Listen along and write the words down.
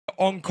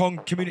Hong Kong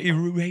Community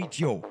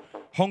Radio.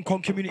 Hong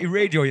Kong Community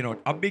Radio, you know.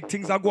 And big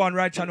things are going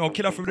right now.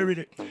 Killer from the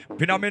radio.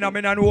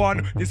 Phenomenon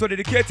one. This one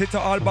dedicated to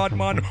all bad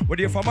man.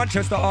 Whether you're from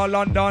Manchester or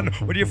London,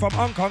 whether you're from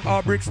Hong Kong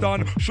or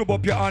Brixton, shove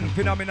up your hand.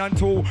 Phenomenon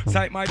two.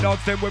 Sight my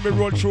dogs, them when we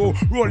roll through.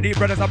 Roll the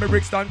brothers and my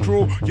Brixton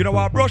crew. You know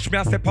I brush me,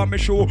 I step on my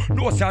shoe.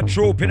 No sad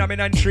true.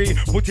 Phenomenon three.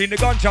 Put in the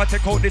ganja,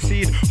 take out the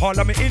seed. All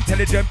of me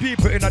intelligent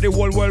people in the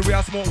whole world we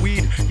are smoke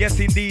weed. Yes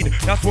indeed,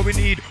 that's what we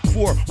need.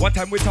 4. One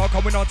time we talk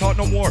and we not talk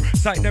no more.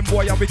 Sight them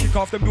boy and we kick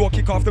off them door.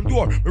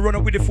 We run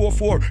up with the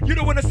 4-4. You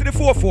don't wanna see the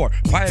 4-4.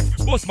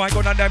 5. Bust my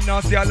gun and them now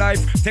stay alive.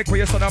 Take away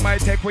your son and my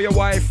take away your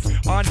wife.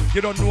 And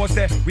you don't know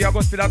say we are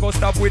gonna still go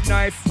stab with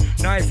knife.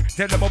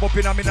 Tell them up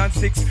in a minute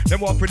 6. Them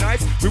walk with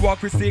knife, we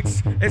walk with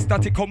 6.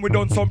 Ecstatic come we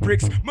done some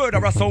pricks.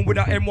 Murder a sound with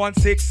a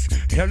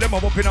M16. Tell them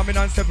up in a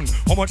minute 7.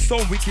 How much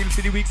sound we kill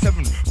for the week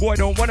 7. Boy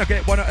don't wanna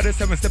get one out of the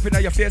 7. Step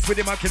in your face with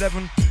the Mac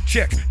 11.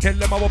 Check. Tell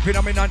them up in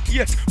a minute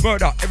 8.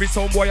 Murder every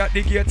sound boy at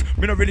the gate.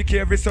 Me no really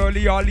care if it's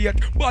early or late.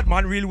 Bad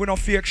man real we no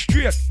fake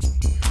straight.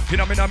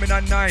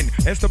 Phenomenon 9,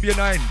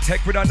 SW9,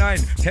 tech with a 9,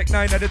 tech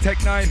 9 at the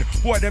tech 9.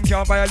 Boy, them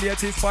can't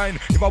violate, it's fine.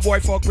 If a boy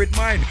fuck with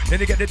mine, then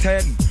they get the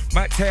 10.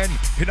 Mac 10,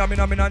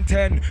 phenomenon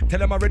 10. Tell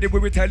them already, we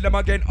will tell them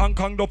again, Hong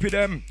Kong dopey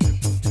them.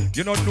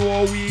 You don't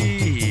know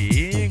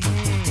we.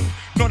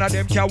 None of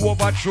them can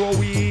overthrow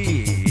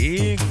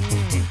we.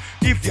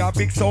 If they are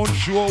big sound,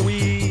 show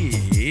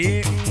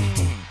we.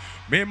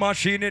 Me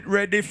machine it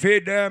ready for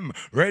them.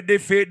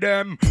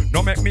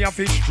 No make me a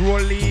fish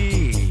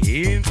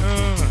trolling.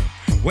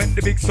 When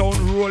the big sound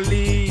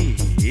rolling,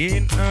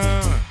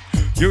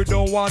 you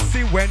don't want to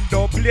see when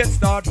the blade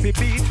start to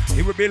beat.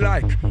 It will be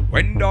like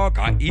when dog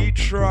I eat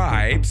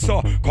tribe.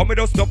 So come with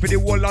us up in the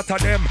whole lot of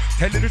them.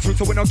 Tell you the truth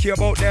so we don't care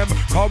about them.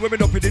 Call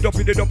women up in the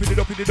dopey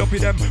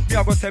them. Me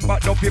I go send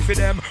back dopey for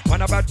them.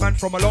 Man a bad man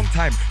from a long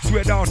time.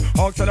 Swear down,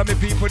 all tell me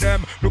people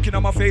them. Looking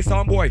at my face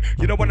on boy.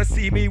 You don't want to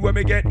see me when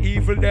we get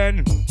evil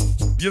then.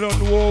 You don't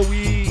know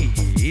we.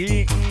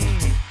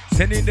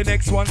 Sending the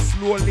next one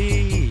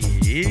slowly.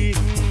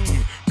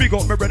 Big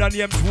up my brother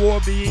named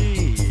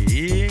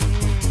Toby.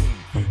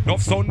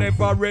 Enough sound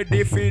never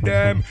ready for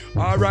them.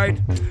 Alright.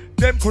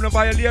 Them couldn't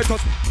violate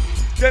us.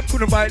 Send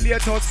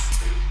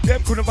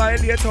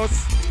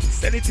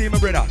it to my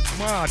brother.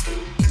 Man.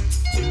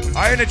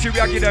 Our energy we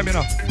are give them, you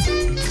know.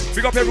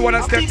 Big up everyone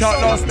that stepped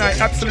out last night.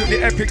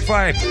 Absolutely epic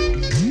vibe.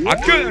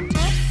 Again.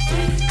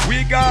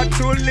 We got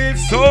to live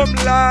some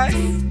life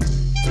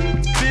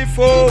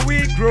before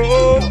we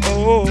grow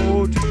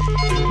old.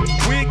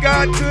 We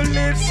got to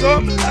live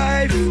some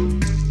life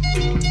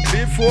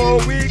before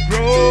we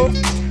grow.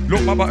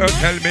 Look, Mama Earth,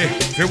 tell me.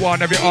 If you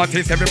want every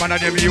artist, every man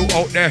and every you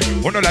out there.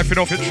 Want no life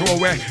enough to throw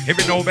away. If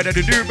you know better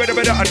to do, better,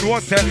 and know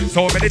say.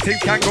 So many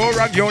things can go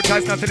wrong. Your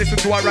choice not to listen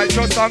to a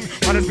righteous song.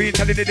 Man has been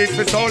telling you this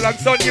for so long.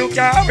 Son, you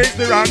can't always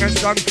be wrong and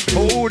strong.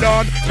 Hold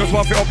on. Just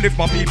want to uplift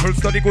my people.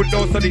 Study good,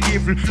 don't study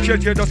evil.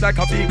 Change you just like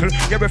a vehicle.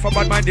 Get away from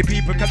bad-minded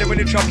people. Can they when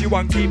they trap you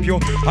and keep you.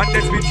 And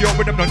they spit you up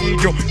when them don't need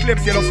you. Claim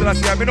say love, so I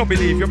say I don't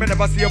believe you. Me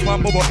never see you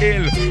on Bobo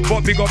Hill.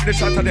 But big up the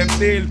shot of them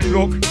still.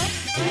 Look.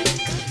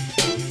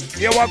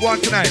 Here we go on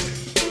tonight.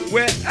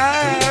 We're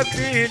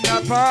having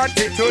a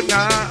party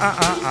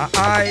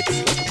tonight.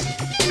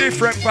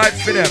 Different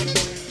vibes for them.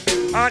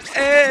 And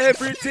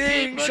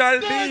everything shall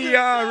be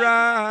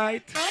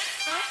alright.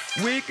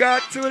 We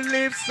got to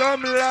live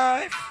some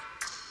life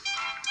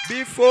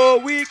before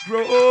we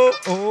grow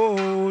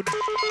old.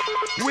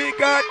 We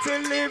got to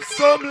live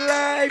some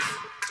life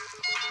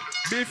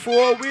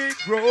before we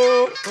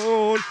grow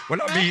old.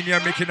 Well, I mean, you're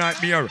making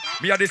nightmare.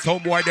 Me and this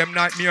homeboy, them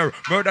nightmare.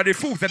 Murder the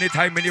fools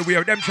anytime,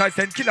 anywhere. Them try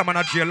send KILLA man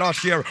a jail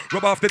last year.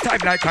 Rub off the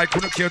time like I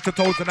couldn't care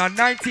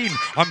 2019.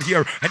 I'm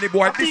here. Any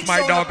boy, this my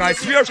dog, I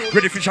swear.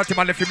 Ready for shot him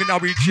and left him in a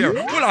wheelchair.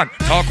 Hold on.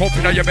 Talk up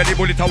in your belly,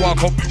 bullet, I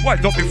walk up.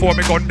 Wild up before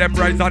me gun them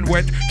rise and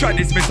wet. Try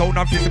this me sound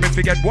and fist me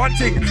forget one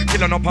thing.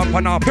 KILLA no pump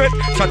and a pet.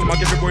 Shot him and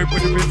give me boy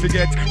with the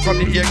forget. From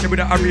the AK with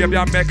the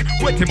Arabian mech.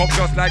 Wet him up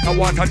just like a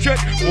water jet.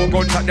 More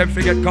gun shot them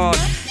forget cause.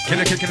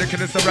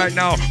 Kill us right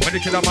now. When the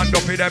killer man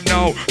dopey them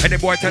now. Any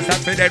boy test that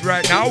for dead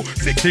right now.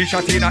 60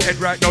 shot in a head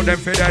right now, them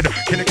for dead.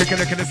 Kill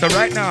us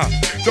right now.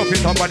 Dopey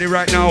somebody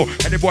right now.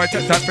 Any boy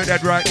test that for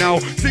dead right now.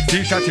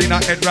 60 shot in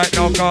a head right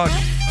now, cause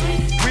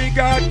we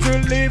got to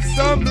live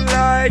some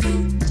life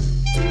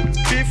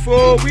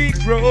before we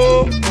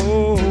grow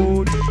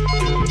old.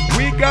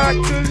 We got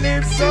to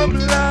live some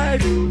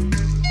life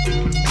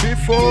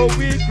before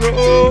we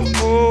grow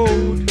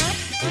old.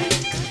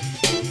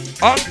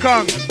 Hong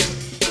Kong.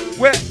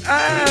 We're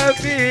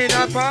having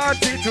a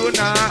party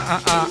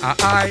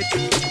tonight.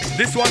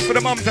 This one's for the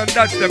moms and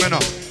dads, them, you know.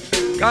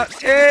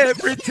 Cause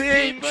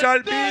everything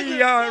shall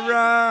be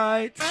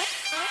alright.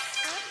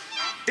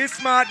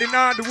 It's mad in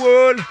all the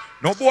world.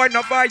 No boy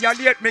no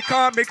violate me,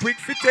 call me quick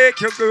fi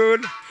take your girl.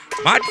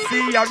 Mad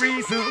see a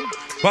reason,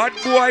 bad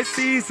boy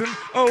season.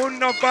 Oh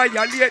no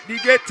violate the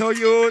ghetto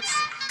youths.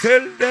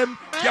 Tell them,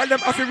 y'all them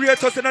have to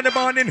rate us in the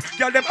morning.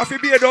 Y'all them have to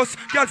beard us.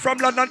 Y'all from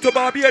London to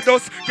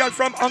Barbados. Y'all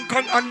from Hong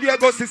Kong and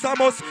Lagos is a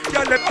must.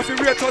 Y'all them have to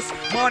rate us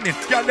morning.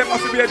 Y'all them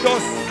have to beard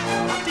us.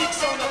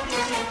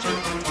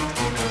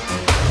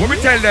 When we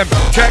tell them,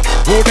 check,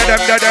 who them.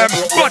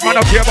 But man,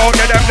 don't care about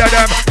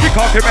them. Kick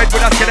off your head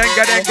with a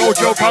skadeng. Go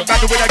Joe, come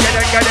back with a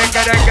gadeng.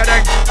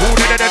 Who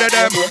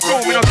them.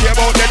 No, we don't care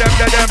about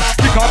them.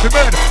 Kick off your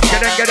head,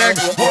 gadeng.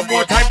 One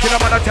more time, kill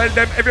them and I tell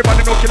them.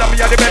 Everybody know kill them,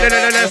 me are the better.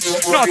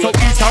 Not so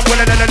east and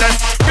well,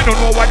 we don't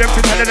know why them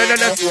fit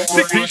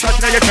 16 shots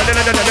in your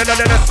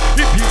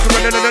repeat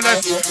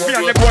me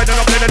and them boy don't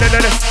know.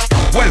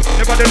 Well,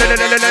 never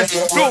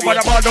no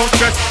matter about don't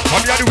stress. I'm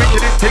the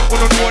wickedest thing, we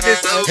don't know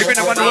this. If you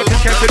never know this,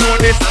 can't you know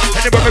this?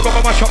 Anybody go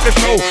and mash up the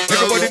show.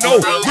 Everybody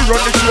know, we run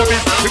the show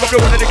biz. We got the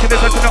one of the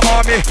killers in the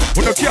army.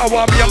 We don't care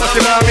what me, I'm a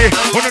army.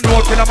 We don't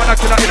know killer man, a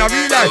killer in a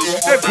real life.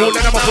 Them cool,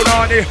 them a put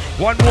on it.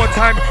 One more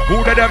time,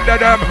 who them.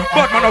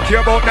 But man don't care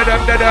about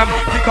them.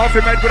 Kick off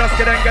your head with a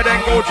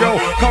skadeng. Go Joe,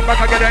 come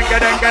back again,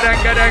 gadeng.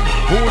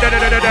 Who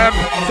them.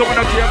 So we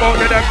don't care about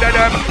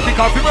them. Kick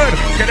off your head,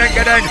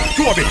 skadeng.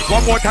 Two of it,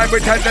 one more time we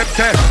tell them,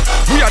 say,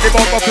 we are the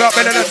bumper club,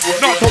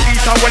 not so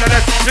east and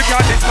wellness. You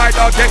can't diss my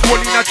dog, get cool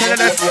in a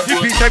channeless. You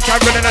beat them, can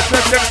wellness,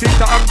 left them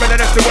sister and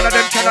wellness. The one of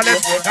them channeless.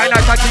 And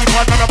I keep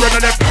on my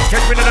brother left.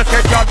 Catch me in the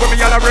skate yard, put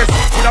me all a breast.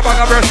 With a bag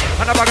of breast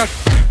and a bag of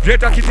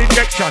Greater kiss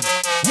injection.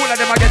 One of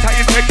them I get an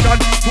infection.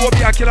 Two of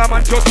me a killer man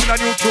just in a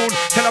new tune.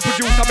 Tell a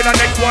producer be the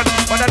next one.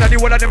 But than the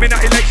one of them in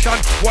a election.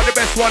 What the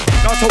best one?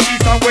 Now so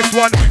east and west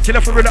one. Killer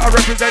for real I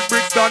represent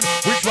Brixton.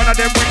 Which one of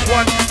them? Which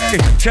one?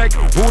 Hey, check.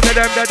 Who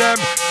them?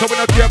 So we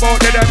don't care about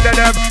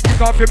them.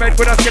 Kick off your mate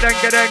with a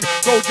skadeng.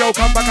 Go Joe,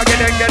 come back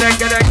again,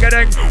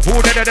 gadeng. Who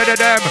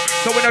them?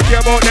 So we don't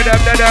care about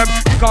them.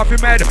 Kick off your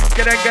mate,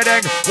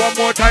 gadeng. One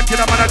more time,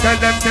 killer man I tell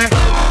them say.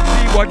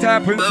 See what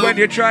happens when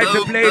you try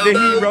to play the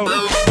hero.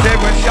 7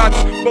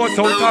 shots, bust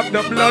out of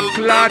the blood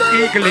clot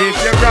eagle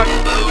if you run.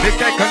 The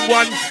second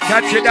one,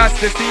 catch it as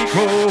the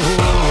sequel.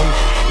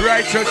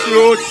 Righteous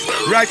youths.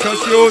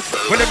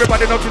 When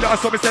everybody know killer,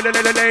 so me say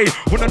lelelele.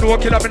 Who don't know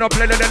killer, me no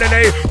play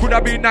lelelele. Could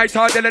have been nice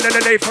hard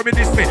lelelele. For me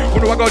this way, who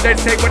know I go then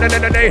say when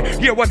lelelele.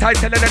 Hear what I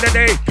tell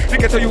lelelele. You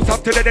get to use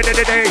up to the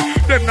day.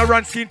 Them no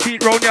run skin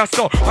teeth round ya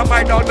so. I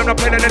might not them no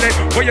play lelele.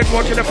 When you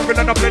know killer, for me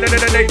no play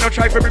lelelele. No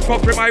try for me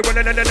fuck for my well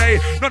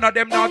lelelele. None of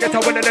them now get a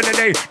well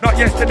lelelele. Not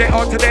yesterday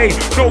or today.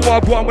 No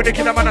war one with the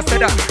killer man I said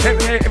that.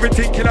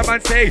 Everything killer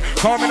man say.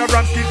 Call me no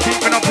run skin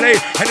teeth when I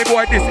play. Any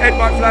boy this head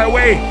man fly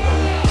away.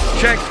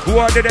 Check, who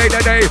are the day?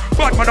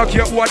 But man don't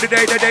care who are the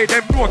day.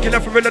 Them no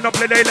killer for real and no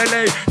play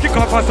lay. Kick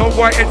off a some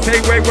boy and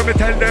say way when we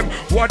tell them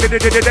who are the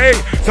day.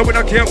 So we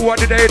don't care who are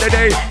the day.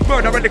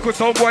 Murder and liquor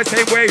some boy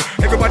same way.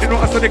 Everybody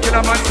know us so the killer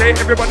man say.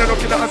 Everybody know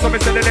killer us so me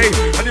say the day.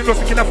 And you know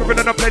the killer for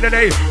real and no play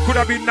lay. Could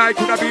have been night,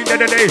 could have been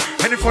day.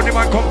 And if funny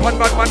man come pan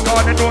bad man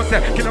call and don't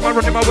say killer man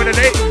run him away the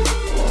day.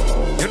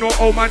 You know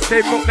how man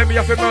stay fuck let me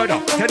have a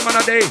murder 10 man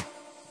a day.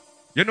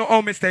 You know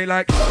how me stay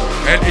like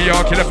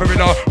L.E.R. killer for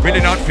real, really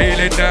not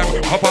feeling them.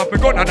 Hop off my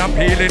gun and I'm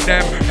peeling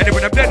them. And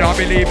when I'm dead, I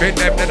believe in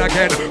them. Then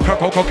again, crack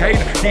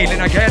cocaine, dealing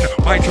again.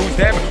 Might choose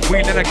them,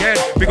 wheeling again.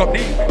 Big up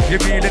knee, you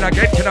feeling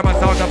again. Killer my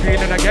sound, I'm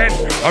feeling again.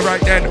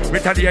 Alright then,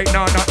 retaliate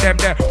now, not them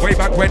there. Way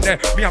back when there,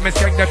 me and my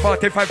skeng there.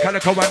 45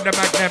 calico and the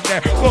magnum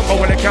there. Won't go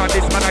when I count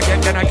this man again,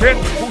 then again.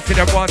 Who see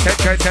them was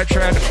set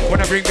trend.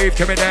 Wanna bring beef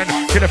to me then.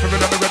 Killer for real,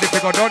 I'm ready to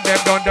go done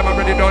them. I'm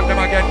ready done them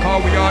again. Call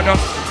we are done.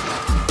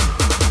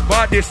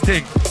 But this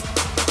thing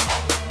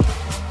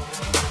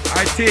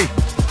I see.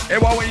 Hey,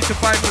 what I want you to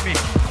find for me?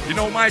 You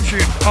know my tune,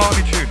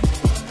 army tune.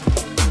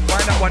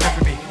 Find that one there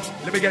for me.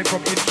 Let me get it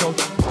from intro.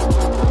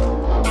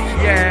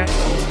 Yeah.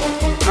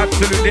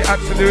 Absolutely.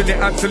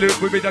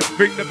 We just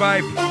bring the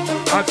vibe.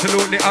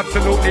 Absolutely.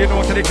 You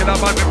know so the killer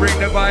man we bring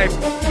the vibe.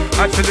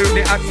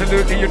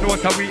 Absolutely. You know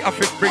so we have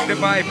to bring the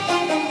vibe.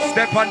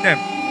 Step on them.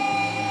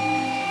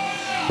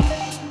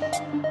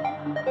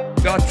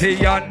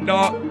 Dirty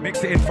and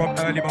mix it in from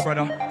early, my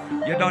brother.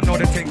 You don't know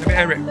the thing. Let me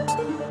hear it.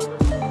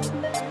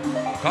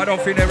 I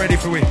don't think they're ready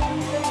for it.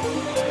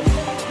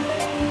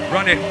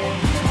 Run it.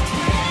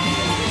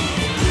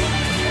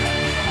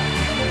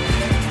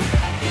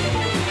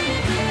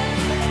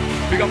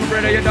 Big up my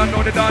brother, you don't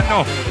know, they don't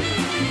know.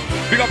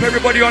 Big up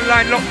everybody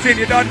online locked in,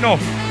 you don't know.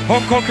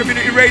 Hong Kong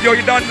Community Radio,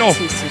 you don't know.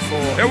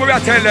 Then we are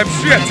telling them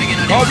straight.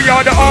 Oh, we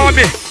are the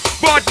army.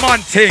 Bad man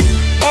thing.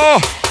 Oh,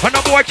 and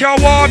a boy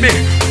can't warn me.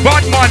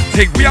 Bad man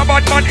thing. We are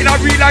bad man in a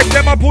real life,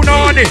 them a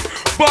punani.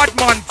 Bad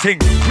man thing.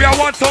 We are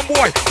want some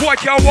boy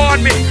can't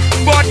warn me.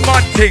 Bad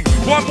man thing.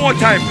 One more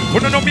time. Who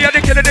don't know me a the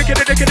killer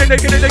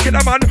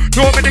man.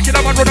 No me the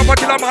killer man, run up a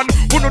killer man.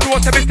 Who don't know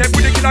say me step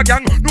with the killer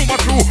gang. No my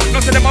crew, no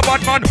say them a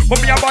bad man.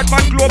 But me a bad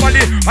man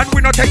globally. And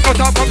we no take no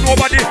talk from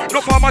nobody. No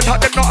farmers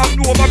hat them no have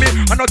no over me.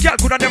 And no girl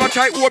coulda never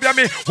try over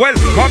me. Well,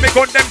 call me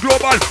gun them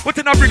global. But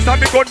in a bricks and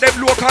me gun them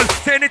local.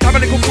 Say anytime a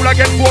little fool I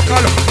get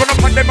vocal. Run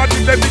up on them and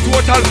give them the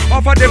total.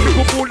 Half of them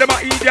little fool them a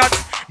idiot.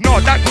 No,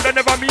 that coulda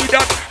never me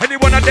that. Any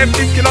one of them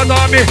this killer's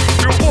army.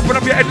 You open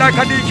up your head like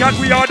a deacon.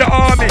 We are the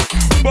army.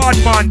 Bad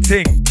man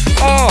thing.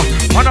 Oh,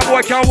 and a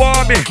boy can't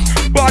warn me.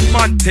 Bad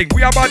man thing.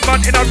 We are bad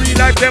man in a real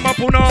life, them a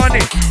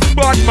punani.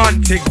 Bad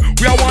man thing.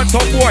 We are one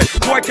some boy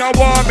can't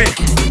warm me.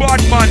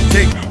 Bad man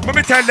thing. Let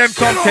me tell them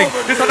something.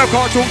 This is a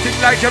cartoon thing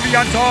like Jerry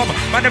and Tom.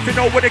 Man, if you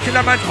know where the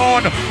killer man's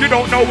on, you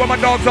don't know where my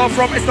dogs are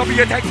from. It's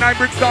W Tech 9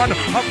 bricks done.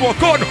 I'm more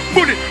gun,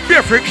 bullet,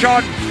 beer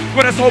friction.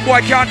 When a soul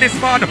boy can't this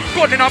man,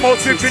 gun in a mouth,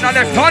 flip in a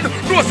left hand.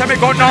 No, say me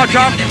gun now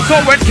jam.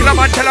 So when killer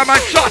man tell a man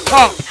shut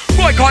up,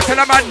 boy can't tell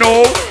a man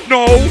no.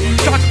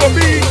 Shot for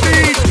me,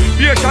 please.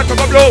 Be a shot to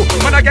go blow.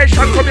 Man, I get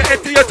shot from your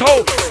head to your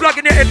toe.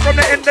 Slugging your head from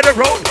the end of the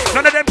road.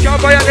 None of them can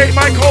violate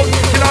my code.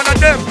 Kill all of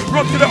them.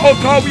 Run to the old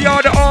car, we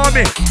are the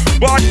army.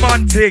 Bad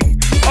man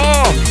thing.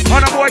 Oh,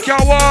 and a boy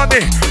can't warn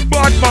me.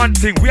 Bad man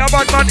thing. We are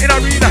bad man in a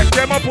real life.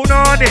 Them a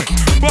punani.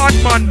 Bad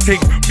man thing.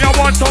 Me I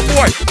want some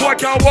boy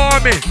can't warn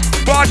me.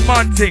 Bad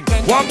man thing.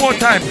 One more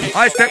time.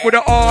 I step with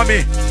the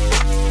army.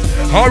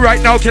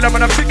 Alright now, killer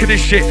man, I'm sick of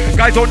this shit.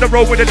 Guys on the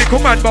road with the little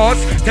man boss,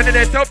 telling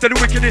themselves to the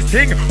wickedest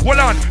thing. Hold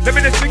on, let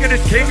me just figure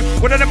this king.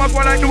 One of them are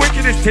going like the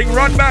wickedest thing.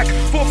 Run back,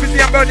 fall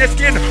fizzy and burn your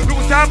skin.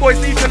 Little sound boys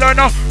need to learn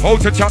how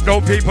to chop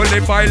down people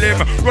limb by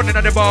limb. Running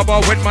at the barber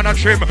when man a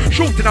trim.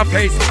 Shooting a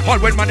pace, all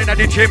when man in at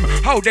the gym.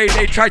 How they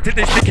try to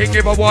diss the king,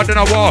 give a war than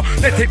a war.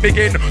 Let it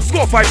begin,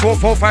 score 5, 4,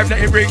 4, 5,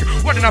 let it ring.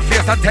 One in a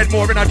face and 10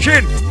 more in a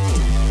chin.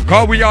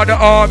 Cause we are the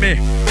army,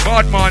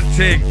 bad man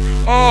thing.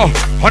 Oh,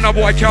 and a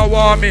boy can't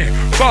warn me.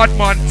 Bad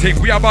man thing.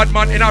 We are bad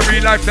man in a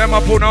real life, them a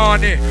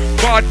punani.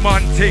 Bad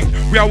man thing.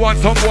 We are one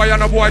some boy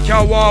and a boy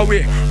can't war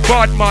we.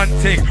 Bad man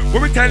thing.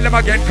 When we tell them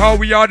again, cause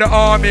we are the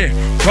army.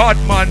 Bad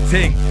man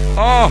thing.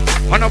 Oh,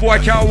 and a boy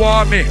can't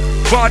warn me.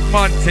 Bad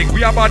man thing.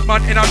 We are bad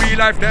man in a real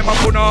life, them a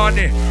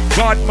punani.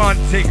 Bad man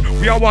thing.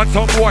 We are one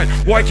some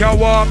boy can't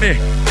warn me.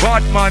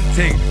 Bad man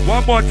thing.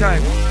 One more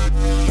time.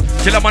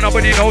 Killer man,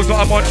 nobody knows what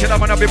I'm on. Killer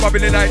man, I be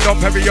bubbling like Dom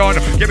Perignon.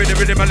 Give me the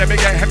rhythm and let me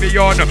get heavy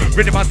on.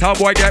 Rhythm and sound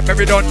boy get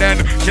very done then.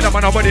 Killer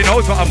man, nobody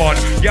knows what I'm on.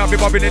 Yeah, I be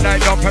bubbling like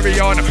Dom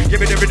Perignon.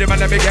 Give me the rhythm and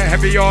let me get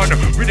heavy on.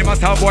 Rhythm and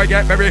sound boy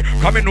get very.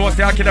 Come in, no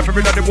say I kill a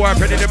every the boy,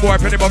 penny the boy,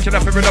 penny boy, kill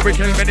a every we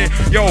kill many.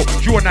 Yo,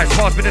 you a nice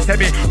pass with the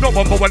semi. No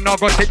bumper will now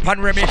go take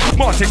pan Remy.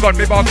 Martin gun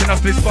me barking and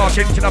split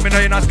sparking. Killer me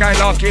in a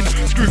skylarking.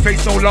 Screw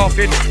face no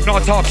laughing,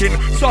 not talking.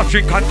 Start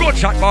drink and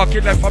gunshot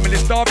barking. Left family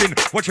starving.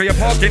 Watch where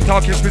you're parking,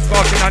 talking, split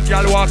sparking and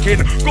y'all walking.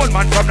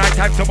 Gunman from night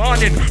time to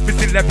morning. We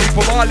still let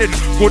people balling.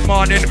 Good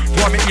morning.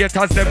 To all me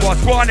haters them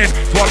was warning.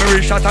 To all me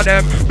real shot at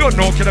them. Don't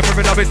know killer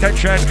for love is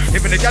tension.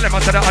 Even the gal them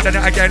said that and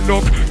again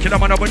look. Killer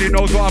man nobody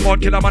knows what I'm on.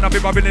 Killer man I be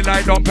bubbling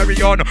like Dom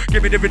Perignon.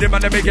 Give me the rhythm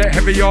and let me get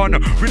heavy on.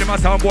 Rhythm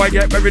and sound boy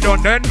get very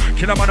done then.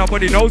 Killer man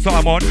nobody knows what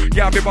I'm on.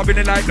 Yeah I be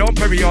bubbling like Dom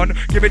Perignon.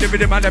 Give me the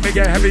rhythm and let me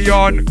get heavy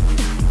on.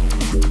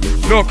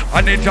 Look,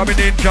 a ninja, me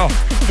ninja.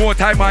 More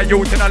time my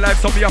youth in a life,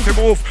 so me have to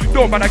move.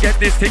 Don't man, I get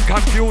this thing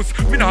confused.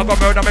 Me nah go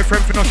murder my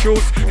friend for no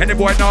shoes. Any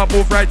boy now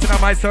move right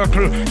in my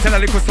circle. Tell a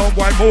little some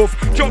boy move.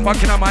 Jump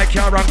back in my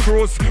car and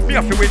cruise. Me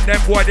have to win them,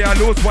 boy they are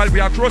lose. While we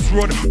are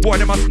crossroad, boy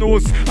them a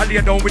snooze. I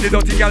lay down with the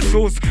dirty girl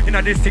shoes. In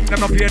a this thing,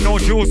 them not pay no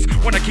juice.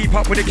 Wanna keep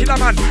up with the killer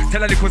man.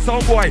 Tell a little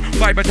some boy,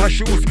 buy better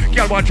shoes.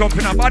 Girl want jump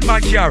in a bad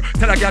man car.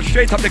 Tell a girl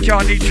straight up the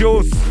car need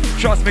juice.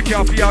 Trust me,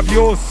 can't be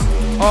abuse.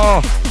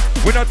 Oh,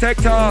 we not take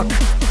talk.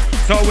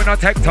 So we not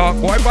tech talk,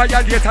 boy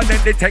violate and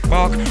then they take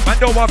mark. Man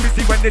don't want to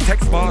see when they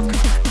text mark.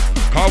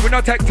 Cause we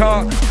not tech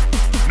talk.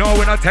 No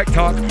we not tech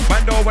talk.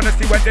 Man don't want to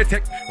see when they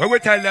text. When we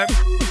tell them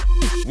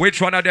which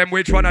one of them,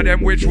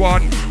 which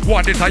one?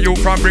 One is a you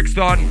from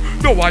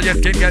Brixton. No why your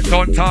skin gets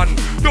done tan.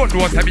 Don't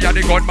know say me are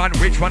the gunman.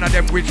 Which one of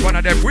them, which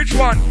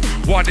one?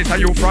 One is a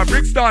you from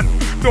Brixton.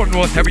 Don't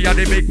know say we are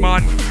the big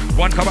man.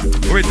 One come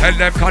we tell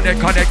them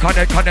connect,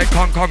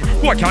 Kong.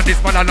 Why can't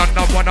this man a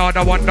London, one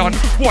other one done?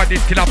 Why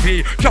this killer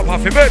P, chop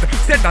off him head,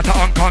 send that to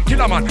Hong Kong,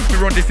 killer man. We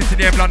run the city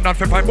named London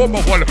for 5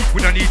 bomber wall.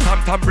 We don't need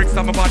Tam bricks,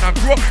 I'm a man and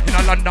grow in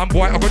a London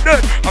boy, I go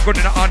dead, I go in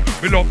the hand,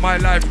 we love my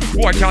life.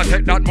 Why can't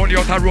take that money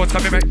out the road, so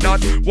me make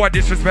that? Why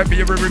disrespect me,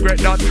 you will regret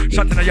that?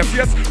 Shot in your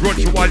face, run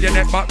through all your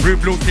neck back, real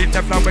blue steel,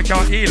 Teflon, we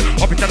can't heal.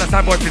 Up into the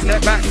side boy, we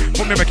step back,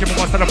 put me make him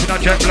one stand up in a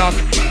jet black.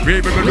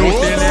 Real blue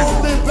steel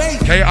is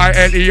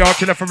KILLA,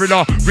 killer for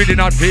real, really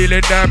not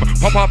feeling them.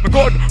 Pop off my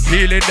gun,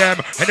 feeling them.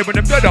 And when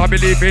them dead, I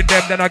believe in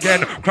them. Then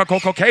again, crack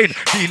cocaine,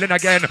 feeling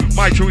again.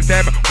 Might choose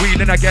them,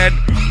 wheeling again.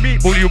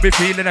 Meat bull, you be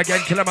feeling again.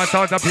 Killer man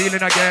sounds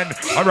appealing again.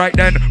 Alright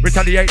then,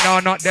 retaliate now,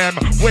 not them.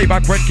 Way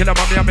back when killer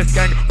man, me and miss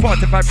gang.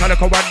 45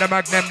 calico and the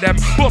magnum them.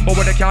 Bumbo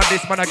when they can't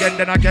this man again,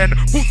 then again.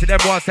 Pussy them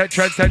want set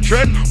trend.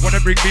 Wanna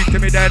bring beef to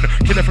me then.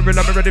 Killer for real,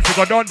 I'm ready for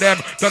go done them.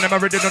 Done them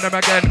already, done them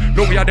again.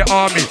 Look, we are the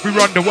army, we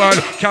run the world.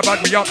 Can't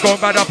bad me up, go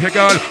bad up your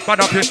girl. Bad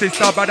up your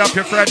sister, bad up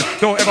your friend.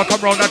 Don't ever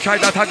come round and try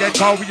that again,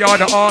 cause we are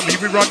the army,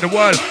 we run the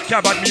world.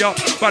 Can't bad me up,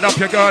 bad up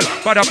your girl,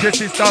 bad up your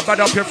sister, bad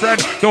up your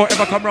friend. Don't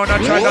ever come round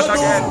and try that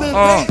again.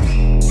 Oh,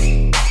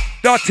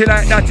 dirty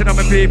like that, you know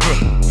my people.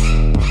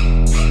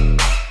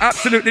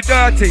 Absolutely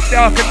dirty,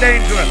 dark and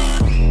dangerous.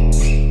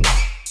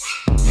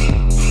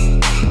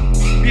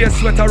 Be a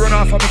sweater run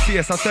off of my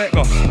face, I say it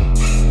go.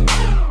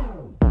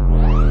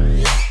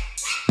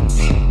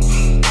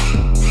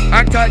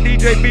 Act like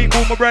DJ Beat,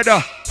 my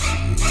brother.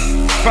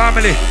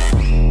 Family.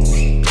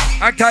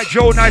 Act like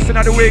Joe nice in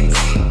the wings.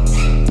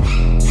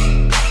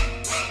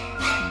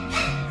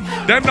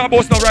 Them not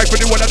boss no rifle,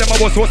 the one of them a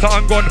boss horse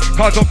and gun.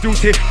 Cause of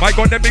duty, my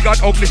gun them big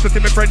and ugly. So see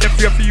me friend them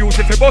fear for use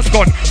if a boss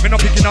gun. Me no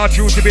picking out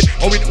choose a bit,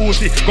 or in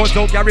Uzi. Guns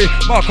out Gary,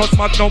 Marcus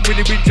Magnum,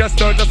 Willie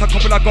Winchester. Just a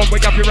couple of guns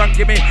where you rank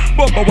give me.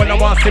 Bumper when I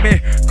want see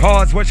me.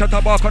 Cause when shot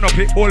a bark on a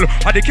pit bull.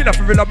 And the killer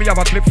for real me have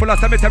a clip full of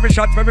cemetery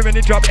shot. Very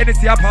many drop, any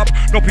see a pop.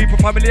 No people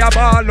family a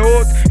ball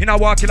out. In a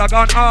walk killer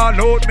gun all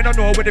out. Me no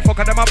know where the fuck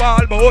of them a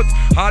ball bout.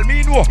 All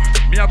me know,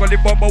 me a go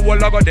live bumper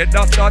wall, I go dead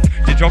that's that.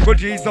 The jungle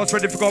Jesus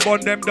ready for go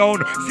burn them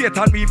down.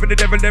 Satan me even the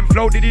devil them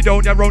flow did he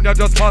down ya round ya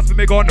just pass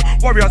me gun.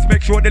 Warriors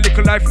make sure the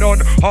little life done.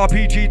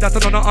 RPG that's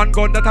another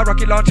handgun that a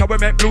rocket launcher we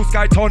make blue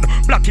sky turn.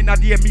 Black in a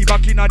day, me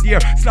back in a day.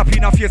 Slap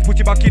in a face, put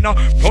you back in a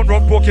turn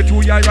round, poke you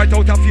 2 eye right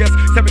out of face.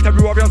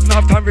 Cemetery warriors no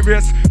have time we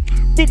race.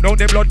 Boom down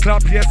the blood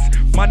clot place.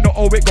 Man know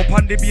how we go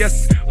on the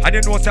base. And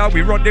you know sir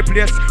we run the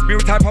place. Me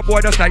type of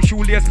boy just like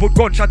shoelace. Put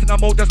gunshot in a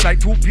mouth just like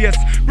toothpaste.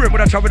 Brain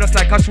with a travel just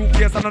like a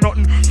shoecase. And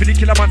nothing for the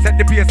killer man set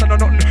the pace. And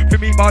nothing for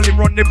me ball him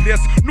run the place.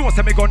 No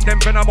say me gun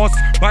them venomous.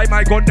 Buy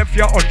my gun them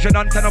fear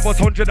 110 of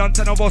us,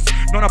 110 of us.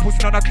 None a pussy,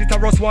 none a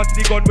clitoris. Want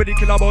the gun with the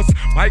killer boss.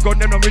 My gun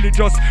them not really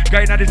just.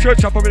 Guy in the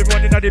church shop or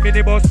everyone in the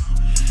minibus.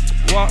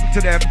 Walking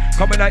to them,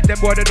 coming like them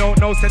boy they don't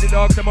know. Say the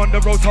dogs them on the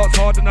road hot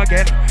harden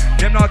again.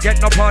 Them not get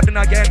no pardon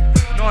again.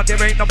 No,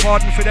 there ain't no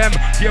pardon for them.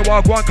 Here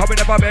walk one, coming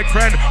never beg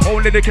friend.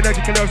 Only the killer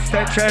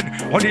extension.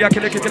 Only a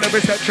killer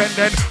reception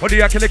then. Only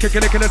a killer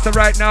so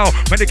right now.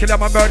 When the killer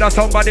man murder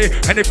somebody,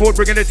 and the food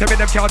bringing it to me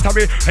them can't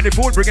hurry. And the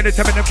food bringing it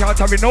to me them can't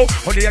hurry. No,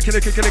 only a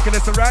killer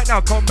so right now.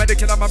 Come when the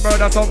killer man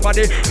murder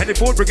somebody, and the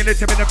food bringing it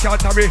to me them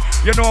can't hurry.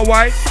 You know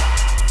why?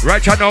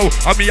 Right you know,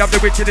 and me have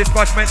the wickedest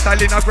dispatchment style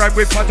in a grime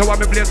with phantom.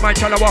 And me blaze my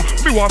chalawa.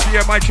 Me want to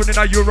hear my tune in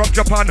a Europe,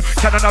 Japan.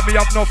 Canada me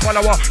have no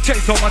follower. Change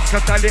so much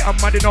cause style I'm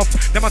mad enough.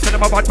 Them a say them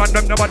a bad man,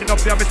 them not bad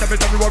enough. They a miss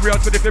every warriors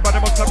with the fever.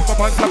 Them a slap him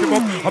up and slap him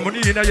up. I'm money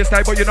in your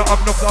style but you not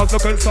have enough dogs.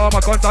 Look and summer,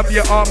 guns and be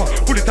armor.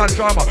 Bullet and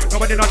drama,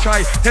 nobody not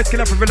try. Test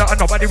killer for villa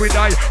and nobody will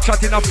die. Shot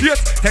in a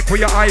face, take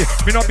for your eye.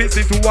 Me no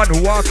business to one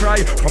who walk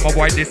cry. From a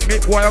boy this me,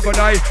 boy I go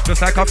die.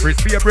 Just like a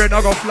frisbee, a brain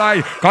I go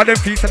fly. Call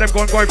them feet and them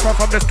gun going from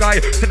the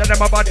sky. Tell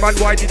them a bad man,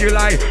 why did you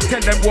lie?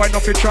 Them boy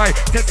nothing try.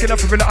 Test killer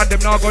for real and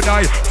them now go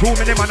die. Too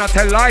many man a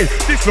tell lie.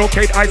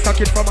 Dislocate eye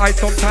socket from eye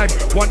sometime.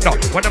 Wonder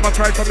when them a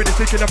cry for me this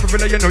killer for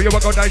real. You know you a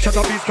go die. Shut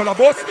up beast color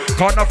boss.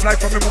 Corner fly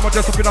from me mama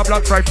just up in a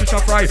black fry. Fish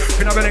a fry.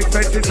 Finna well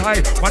expenses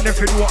high. Man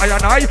if you know I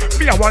and I.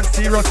 Me a one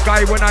serious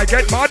guy. When I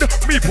get mad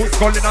me put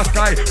skull in the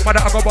sky. Mother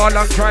I go ball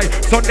and try.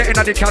 Sunday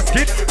in the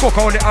casket. Cook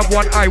only have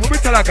one eye. What we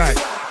tell a guy?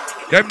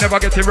 Them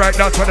never get it right,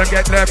 that's where them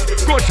get left.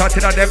 Go shot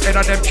in a them head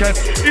and them chest.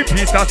 In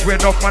peace, that's where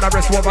enough man a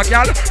rest over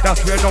gal.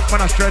 That's where enough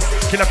man a stress.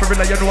 Killer for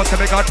real, you know say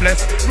me God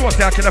bless. No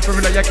say a killer for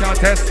real, you can't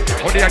test.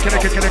 Only a killer.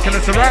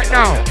 So right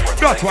now,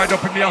 that's why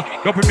up in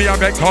me a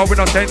make call we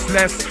no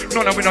senseless.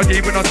 None of we no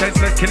deep, we no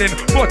senseless killing.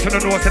 But you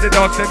don't know say the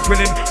dogs them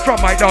willing. From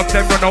my dogs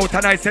them run out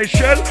and I say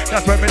shell.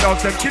 That's why my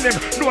dogs them kill him.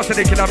 No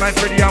say the killer man's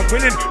ready and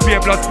willing. Be a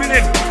blood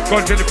spilling.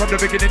 Gun drilling from the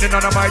beginning and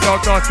none of my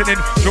dogs are sinning.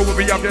 Show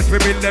we have this, we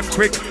build them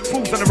quick.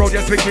 Fools on the road,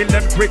 yes we kill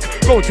them quick.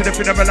 Go to the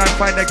funeral and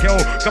find a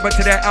girl. Come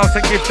into their house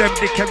and give them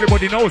dick.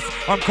 Everybody knows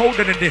I'm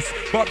colder than this.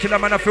 But killer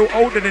man I feel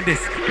older than this.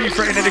 Be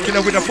threatening the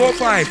killer with a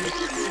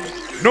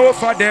 4-5. No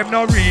for them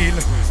no real.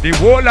 The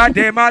whole of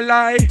them a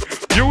lie.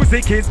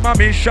 Music is my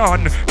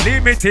mission.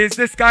 Limit is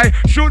the sky.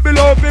 Should be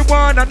loving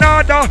one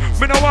another.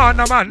 Me no want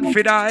a man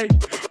fi die.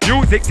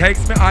 Music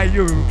takes me high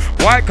you.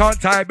 Why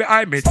can't I be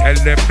I? Me tell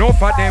them no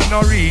for them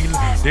no real.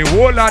 The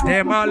whole of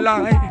them a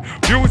lie.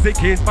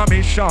 Music is my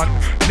mission.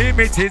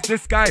 Limit is the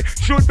sky.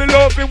 Should be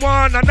loving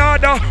one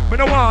another. Me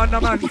no want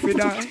a man fi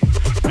die.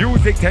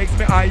 Music takes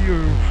me high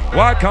you.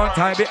 Why can't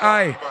I be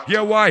I?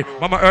 Yeah why?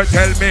 Mama Earth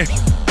tell me.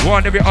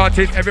 One every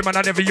artist, every man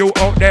and every you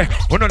out there.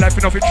 Who no life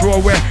enough to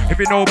throw away. If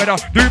you know better,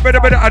 do it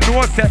better and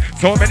know say.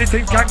 So many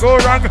things can go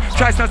wrong.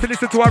 Try not to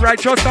listen to a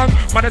righteous song.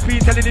 Man has been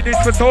telling you this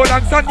for so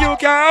long. Son, you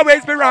can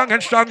always be wrong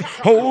and strong.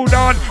 Hold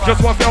on,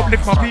 just want to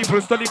uplift my people.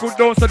 Study good,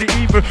 don't study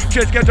evil.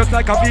 Chase get just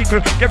like a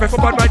vehicle. Get ready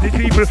for bad minded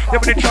people. They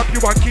will trap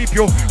you and keep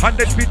you. And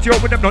they spit you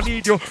when them don't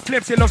need you.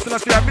 Claim say love, so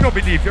I me don't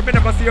believe you. Me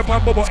never see you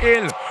on Bobo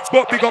Hill.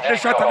 But big up the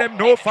shot of them,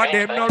 no for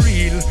them no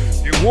real.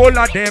 The whole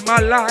of them a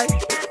lie.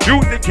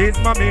 Music is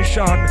my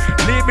mission.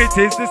 Limit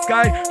is the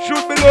sky.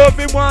 Should be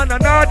loving one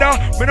another.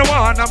 Me no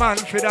want a man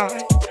fi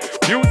die.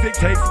 Music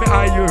takes me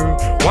higher.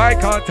 Why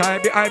can't I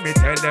be I? Me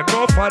tell them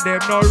no for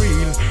them no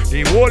real.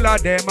 The whole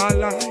of them a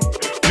lie.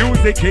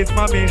 Music is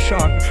my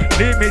mission.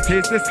 Limit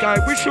is the sky.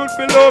 We should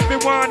be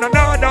loving one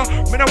another.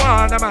 Me no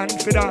want a man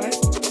fi die.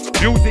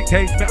 Music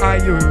takes me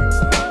higher.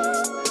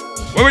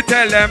 What we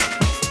tell them?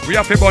 We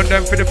have to burn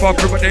them for the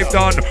fuckery what they've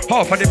done.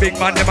 Half of the big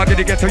man, them a get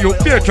to get to you.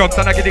 Beer drugs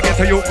and I get to get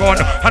to you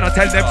gun. And I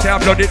tell them say I'm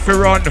blooded for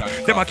run.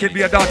 Them a kill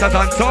your daughters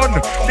and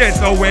son.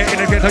 There's no way in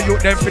the get to you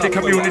them for the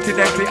community,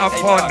 them to have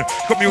fun.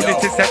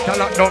 Community sector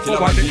locked down for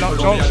one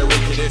locked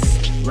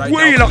down.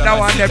 We lock that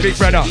one there, big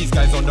brother.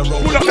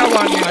 Who lock that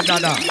one here,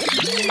 dada?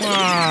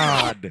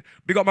 Mad.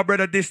 Big up my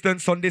brother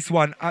Distance on this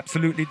one.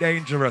 Absolutely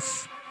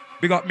dangerous.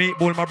 Big up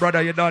Meatball, my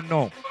brother, you don't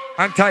know.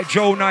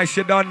 Anti-Joe Nice,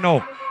 you don't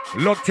know.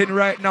 Locked in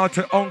right now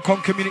to Hong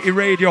Kong Community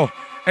Radio.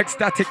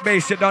 Ecstatic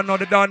Bass, you don't know,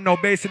 they don't know.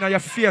 Bass in your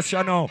face,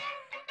 you know.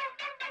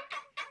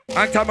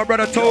 Anti my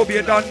brother Toby,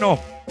 you don't know.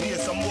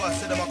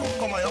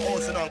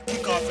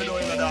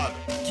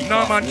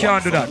 No man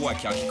can't do that.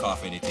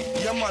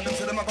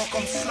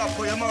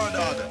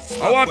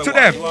 I want to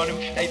them.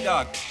 Hey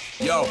dog,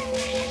 yo.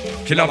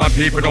 Killer man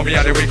people know me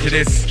are the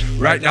wickedest.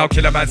 Right now,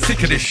 Killer man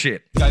sick of this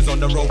shit. Guys on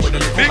the road with the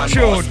big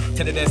tune.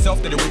 Telling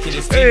themselves to the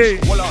wickedest hey.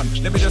 Thing. Hold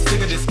on, let me just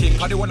figure this king.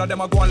 How they one of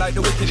them are going like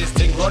the wickedest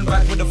thing. Run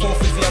back with the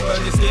 450 and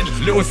burn your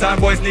skin. Little sound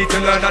boys need to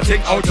learn that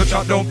thing. How to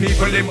chop down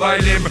people limb by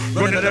limb.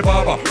 Run to the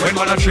barber when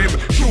man a trim.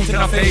 Shoot in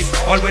the face,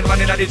 all when man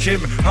in the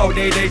gym. How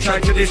they try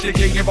to dish the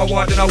king. If I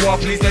want in a war,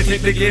 please let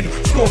it begin.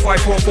 Score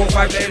 5, 4, 4,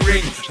 5, let it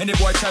ring. Any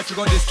boy try to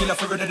go this killer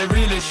for the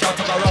realest shot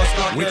of a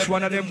rouse. Which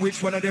one of them,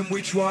 which one of them,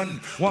 which one?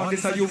 One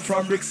this are you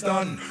from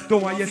Brixton.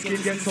 Don't want your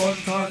skin get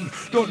suntan.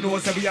 Don't know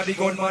say we are the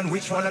gunman.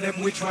 Which one of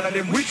them, which one of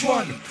them, which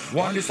one?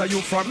 One this are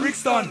you from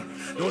Brixton.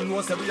 Don't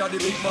know say we are the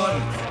big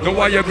man. Don't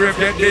want your grave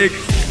get big.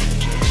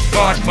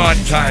 Bad man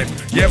time.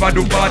 You ever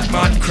do bad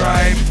man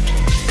crime?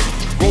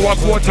 Go a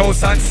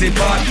courthouse and see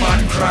bad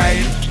man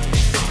crying.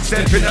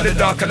 Step in the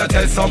dark and I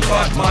tell some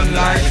bad man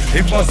lie.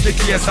 He bust the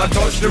case and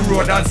touch the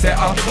road and say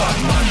I'm bad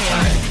man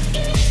time.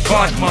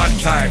 Bad man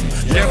time.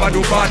 You ever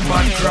do bad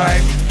man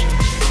crime?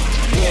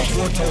 Go a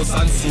courthouse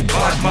and see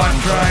bad man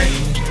crime.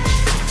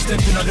 Step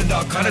in the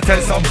dark and I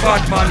tell some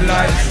bad man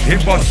lie. He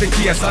bust the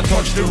case and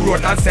touch the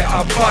road and say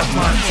I'm bad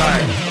man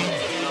time.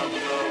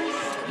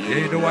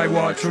 Yeah, do I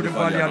walk through the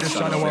valley of the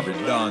shadow of it?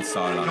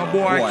 No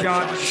boy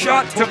can't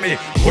shot to me.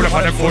 Pull up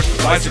on them foot,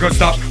 bicycle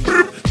stop.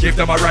 Give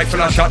them a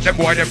rifle and shot them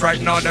boy, they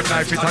frightened all them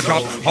knife it a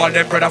drop. All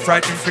them brother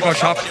frightened figure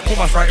shop.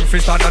 Woman frightened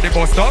fist under the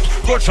bus stop.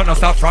 Gunshot no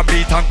stop from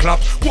beat and clap.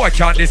 Boy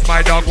can't this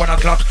my dog 1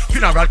 o'clock.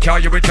 Funeral car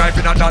you be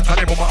driving and that. And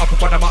the woman up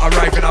upon them a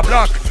arrive in a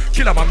block.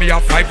 Killer man me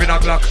have 5 in a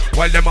Glock.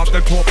 While them have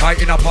them 2 pie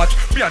in a pot.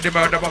 Me and the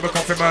murder man we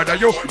come for murder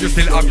you. You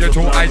still have your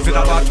 2 eyes in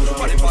a pot.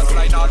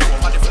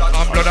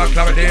 I'm blood and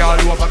clarity all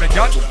over me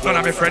cat. None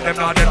of me friend them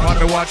not dead on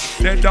me watch.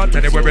 They done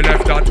anywhere we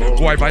left that.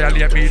 Boy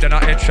violate me then I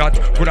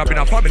headshot. Could have been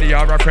a family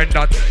or a friend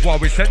that. What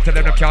we sent to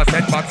them can't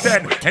send back.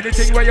 Send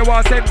anything where you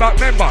want send back.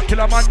 Remember,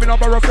 Killer man me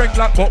number of friend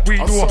lock. But we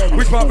know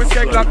which part we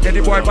skeg lock.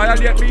 Any boy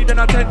violate me then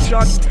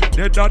attention.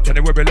 They done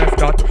anywhere we left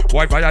that.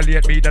 Boy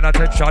violate me then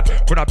attention.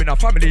 Could have been a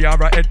family or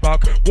a head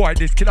back. Boy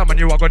this Killer man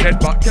you are gonna head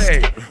back.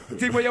 Hey,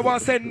 thing where you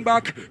want send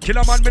back.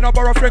 Killer man me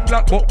number of friend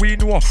lock. But we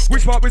know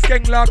which part we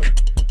skeg lock.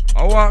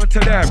 I want to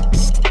them.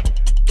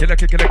 Killer,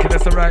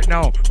 so right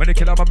now. When the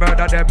killer man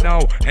murder them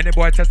now. Any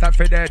boy test that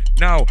for dead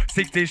now.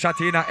 16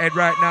 shot in a head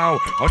right now.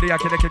 Oh, they are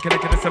killer,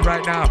 so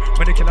right now.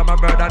 When the killer man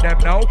murder them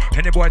now.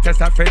 Any boy test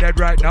that for dead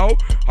right now.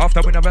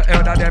 After we never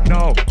heard of them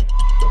now.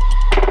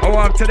 I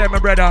want to them, my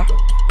brother.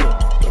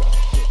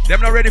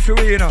 Them not ready for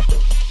we, you know.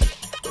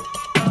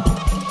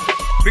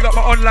 Big up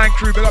my online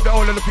crew. Big up the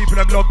whole of the people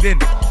that logged in.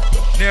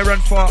 Near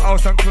and far,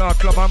 House and Clark,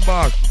 Club and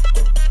Bar.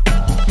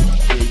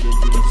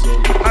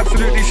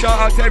 Absolutely shout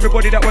out to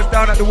everybody that was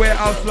down at the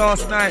warehouse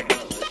last night.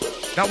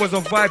 That was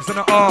a vibes and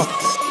a off.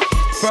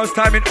 First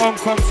time in Hong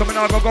Kong, so I'm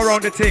now gonna go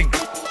around the thing.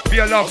 Be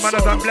a love,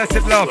 manners and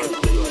blessed love.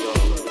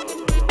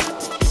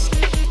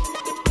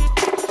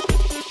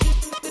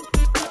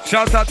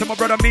 Shouts out to my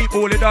brother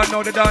Meatball, they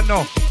don't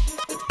know.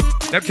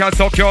 Them can't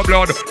suck your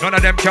blood, none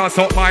of them can't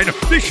suck mine.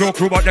 This show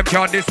crew, but them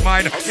can't diss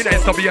mine. In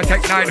SW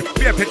Tech 9,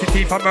 be a petty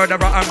thief, a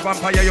murderer and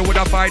vampire, you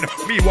woulda find.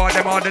 Me want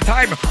them all the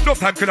time. No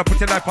time coulda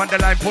put your life on the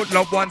line, put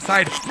love one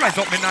side. Rise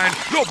up me 9,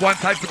 love one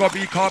side to go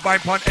be carbine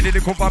pon any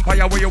little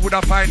vampire where you woulda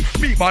find.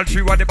 Me ball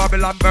tree when the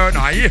Babylon burn,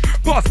 aye.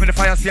 Pass me the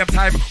fire same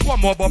time. One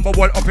more bomber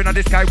wall up in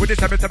the sky with the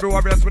cemetery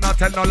warriors, we not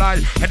tell no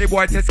lie. Any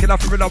boy test killer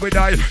for real we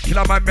die.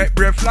 Killer man make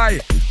brave fly.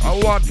 I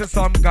want to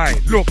some guy.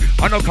 Look,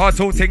 I know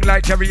cartoon thing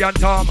like Jerry and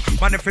Tom.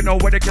 Man, if you know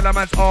where the killer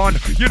man's on,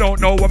 you don't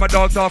know where my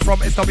dogs are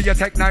from. It's SW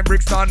Tech 9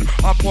 Brixton.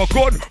 I'm more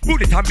gun,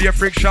 bullet and be a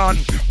friction.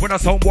 When a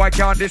sound boy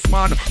can't this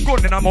man,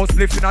 gun in a mouse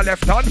lift in a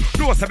left hand.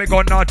 No, say me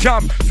gun not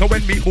jam. So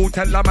when me who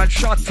tell a man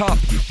shut up,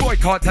 boy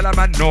can't tell a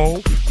man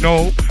no.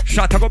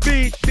 Shot I go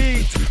beat.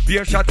 Be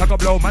a shot I go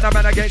blow. Man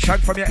I get shot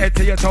from your head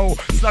to your toe.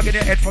 Slugging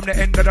your head from the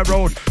end of the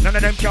road. None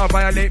of them can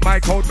violate my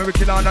code. Me we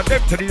kill all of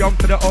them to the young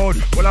to the old.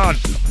 Hold on.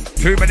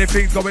 Too many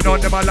things going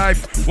on in my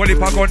life. Well,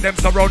 if I gun them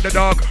surround the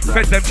dog.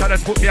 Feds them trying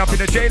to put me up in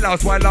the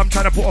jailhouse while I'm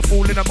trying to put a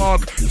fool in a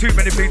morgue. Too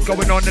many things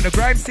going on in the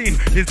crime scene.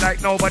 It's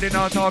like nobody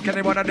now talk.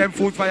 Any one of them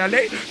fools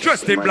violate.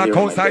 Dressed in black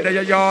outside of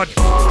your yard.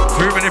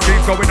 Too many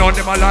things going on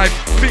in my life.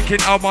 Thinking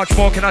how much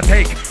more can I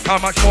take? How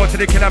much more to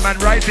the killer man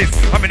rises?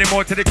 How many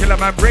more to the killer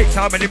man breaks?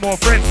 How many more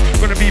friends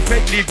gonna be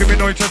fake? Leave me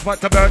no interest but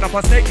to burn up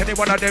a snake. Any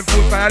one of them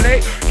fools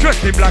violate.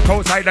 Dressed in black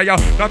outside of your.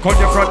 Knock on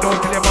your front door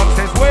till your mom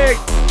says wait.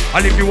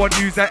 I'll leave you on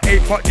news at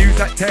 8, fuck news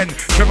at 10.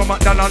 Trevor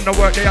McDonald, no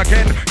work day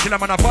again. Killer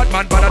man a bad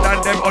man, better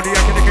than them. Only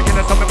I can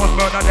kill some, must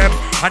murder them.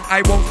 And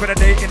I won't spend a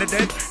day in the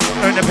dead.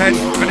 Earn the pen,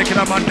 when the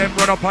killer man them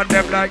run up on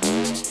them like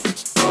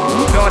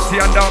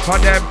dirty and dark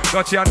on them,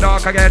 dirty and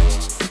dark again.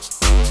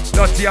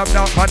 Dirty and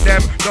dark on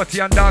them, dirty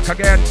and dark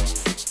again.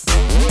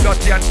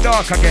 dirty and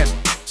dark again.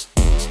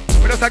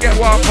 We just get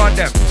warm on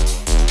them.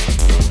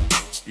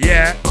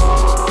 Yeah.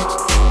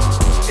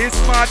 It's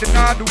mad in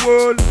all the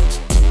world.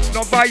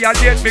 No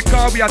violate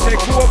because we are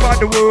take over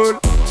the world.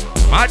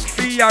 Mad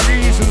for a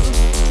reason.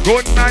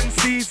 Gunman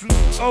season.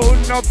 Oh,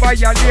 no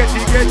violate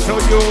the ghetto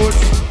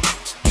youth.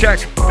 Check.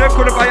 Them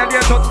couldn't violate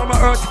us from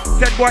my earth.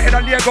 Said boy in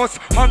a Lagos.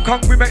 Hong Kong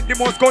we make the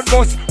most gun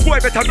bust.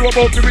 Boy better know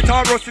about the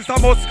return us, it's a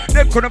must.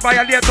 Them couldn't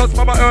violate us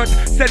from my earth.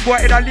 Said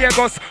boy in a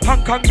Lagos.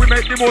 Hong Kong we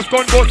make the most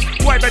gun bust.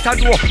 Boy better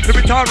know the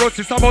return us,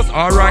 it's a must.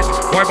 Alright.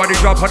 Boy body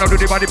drop and I do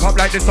the body pop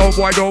like the sound.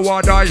 Boy don't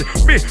want die.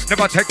 Me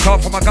never take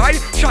off from a guy.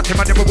 Shot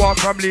him and never walk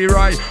from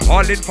Leroy.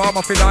 All in farm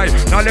of lie.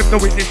 Now left the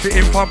witness to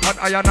inform and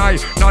I and I.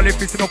 Now left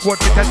this in a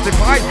court to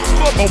testify.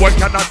 But no one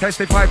cannot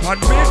testify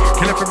on me.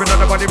 Kill if every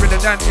nobody really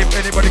then. If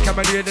anybody can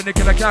believe then the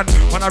killer can.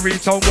 When I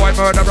read some boy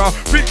murderer.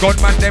 Big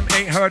gunman them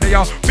ain't heard of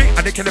ya. Big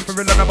and the killer for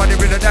real nobody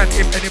really then.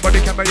 If anybody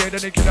can believe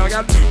then the killer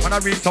can. When I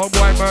read some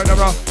boy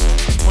murderer.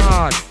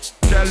 Man,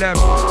 tell them.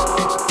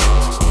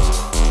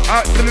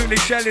 Absolutely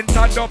shelling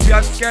turned up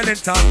your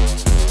skeleton.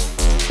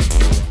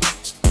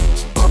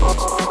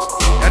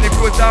 And if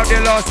you was down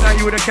there last night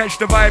you would have catch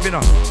the vibe, you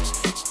know.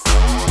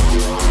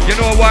 You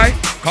know why?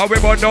 Cause we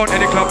burn down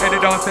any club, any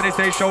dance, any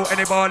stage show,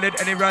 any ballad,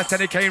 any rest,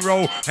 any cane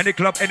roll, any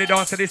club, any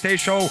dance, any stage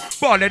show,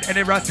 ballad,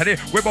 any rest, any.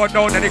 We burn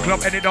down any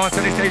club, any dance,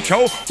 any stage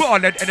show,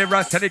 ballad, any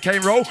rest, any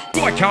cane roll.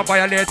 Boy can't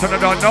violate and I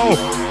don't know.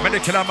 When the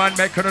killer man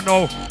make her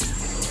know.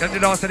 Any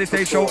dance, any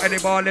stage show, any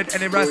ballad,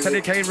 any rest,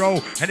 any cane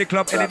roll, any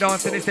club, any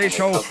dance, any stage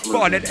show,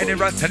 ballad, any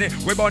rest, any.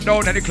 We burn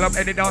down any club,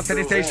 any dance,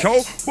 any stage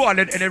show,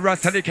 ballad, any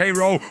rest, any cane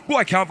roll.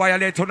 Boy can't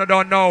violate and I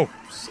don't know.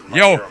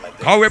 Yo,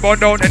 how we burn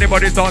down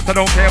anybody's dance, I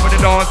don't care what the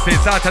dance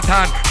is. Out of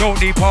time, don't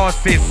need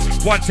passes.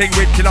 One thing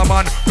with Killer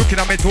Man, looking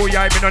at me too,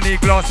 yeah, me no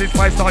need glasses.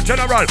 5-star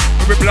general,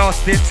 we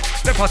blast it.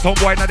 Left us some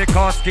boy in the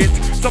casket.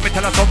 So me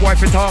tell us some boy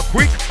if it talk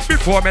quick.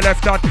 Before me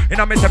left that, in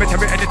a me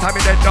cemetery anytime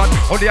me dead that.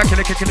 Only a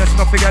killer kicking us,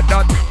 not forget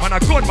that. Man a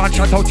gunman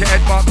shot out your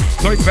head back.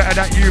 So it's better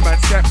that human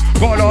step.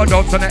 Call all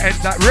dogs on the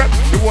ends that rep.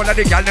 The whole of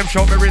the gal them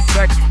show me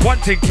respect. One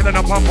thing killing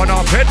up on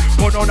our head.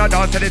 Go down a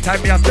dance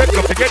anytime me a step.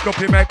 Don't forget, don't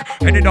be make.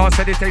 Any dance,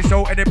 any stage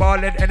show, any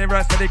ballad, any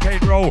rest, any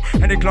cane roll,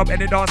 any club,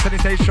 any dance, any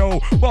stage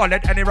show,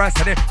 ballad, any rest,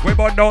 any. We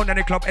burn down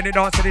any club, any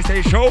dance, any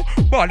stage show,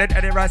 ballad,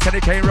 any rest,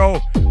 any cane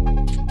roll.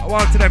 I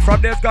want to them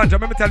from this ganja,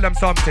 let me tell them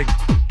something.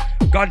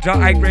 Ganja,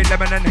 high grade,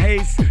 lemon and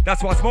haze.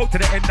 That's what smoke to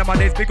the end of my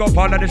days. Big up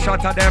all of the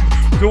shot of them.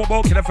 Don't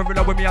walk in the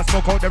familiar with me, I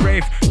smoke out the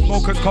rave.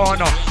 Smoker's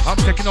corner, I'm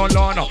taking on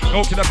Lana.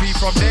 No killer P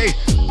from day.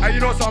 And you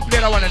know some play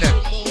that one of them.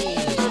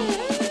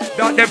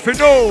 That them for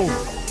no.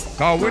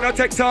 Cause we not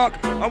take talk,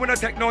 and we not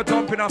take no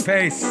thump in our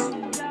face.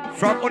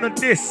 From under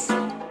this,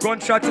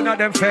 gunshot in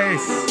them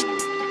face.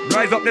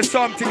 Rise up the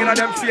something in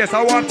them face,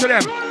 I want to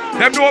them.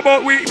 Them know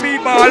about we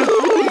ball.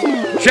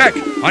 Check,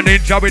 a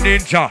ninja with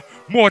ninja.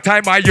 More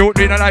time my youth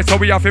realize how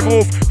we have to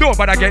move. Don't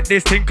bother get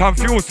this thing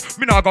confused.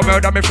 Me not go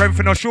murder me friend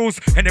for no shoes.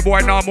 Any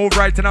boy now move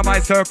right in my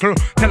circle.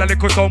 Tell a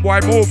little some boy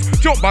move.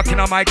 Jump back in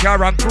my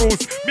car and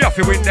cruise. Me have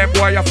to win them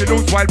boy have to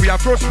lose while we are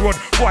crossroad.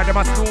 Boy them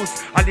a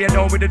snooze. I lay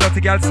down with the dirty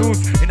girl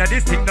shoes. In a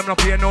this thing them not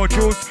pay no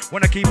juice.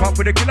 Wanna keep up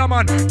with the killer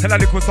man. Tell a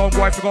little some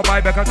boy to go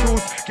buy back a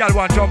shoes. Girl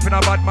want jump in a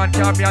bad man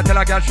car. Me I tell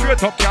a girl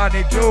straight up can't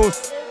need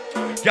juice.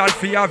 Girl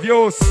for your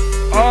views.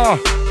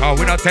 Oh, cause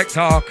we not take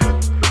talk.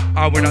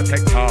 And we not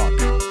take talk.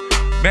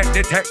 Make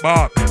the tech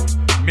bark,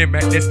 me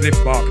make the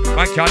spliff bark.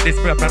 Man can't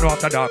display man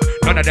after dark.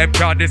 None of them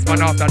can't this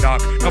man after dark.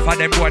 None of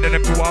them boy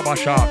them to have a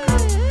shark.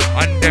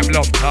 And them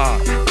love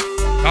talk.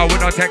 Now we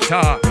not tech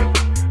talk.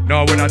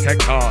 No we not tech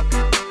talk.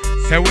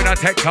 Say we not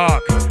tech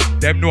talk.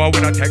 Them know we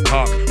not tech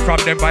talk. From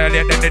them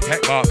violate them they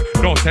tech bark.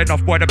 No say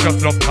enough boy them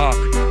just love talk.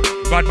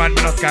 Bad man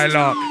me no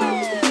skylark.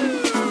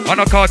 On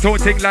a cartoon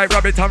thing like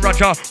Rabbit and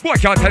Roger. Boy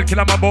can't tell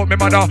Killer Man about me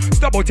mother.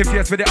 Stab out your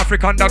face with the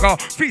African dagger.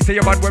 Feast say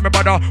you bad with me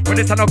brother. When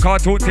it's on a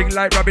cartoon thing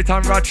like Rabbit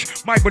and Roger.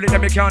 My bullet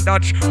them you can't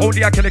dodge.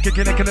 Only a killer.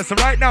 So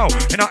right now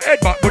in a head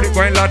back bullet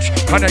going lodge.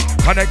 Connect.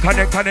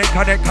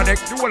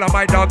 The whole of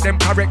my dog them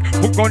correct.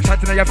 Put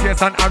gunshot in your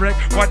face and Eric.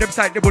 One them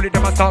side the bullet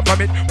them a start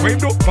from it.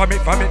 Wave no from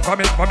it.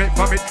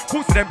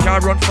 Who see them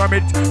can't run from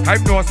it.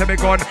 Time no say me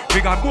gun.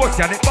 We got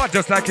ghost and it but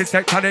just like it's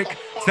tectonic.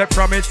 Step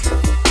from it.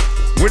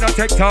 We not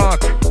take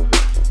talk.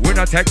 We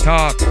not tech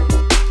talk.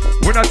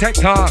 We not tech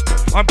talk.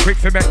 I'm quick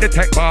to make the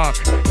tech bark.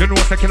 You know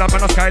say killer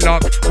man a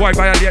skylark. Boy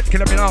violate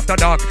killer me after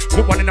dark.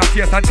 Put one in a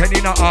face and 10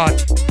 in a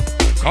heart.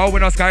 Cause we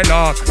not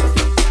skylark.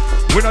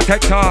 We not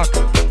tech talk.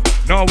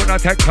 No we not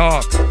tech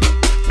talk.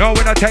 No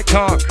we not tech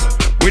talk.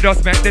 We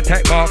just make the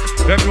tech bark.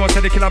 Them know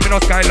say the killer me no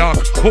skylark.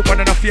 Put one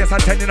in a face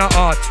and 10 in a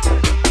heart.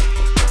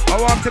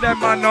 I want to them,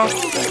 man, no.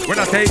 When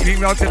I take me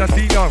round to the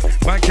sea now,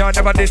 man can't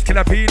never diss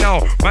Killer P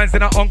now. Man's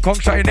in a Hong Kong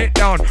shutting it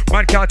down.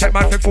 Man can't take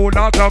man for full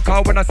now,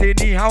 cloud. When I say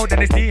ni hao,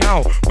 then it's ni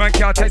hao. Man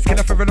can't text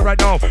Killer for real right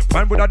now.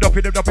 Man with a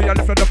dopey, them dopey, I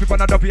lift a dopey,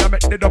 on a dopey, I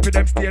make the dopey,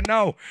 them stay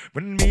now.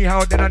 When me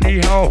how, then I ni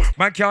hao.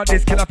 Man can't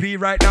diss Killer P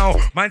right now.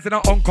 Man's in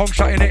a Hong Kong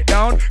shutting it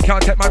down.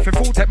 Can't take man for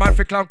full, take man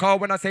for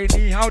cloud. When I say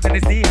ni hao, then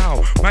it's ni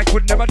hao. Man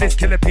could never diss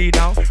Killer P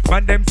now.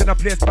 Man them's in a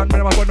place, man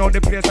never go on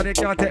the place, and they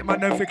can't take man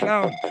them for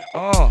clown.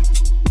 Oh.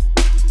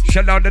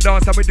 Shell down the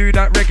dance and we do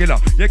that regular.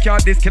 You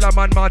can't diss Killer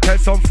Man, tell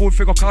some fool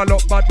figure call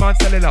up bad man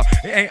cellular.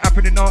 It ain't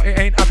happening now, it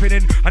ain't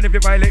happening. And if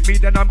you violate me,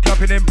 then I'm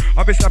clapping him.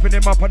 I'll be slapping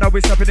him up and I'll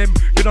be slapping him.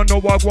 You don't know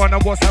what one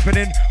and what's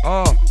happening.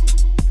 Oh,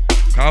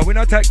 cause we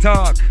not tech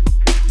talk.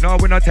 No,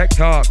 we not tech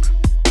talk.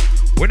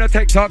 We no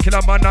tech talk,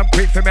 Killer Man, I'm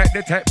quick to make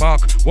the tech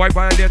back. Why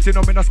violating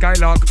them in a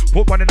skylark?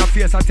 Put one in a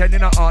face and 10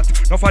 in a heart.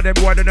 Not for them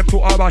boy, then them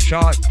 2 hour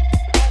shot.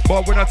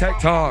 But we no tech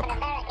talk.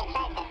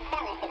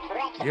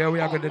 Yeah, we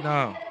are good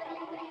now.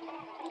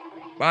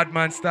 Bad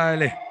man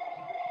style.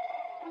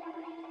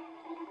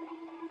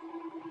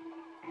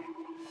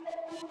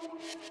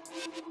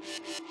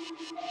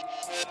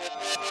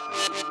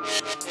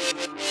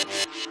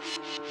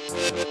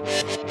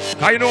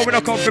 How you know we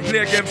not come to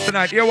play games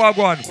tonight? Here we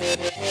go.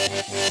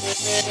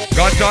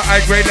 Ganja,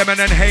 high grade, lemon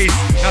and haze.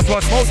 That's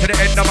what smoke to the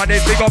end of my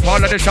days. Big up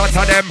all of the shots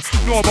of them.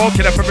 No about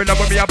Killer for real,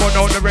 with me about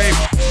down the rave.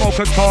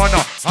 Smoker's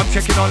corner, I'm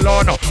checking on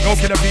Lorna. No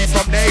Killer B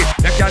from Nate.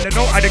 Them gal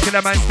know how the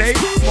Killer Man stay.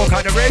 Smoke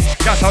on the race,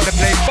 that's how they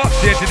play. Fuck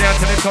the engineer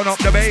until they turn up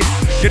the bass.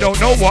 You don't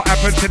know what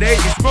happened today.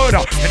 It's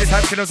murder.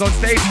 Anytime Killer's on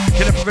stage.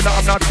 Killer for real,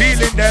 I'm not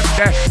feeling them.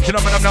 There. Killer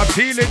Man, I'm not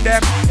feeling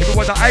them. If it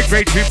was a high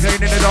grade tune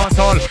playing in the dance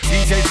hall,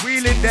 DJ's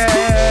wheeling them.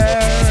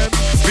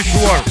 For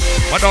sure,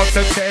 my dogs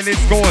them telling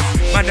scores.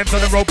 Man, them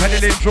on the road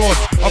peddling draws.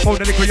 I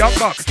found a little young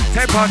buck,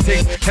 10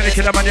 panting. Tell the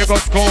Killer Man you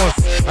got scores.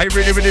 I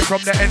really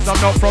from the ends,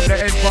 I'm not from the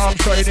ends, but I'm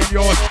showing him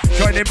yours.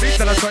 Showing him big,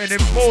 and I'm showing him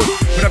small.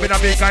 Could have been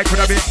a big guy, could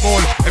have been small.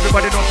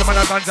 Everybody knows the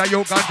man a ganja,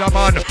 you ganja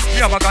man. Me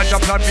have a ganja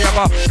plan, me have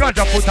a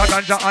ganja put a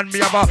ganja and me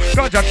have a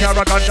ganja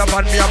carry ganja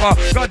van, me have a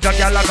ganja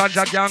gal a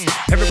ganja gang.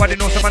 Everybody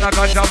knows the man a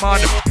ganja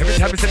man. Every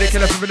time we say the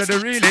Killer people are the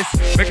realest,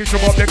 making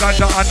sure up the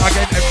ganja and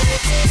again.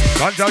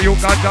 Ganja you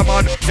ganja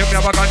man, give me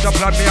have a ganja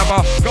plan, me have a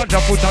ganja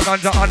put a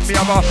ganja and me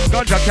have a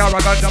ganja carry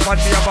ganja van,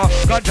 me have a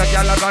ganja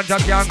gal a ganja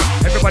gang.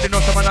 Everybody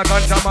knows the man a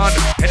ganja man.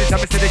 Anytime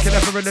we say the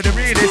Killer people are the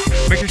realest,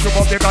 making sure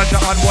up the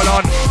ganja and hold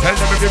on. Tell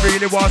them if you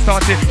really want to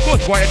start it, but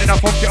why in a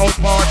funky out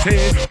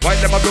party? While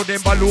them a blow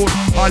them balloon,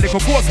 all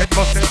little coke head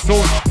busted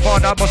soon.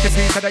 Father must be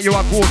pleased that you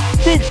are good.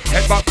 Boom,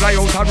 head back fly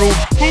out a room.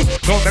 Boom,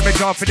 don't let me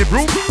drop for the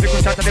broom. They could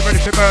shot at the ready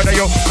to murder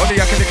you.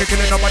 Only I can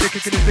killing nobody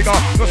kicking this bigger.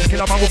 Just a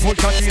killer man will put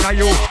shot in at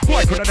you.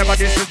 Boy could I never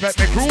disrespect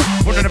me crew.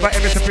 Would I never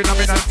ever step in a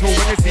minute and two.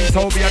 When you see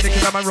Toby and the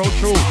Killer Man road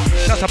through.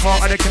 That's a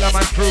part of the Killer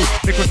Man's crew.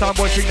 Because some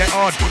boys think they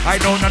on.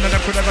 I know none of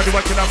them could ever do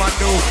what Killer Man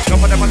do.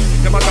 Some of them a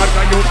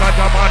ganja, you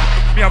ganja man.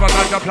 Me have a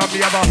ganja plan, me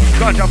have a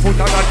ganja foot,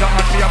 a ganja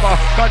and me have a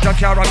ganja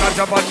carry,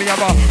 ganja man, me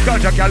have a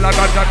ganja gal, a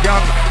ganja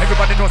gang.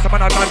 Everybody knows some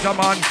man a ganja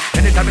man.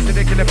 Anytime you see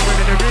the Killer people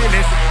the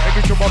realest, make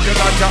you show up your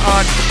ganja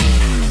on.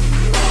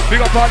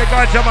 Big up all the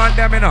ganja man,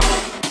 them you know.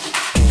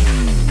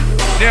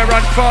 Near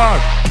and far.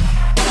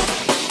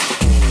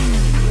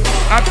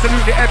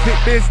 Absolutely epic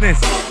business.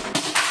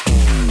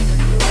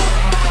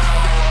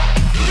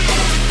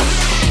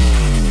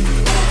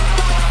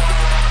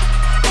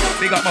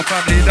 Big up my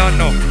family, you don't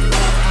know.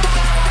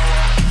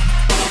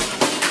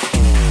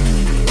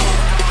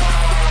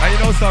 And you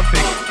know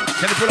something?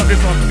 Can you pull up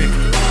this one for me?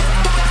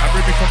 And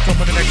bring me from top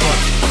on the next one.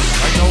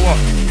 And you know what?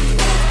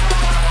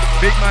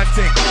 Big man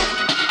thing.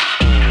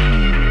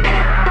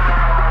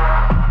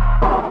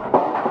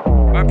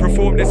 I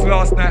performed this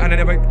last night and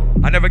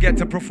I never get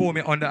to perform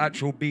it on the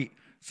actual beat.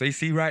 So you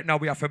see right now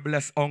we have to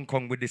bless Hong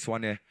Kong with this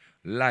one here.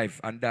 Live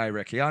and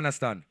direct. You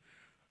understand?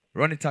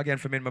 Run it again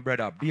for me, my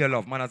brother. Be a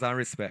love, manners and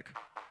respect.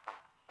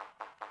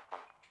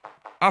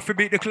 I have to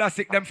beat the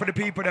classic them for the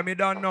people that me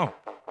don't know.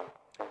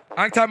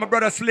 Anytime my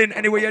brother Slin,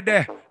 anywhere you're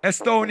there.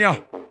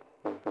 Estonia.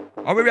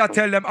 Or we will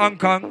tell them Hong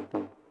Kong.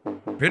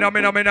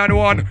 Phenomenon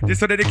one.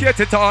 This is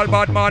dedicated to all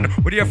bad man.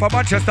 We're here from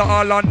Manchester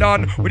or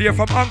London. We're here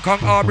from Hong Kong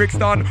or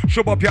Brixton.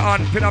 Shove up your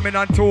hand.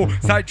 Phenomenon 2.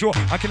 Side Joe.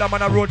 And Killer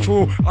Man a road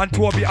through. And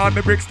 2 behind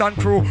me Brixton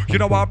crew. You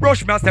know what?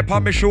 Brush me and step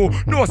on me shoe.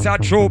 No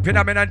sad true.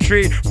 Phenomenon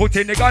 3. Put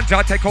in the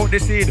ganja. Take out the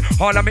seed.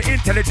 All of me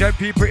intelligent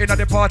people in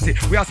the party.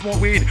 We are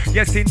smoke weed.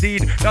 Yes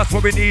indeed. That's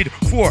what we need.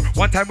 4.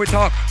 One time we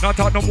talk. Not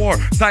talk no more.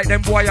 Sight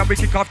them boy and we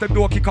kick off the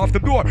door. Kick off the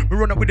door. We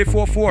run up with the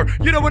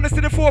 4-4. You don't want to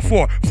see the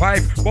 4-4.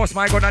 5. Boss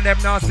my gun and them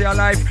now stay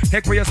alive.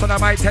 Take for your son, I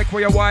might take for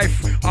your wife.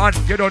 And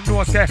you don't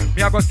know, say,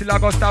 me I go still I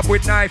go stab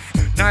with knife.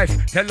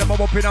 knife. Tell them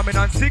I'm up in a man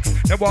and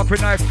 6. They walk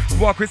with knife,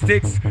 walk with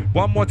sticks.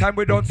 One more time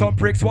we done some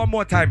pricks. One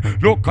more time.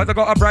 Look, cause I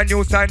got a brand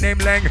new sign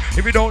named Leng.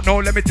 If you don't know,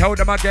 let me tell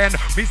them again.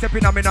 Me say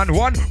Phenomenon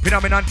 1,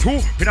 Phenomenon 2,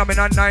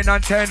 Phenomenon 9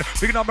 and 10.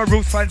 Big number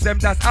Roots fans them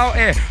that's out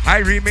here.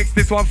 I remix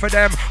this one for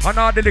them. And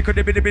all the little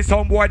dibby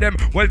some boy them.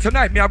 Well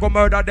tonight me I go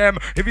murder them.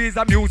 If he's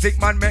a music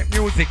man, make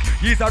music.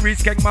 He's a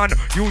risking man,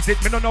 use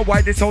it. Me don't know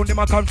why they sound him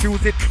I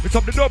confuse it. With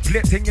some the dub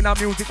plate thing in a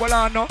music. Well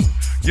I know.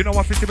 You know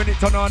what 50 minutes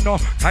turn on no.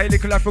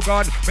 KILLA for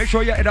gone. Make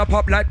sure you head up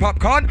pop like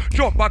popcorn.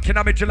 Jump back in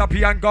a me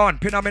jalopy and gone.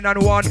 Phenomenon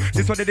 1.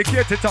 This one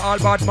dedicated to all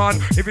bad man.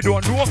 If you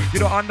don't know, you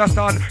don't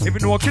understand. If you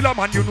know killer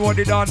man, you know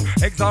the done.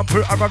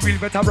 Example, I'm a real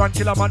veteran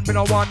killer man. Me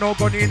no want no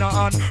gun in a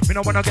hand. Me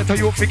no wanna get to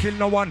you fi kill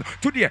no one.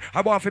 Today,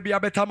 I want to be a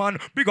better man.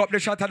 Big up the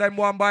shot of them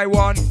one by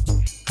one.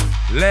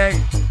 Leng.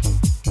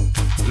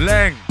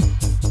 Leng.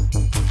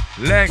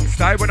 Leng.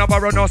 Style when I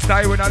borrow, no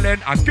style when I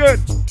lend. Again.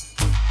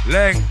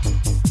 Leng.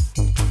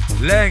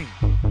 Leng.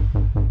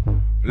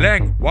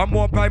 Leng, one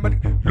more time.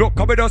 Look,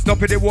 come with us,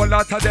 up in the whole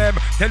lot of them.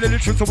 Tell the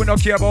truth so we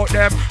don't care about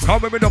them.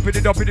 Come with me, up in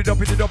the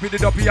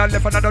duppy, and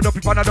left another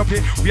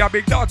duppy, We are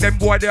big dog, them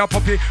boy, they are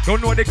puppy.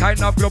 Don't know the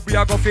kind of club we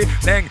are goofy.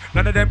 Leng,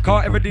 none of them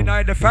can't ever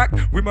deny the fact.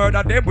 We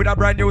murder them with a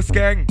brand new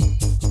skeng.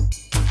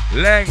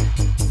 Leng,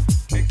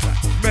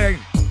 Meng.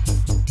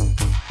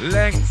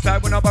 Leng,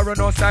 side when I borrow,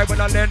 no side when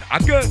I lend.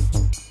 Again.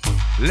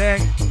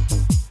 Leng,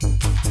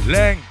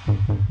 Leng,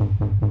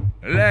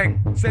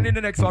 Leng. Send in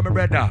the next one, my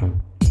brother.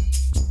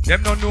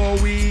 Them don't know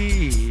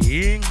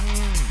we.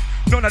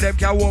 None of them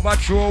can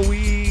overthrow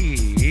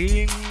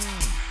we.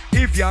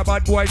 If you're a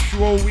bad boy,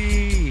 show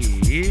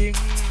we.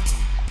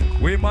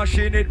 We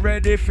machine it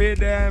ready for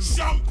them.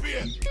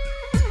 Champion.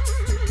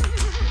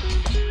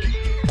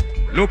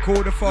 Look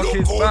who the fuck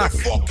is back. The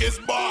fuck is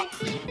back.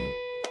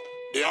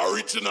 The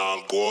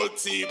original gold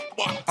team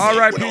back.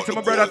 R.I.P. to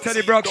my brother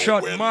Teddy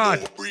Brockshot, man.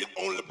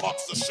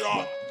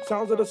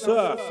 Sounds of the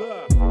surf.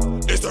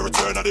 It's the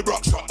return of the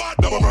Brockshot.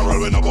 Double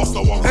barrel when I bust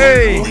the one.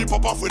 Hey, we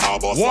pop off with our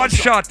boss. 1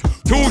 shot,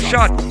 2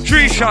 shot,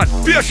 3 shot,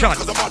 4 shot.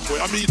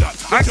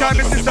 I time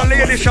this is the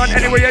lady shot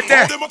anyway you're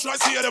there.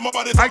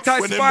 I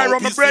time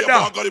Spyro, my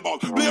brother.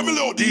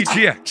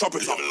 DJ.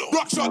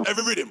 Brockshot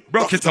every rhythm.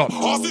 Brock it up.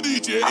 Ask the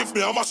DJ if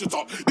me I mash it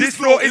up. This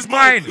flow is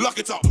mine. Lock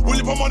it up. Will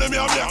you put money me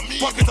and me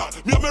pack it up.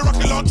 Me and me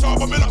rocket launcher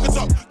but me lock it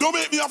up. Don't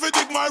make me have to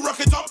dig my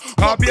rocket up.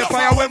 Can't be a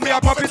fire when me a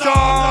pop it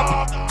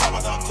up.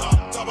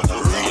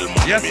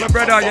 Yes, my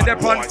brother, you're there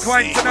on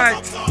Quine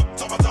tonight.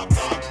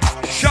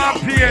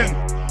 Champion.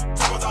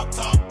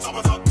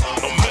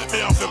 Don't make me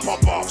have to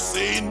pop off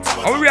scene.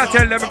 How we are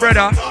telling them,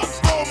 brother?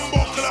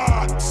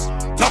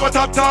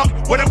 Top, top,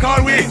 what them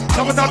call we?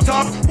 Top,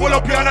 hold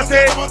up here and I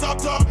say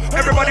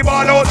everybody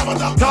ball out.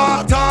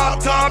 Top.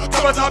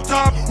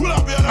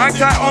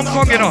 Anti-Hong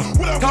Kong, you know.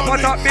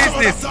 Top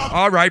business.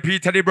 R.I.P.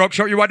 Teddy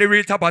Brockshot, you are the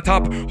real top.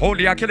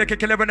 Only a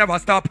killer will never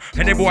stop.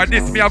 Any boy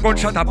this me, I gon'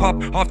 shut up pop.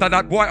 After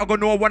that boy, I gon'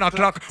 know 1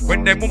 o'clock.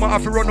 When them woman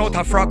have to run out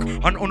of frock.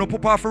 And uno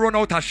papa have to run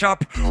out of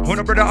shop.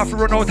 Uno brother have to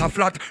run out of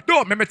flat.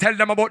 Don't make me tell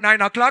them about 9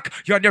 o'clock.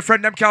 You and your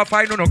friend them can't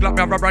find uno glock.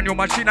 Me have a brand new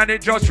machine and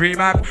it just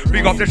remap.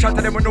 Big up the shot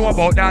of them we know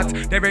about that.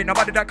 There ain't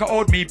nobody that can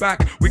hold me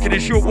back. We can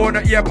shoot one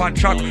ear pan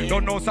truck.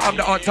 Don't know so I'm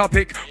the hot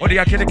topic. Only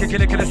a killer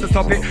to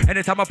stop it.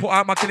 Anytime I put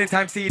out my killing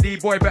time CD,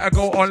 boy better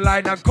go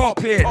online and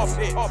copy it. Top.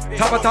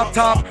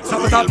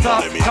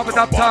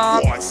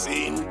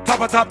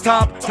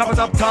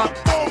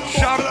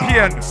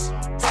 Champion.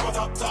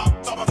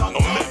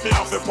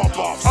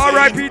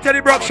 R.I.P.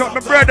 Teddy Brockshot, my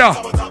brother.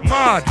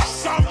 Mad.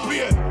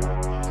 Champion.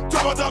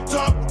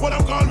 Top, what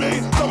I'm calling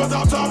me.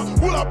 Top.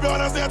 Pull up your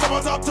hands, say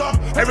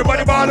top.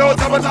 Everybody ball out.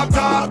 Top. Pull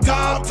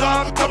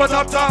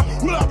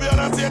up your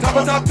hands, say top.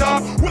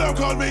 What I'm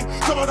calling me.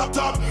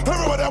 Top.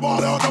 Everybody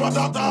ball out.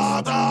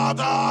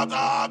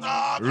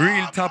 Top.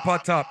 Real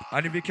top.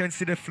 And if you can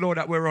see the flow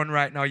that we're on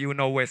right now, you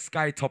know we're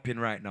sky topping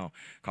right now.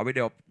 Cause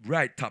we're up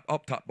right top,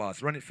 up top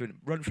boss. Run for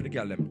the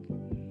girl them.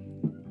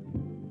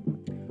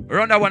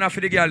 Run that one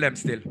for the girl them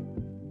still.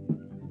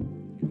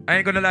 I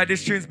ain't gonna lie,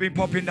 this tune's been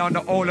popping down the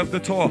whole of the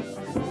tour.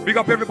 Big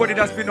up everybody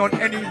that's been on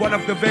any one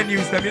of the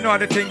venues, them. You know how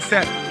the thing's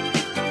set.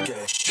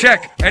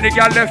 Check, any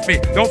girl left me.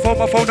 Don't phone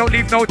my phone, don't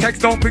leave no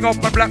text, don't bring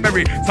up my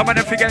Blackberry. Some of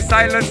them forget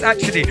silence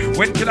actually.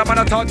 When Killer man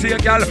I talk to your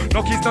gal,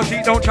 no kiss, no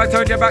teeth, don't try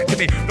turn your back to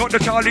me. Not the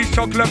Charlie's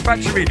Chocolate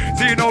Factory.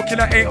 So you know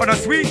Killer ain't on a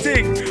sweet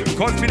thing.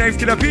 Cause me name's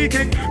Killer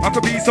Peking. I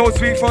could be so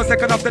sweet for a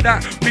second after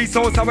that. Be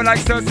so sour like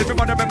Cersei.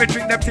 Everyone make me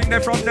drink them thing they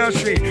from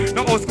nursery.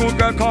 No old school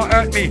girl can't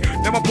hurt me.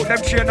 Never put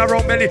them chain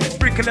around belly.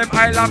 Sprinkle them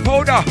island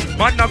powder.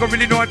 Man not gonna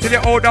really know until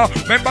you're older.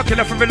 Remember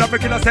Killer from Villa,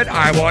 Killer said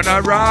I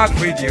wanna rock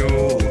with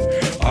you.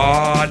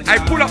 I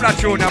pull up that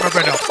tune now, my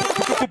brother.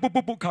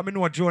 Come in,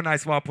 know Joe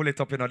Nice while I pull it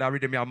up, you know. That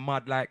rhythm, I'm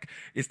mad like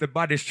it's the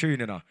baddest tune,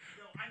 you know.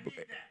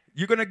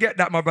 You're gonna get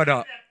that, my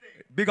brother.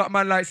 Big up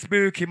man like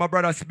Spooky, my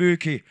brother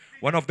Spooky.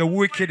 One of the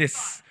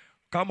wickedest.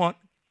 Come on.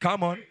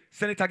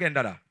 Send it again,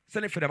 Dada.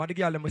 Send it for them. I the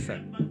girl them we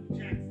say.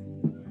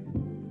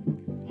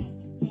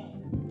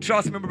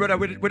 Trust me, my brother,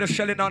 we're the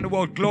shelling on the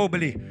world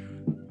globally.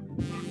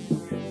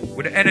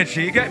 With the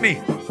energy, you get me?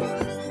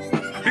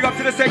 Big Big up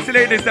to the sexy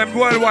ladies, them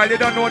worldwide, they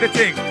don't know the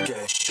thing.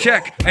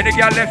 Check, any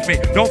girl left me.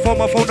 Don't phone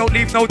my phone, don't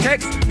leave no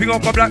text. Pick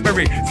up a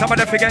Blackberry. Some of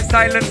them forget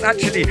silence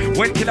actually.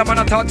 When Killer man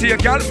I talk to your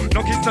girl,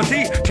 no kiss no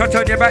tea. Try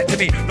turn your back to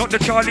me, not the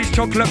Charlie's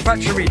Chocolate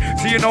Factory.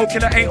 So you know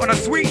Killer ain't on a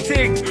sweet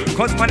thing.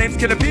 Cause my name's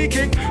Killer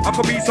Peking. I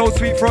could be so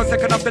sweet for a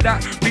second after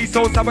that. Be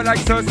so sour like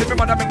Cersei.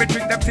 My mother make me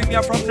drink them, see me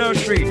from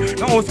nursery.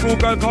 The old school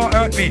girl can't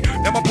hurt me.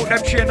 Them I put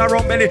them chain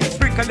around belly.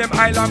 Sprinkle them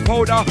island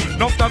powder.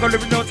 No snuggle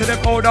living down to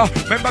them older.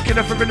 Remember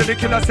Killer for real, the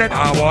Killer said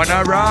I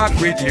wanna rock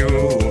with you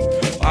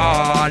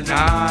all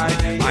night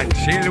and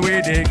chill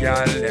with the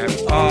girl them.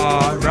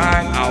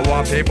 Alright, I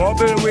want to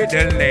bubble with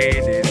the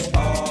ladies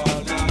all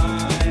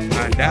night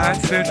and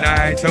dance the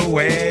night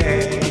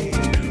away.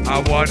 I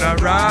wanna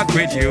rock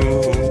with you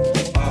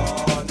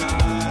all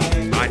night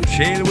and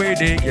chill with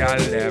the girl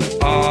them.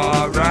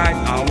 Alright,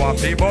 I want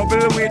to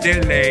bubble with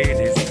the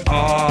ladies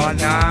all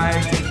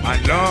night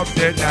and love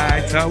the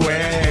night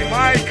away.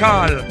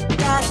 Michael,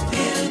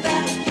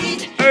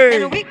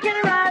 hey.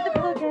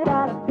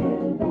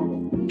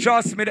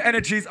 Trust me, the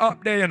energy's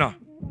up there, you know.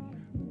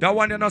 That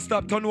one you not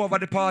stop, turn over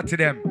the party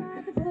them.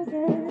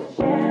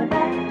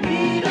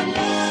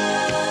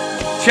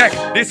 Check,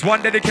 this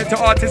one dedicated to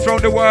artists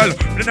around the world.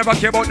 They never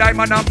care about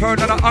Diamond and Pearl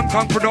and a Hong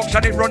Kong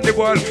production, it run the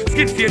world.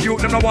 Skin fade you,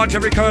 them no want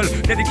Jerry Curl.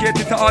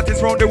 Dedicated to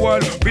artists around the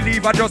world.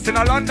 Believe I just in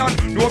a London.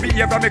 No be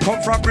here me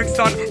come from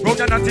Brixton.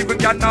 Round and not even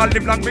can all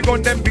live long. Me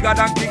gun them bigger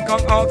than King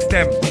Kong, ask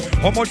them.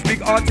 How much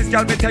big artists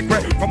y'all me take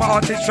where? From an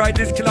artist try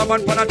this Killer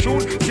man pan a tune.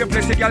 Same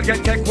place y'all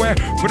get take where?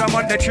 Put a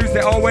Monday,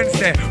 Tuesday or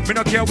Wednesday. Me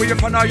no care where you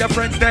find all your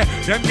friends there.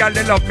 Them y'all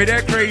they love me,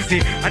 they're crazy.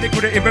 And they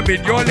couldn't even be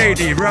your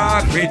lady.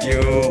 Rock with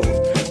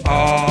you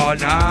all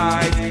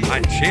night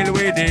and chill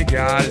with the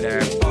girl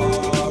them.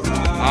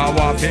 I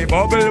want to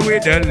bubble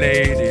with the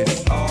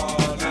ladies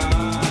all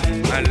night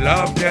and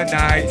love the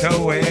night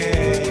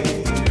away.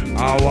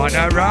 I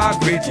wanna rock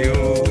with you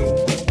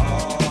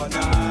all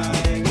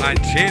night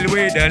and chill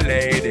with the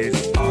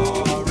ladies.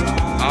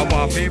 I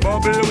want to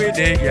bubble with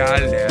the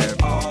girl them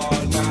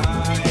all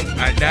night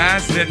and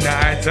dance the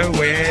night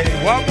away.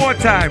 One more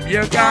time,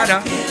 you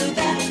gotta feel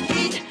that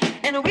heat,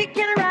 and we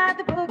can ride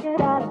the boogie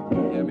out.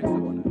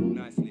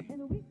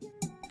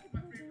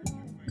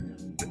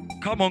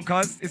 Come on,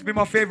 cuz. It's been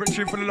my favorite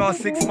tune for the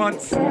last 6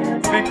 months.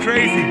 It's been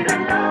crazy.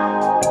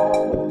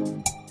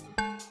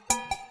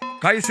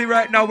 Can you see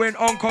right now we're in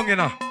Hong Kong, you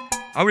know?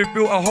 And we've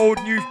built a whole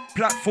new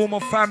platform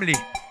of family.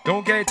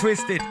 Don't get it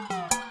twisted.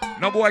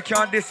 No boy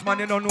can't diss, man.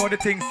 You don't know the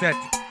thing set.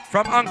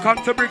 From Hong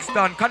Kong to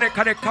Brixton,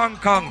 connect, Hong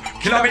Kong.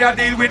 Killer me a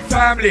deal with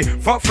family,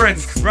 fuck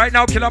friends. Right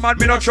now, Killer man,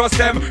 me not trust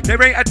them. There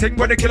ain't a thing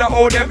where the Killer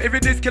owe them. If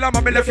it is Killer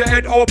man, me left your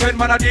head open.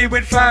 Man, I deal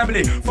with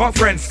family, fuck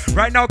friends.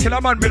 Right now, Killer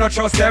man, me not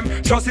trust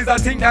them. Trust is a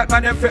thing that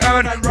man them fi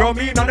earn. Roll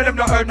me, none of them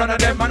not earn, none of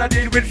them. Man, I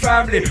deal with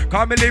family.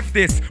 Can't me live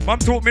this. Mom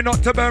taught me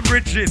not to burn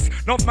bridges.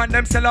 Enough man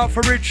them sell out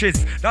for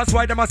riches. That's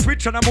why them a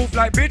switch and I move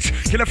like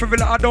bitch. Killer for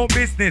villa, I don't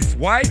business.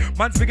 Why?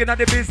 Man's bigger than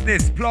the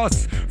business.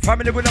 Plus,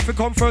 family will have to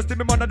come first. If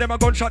me one of them a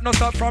gunshot, no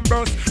start from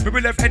burst. We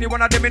will left any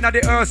one of them in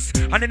the earth,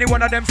 and any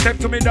one of them step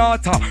to me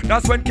daughter.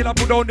 That's when Killer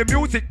put down the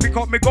music, pick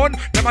up me gun,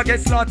 them I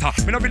get slaughter.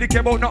 Me not really care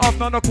about no half,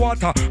 no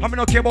quarter. I me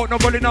not care about no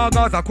goal in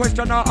Gaza.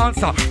 Question or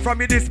answer. From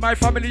me this, my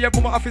family, yeah,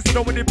 put my office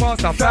down with the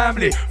pastor.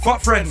 Family,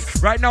 fuck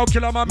friends. Right now,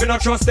 Killer man, me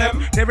not trust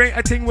them. There ain't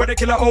a thing where the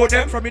Killer owe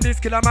them. From me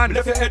this, Killer man,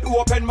 left your head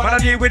open, man. I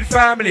deal with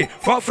family,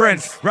 fuck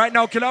friends. Right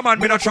now, Killer man,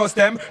 me not trust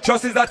them.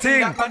 Trust is a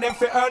thing. That man them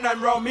fi earn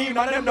and round me,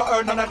 none of them not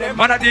earn, none of them.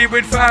 Man I deal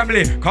with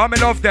family, call me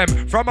love them.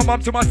 From my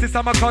mom to my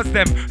sister, my cousin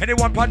them.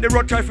 Anyone on the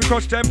road try to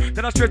crush them.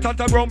 Then I straight on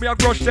the ground, me I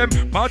crush them.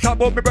 My talk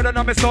about me brother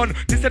and my son.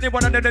 This any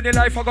one of them, then the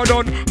life I got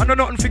done. I know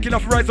nothing thinking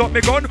of rise up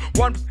me gun.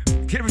 One,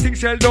 everything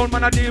shell down,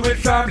 man I deal with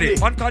family.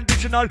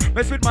 Unconditional,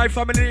 mess with my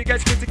family, it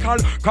gets critical.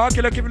 Can't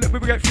kill a give it, we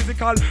get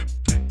physical.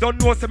 Don't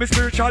know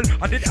semi-spiritual.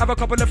 I did have a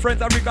couple of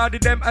friends, I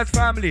regarded them as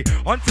family.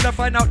 Until I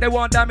find out they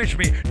won't damage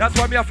me. That's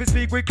why me have to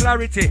speak with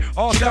clarity.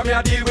 Oh, Killer me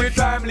I deal with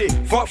family.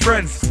 Fuck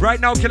friends. Right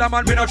now, Killer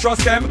man, we not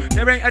trust them.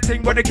 There ain't a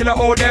thing but the Killer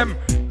owe them.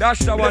 Dash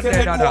the one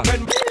there, dada.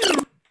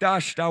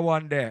 Dash that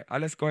one there.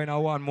 And let's go in a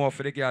one more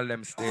for the girl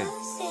them still.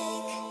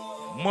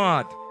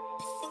 Mad.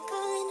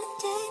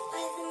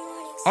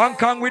 Hong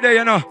Kong we there,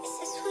 you know.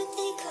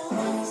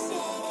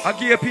 I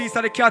give you a piece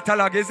of the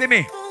catalog, you see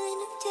me?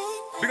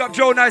 Big up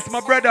Joe Nice,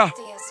 my brother.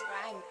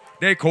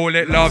 They call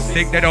it love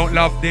sick, they don't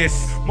love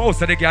this.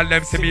 Most of the girls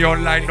them see me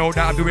online know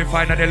that I'm doing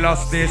fine and they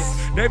lost this.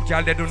 Them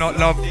girls they do not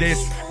love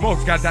this.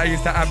 Most girls that I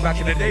used to have back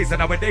in the days and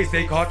nowadays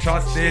they can't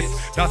trust this.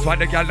 That's why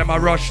the girls them a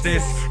rush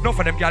this. None of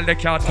them girls they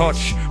can't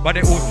touch, but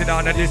they all sit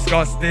down and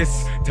discuss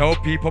this. Tell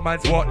people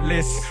man's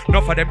worthless.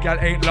 None of them girls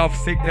ain't love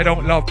sick, they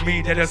don't love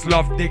me, they just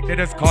love dick. They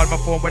just call my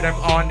phone with them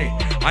on it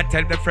and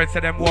tell them friends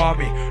that them want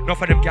me. None of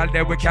them girls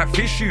they will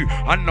catfish you,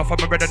 and none of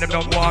my brother them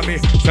don't want me.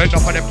 So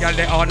enough of them girls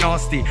they are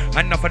nasty,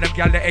 and none of them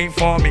girls they ain't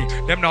for me.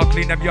 Them not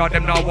clean them yard,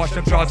 them not wash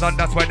them drawers on.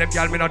 That's why them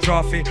gal me not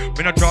trophy.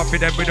 Me not trophy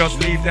them, we just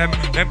leave them.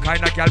 Them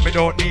kind of gal me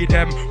don't need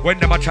them. When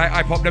them a try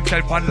hype up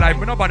themselves on life,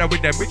 we no bother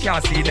with them, we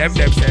can't see them.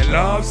 Them say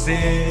love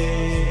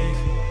sick,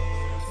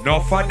 No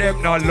for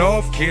them no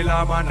love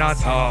killer man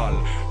at all.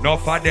 No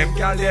for them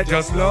girl they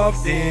just love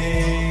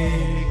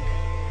dick.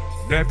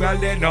 Them girl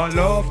they no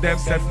love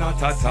themselves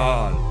not at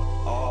all.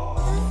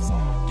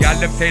 Girl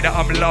them say that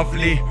I'm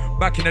lovely.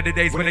 Back in the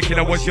days when the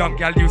killer was young,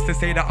 girl used to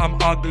say that I'm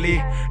ugly.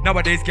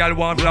 Nowadays girl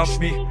won't love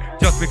me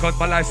just because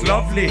my life's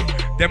lovely.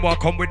 Them won't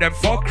come with them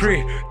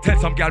fuckery. Tell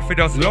some girl fi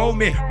just love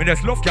me. Me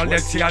just love girl them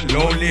see and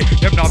lonely.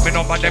 Them not me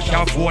number, them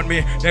can't phone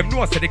me. Them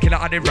know say the killer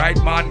are the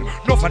right man.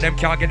 No for them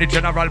can't get the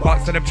general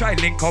box. So them try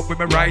link up with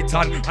me right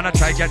hand. And I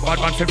try get bad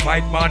man to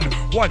fight man.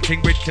 One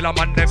thing with killer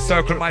man, them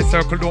circle my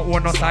circle, don't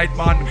want no side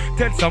man.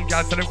 Tell some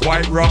girls so them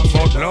quite wrong,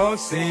 but love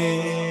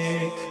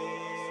sick.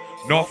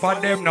 No for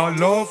them no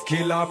love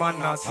killer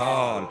man at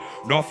all.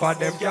 No for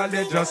them girl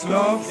they just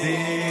love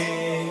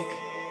dick.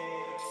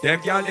 Them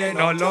girl they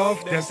no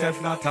love themselves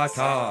not at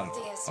all.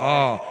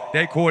 Oh,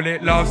 they call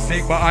it love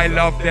sick, but I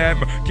love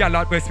them. Girl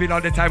always spend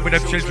all the time with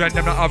them children.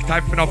 Them not have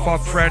time for no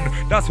fuck friend.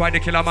 That's why the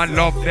killer man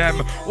love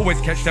them.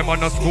 Always catch them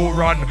on a school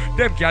run.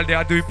 Them girl they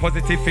are doing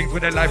positive things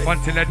with their life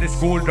until the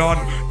school done.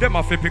 Them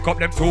have to pick up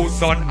them two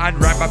son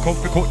and ride back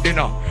home to cook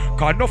dinner.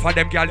 Cause enough of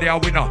them girl they are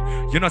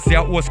winner. You know see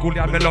a old school they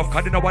have me love.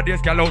 Cause you know what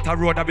this girl out a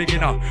road a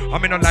beginner. I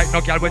mean not like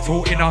no girl with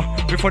two inner.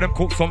 Before them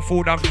cook some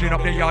food and clean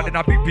up the yard in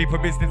a big people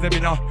business them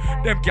inner.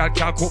 Them girl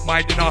can't cook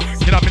my dinner.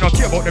 You know me not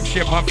care about them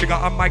shape and figure.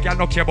 And my girl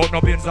no care about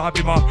no beans or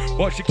bimmer.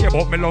 But she care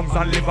about me lungs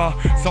and liver.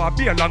 So I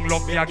be a long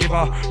love me a give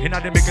her. In the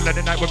middle of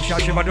the night when she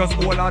shiver just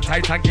hold her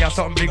tight and give her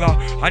something bigger.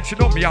 And she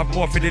know me have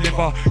more for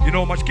deliver. You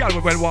know much girl we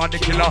well want the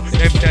killer.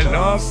 Them they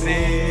love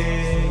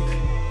sick.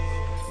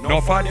 No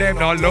for them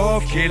no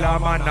love killer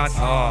man at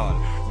all.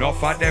 No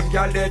for them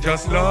girl they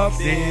just love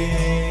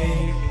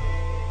dick.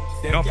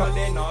 No for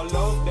them no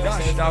love them.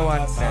 That's the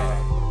one say.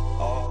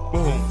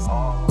 Boom.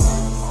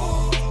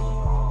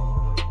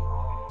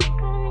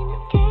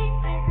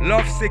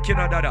 Love sick you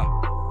know dada.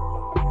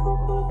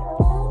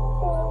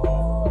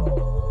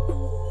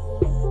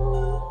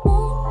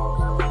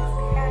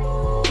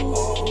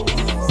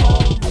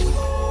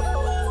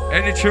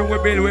 Any tune we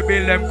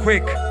build them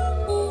quick.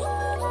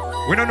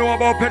 We don't know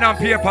about pen and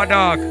paper,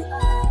 dog.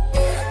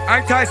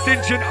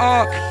 Anti-cinching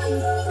arc.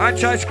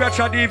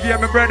 Anti-scratcher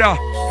DV, my brother.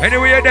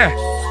 Anyway, you there?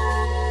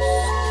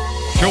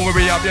 Tune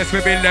we have, yes,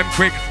 we build them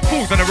quick.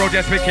 Fools on the road,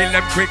 yes, we kill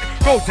them quick.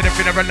 Go to the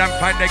funeral and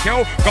find the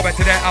girl. Go back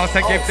to their house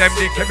and give them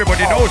dick.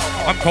 Everybody knows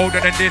I'm colder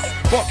than this.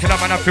 But killer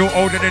man, I feel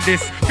older than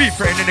this. Be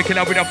threatening the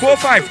killer with a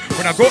 4-5.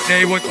 When I got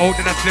there, it was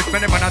older than slip.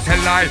 Many man, I tell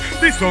lie.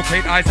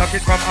 Dislocate eye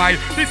socket from eye.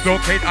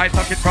 Dislocate eye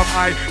socket from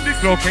eye.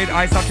 Dislocate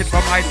eye socket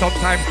from eye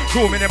sometimes.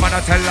 Too many man,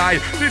 I tell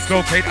lie.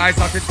 Dislocate eye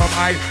socket from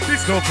eye.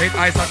 Dislocate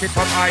eye socket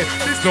from eye.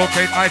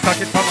 Dislocate eye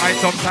socket from eye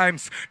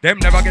sometimes.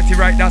 Them never get it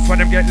right, that's when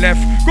them get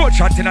left. Go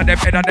chanting at them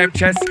head and them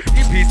chest.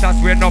 In peace,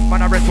 that's where enough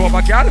man I rest over,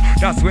 girl.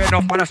 That's where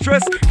enough man I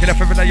stress. Kill a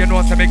favor that you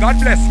know, say me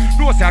God bless.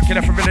 No say I kill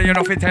a favor that you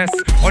know fi test.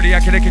 Only I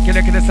kill it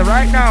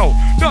right now.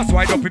 That's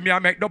why dope in me I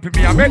make. We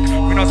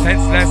no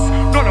senseless.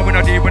 No, we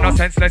no deal, we no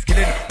senseless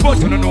killing. But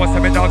you know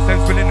say me dogs them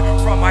willing.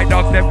 From my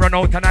dogs them run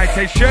out and I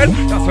say shit.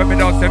 That's why me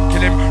dogs them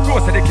kill him. No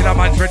say the killer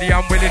man's ready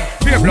and willing.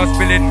 Fear blood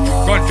spilling.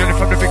 Gun drilling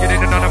from the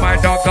beginning and none of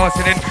my dogs are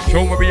sinning.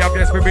 Show me we have,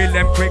 yes we build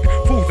them quick.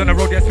 Fools on the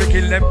road, yes we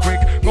kill them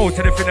quick. Go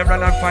to the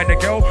funeral and find the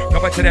girl.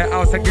 Come back to their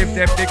house and give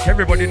them dick.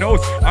 Everybody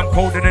knows I'm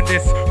colder than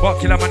this.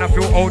 But killer man I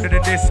feel older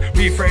than this.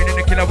 We threatening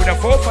the killer with a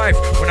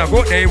 4-5. When I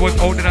got there, it was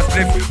older than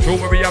split. Show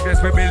me we have,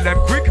 yes, we build them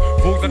quick.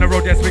 Fools on the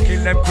road, yes, we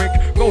kill them quick.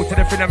 Go to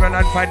the funeral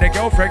and find their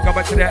girlfriend. Go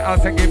back to their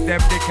house and give them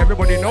dick.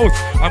 Everybody knows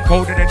I'm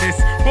colder than this.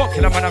 But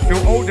killer man, I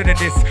feel older than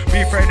this.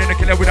 We threatening the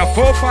killer with a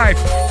 4-5.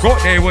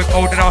 Got there, it was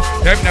older now.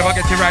 Them never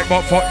get it right,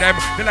 but fuck them.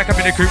 They like a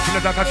mini creep,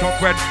 killers like a shock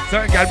when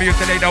certain gal me used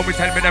to lay down, we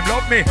tell me them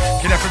love me.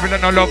 Killer for real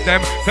and I love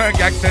them. Certain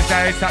gangsters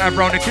that I used to have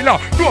round the killer.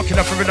 No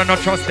killer for real and I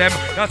trust them.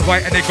 That's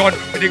why any gun,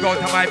 when they go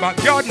to my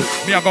backyard,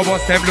 me I go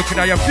bust them, looking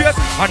at your face,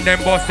 and them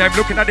bust them,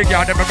 looking at the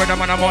yard, them remember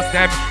them and I must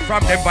them.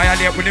 From them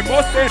violate when they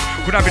busted.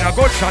 Could have been a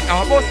good shot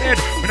or busted.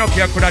 Me no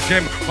care, could have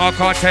Jim, Mark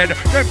or Ted.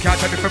 Them can't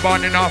tell me for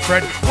born in our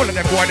friend. All of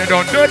them boy they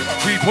done dead.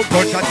 We put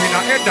gunshots in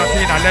our head, not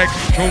in our leg.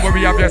 Show where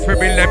we have, yes, we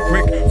build them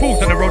quick.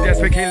 Fools on the road,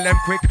 yes, we kill them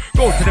quick.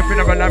 Go to the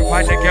funeral and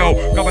find the girl.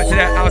 Go back to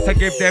their house and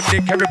give them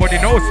dick. Everybody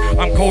knows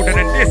I'm colder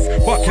than this.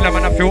 But killer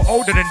man, I feel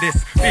older than this.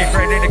 Be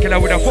threatening the killer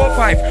with a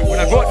 4-5. When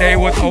I got there, it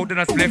was older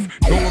than a spliff.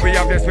 Show where we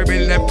have, yes, we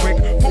build them quick.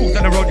 Fools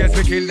on the road, yes,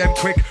 we kill them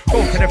quick. Go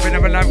to the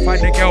funeral and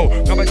find the girl.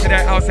 Go back to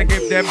their house and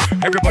give them.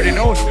 Everybody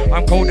knows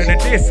I'm colder than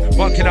this.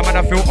 But killer man,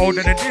 I feel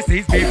older than this.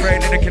 He's be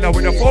threatening the killer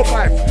with a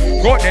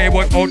 4-5. Got there, it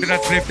was older than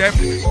spliff them.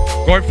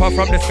 Going far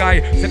from the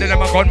sky. Sending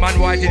them a gunman,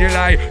 why did you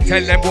lie?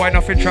 Tell them boy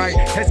nothing try.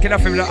 Test killer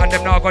fibula and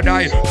them now go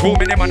die. Too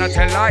many man I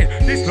tell lie.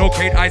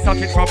 Dislocate eye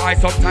socket from eye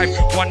sometime.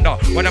 Wonder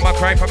when I'm a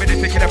cry for me this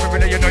killer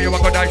fibula, you know you are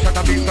gonna die. Shut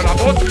up, beast for a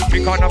boss.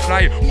 We can't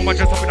fly. Woman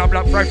just up in a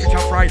black fry, fish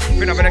and fry.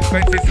 We have an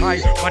expenses high.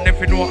 Man them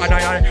fi know and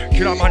I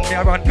killer man me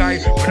a run guy.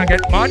 When I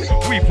get mad,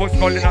 we put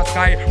skull in the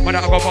sky. Man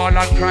I go ball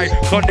and cry.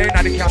 Sunday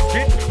night the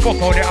casket. Fuck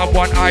how they have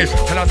one eye.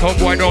 Tell us how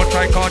boy don't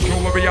try control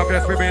where we have,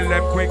 yes, we build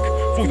them quick.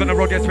 Fools on the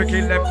road, yes, we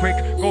kill them quick.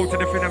 Go to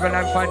the funeral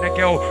and find the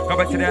girl. Come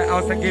back to their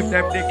house and give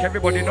them dick.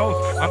 Everybody knows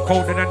I'm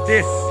colder than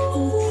this.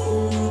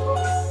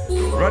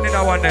 Running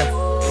that one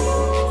there.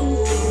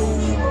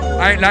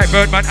 I ain't like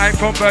Birdman, I'm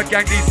from Bird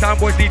Gang. These sound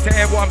boys need to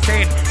hear what I'm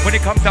saying. When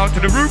it comes down to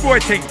the rude boy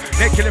thing,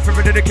 they kill it for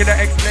the killer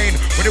explain.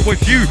 When it was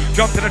you,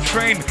 jump to the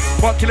train,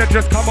 but killer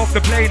just come off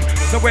the plane.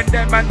 So when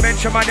them man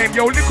mention my name,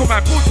 yo, little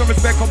man, put some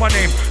respect on my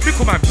name.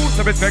 Little man, put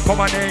some respect on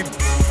my name.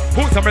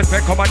 Put some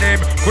respect on my name.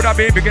 Could I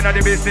be begin at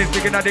the business,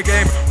 begin at the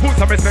game? Put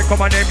some respect on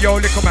my name,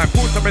 yo, little man,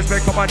 put some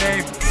respect on my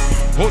name.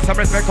 Put some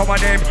respect on my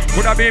name.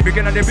 Could I be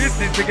begin at the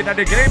business, begin at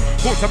the game?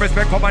 Put some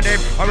respect on my name.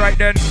 Alright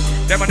then.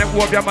 Them and them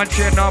who have their man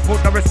chain now. Put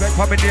no respect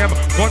for my name.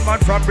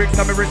 Gunman from bricks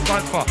I'm a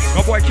response for.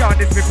 No boy can't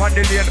diss me on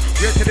the lane.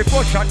 Wait till the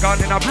first shot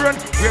gone in a brain.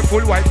 We're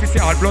full white, we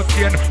see all blood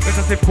stain. Let's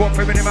just if coke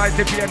for minimize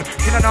the pain.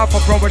 Kill an half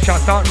of proper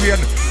shot start rain.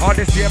 All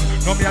the same.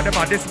 No me and the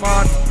maddest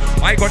man.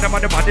 I gun them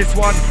and the maddest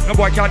one. No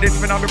boy can't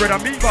diss me now me brother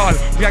me ball.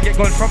 We are get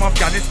guns from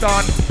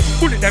Afghanistan.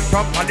 Bullet them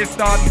from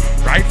Palestine.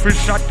 Rifle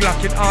shot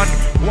glocking on.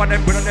 One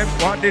of them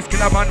want this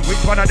killer man.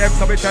 Which one of them?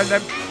 So we tell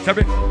them. So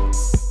we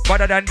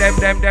better than them,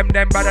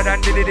 better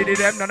than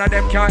them. None of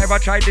them can ever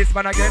try this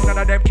man again. None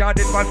of them can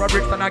this man for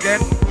Brixton again.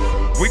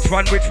 Which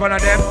one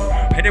of them?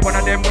 Any one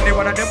of them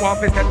want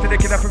to step to the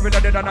killer for real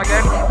than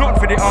again. Not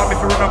for the army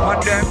if you run up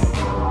on them.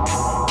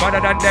 Better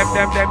than them,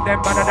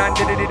 better than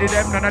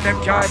them. None of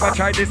them can ever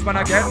try this man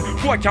again.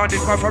 Boy can't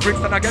this man for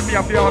Brixton again. Me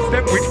have to ask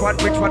them. Which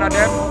one of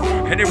them?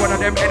 Any one of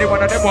them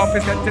want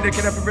to step to the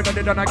killer for real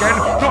than again.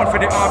 Not for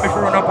the army if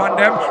you run up on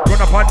them.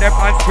 Run up on them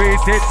and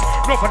squeeze it.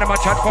 No for them a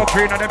chat for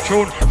green and them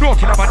tune. No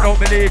killer man don't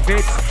believe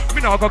it. Me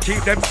now go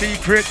keep them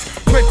secrets.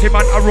 20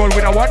 man a roll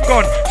with a one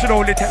gun. Should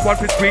only take one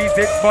to squeeze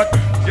it. But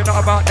you know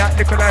about that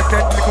little I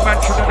said. Little man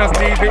should just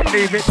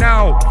leave it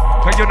now.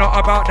 Cause you know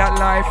about that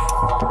life.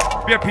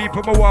 We are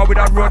people my war with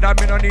a road and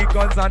me no need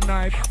guns and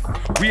knife.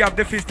 We have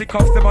the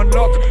fisticuffs them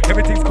unlocked.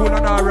 Everything's cool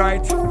and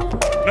alright.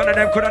 None of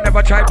them could have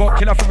never tried but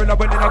killer for real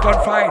when in a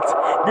gunfight.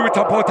 We will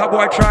top out a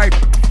boy tribe.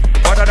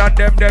 Better than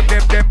them,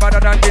 better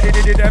than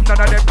them.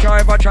 None of them can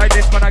ever try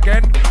this man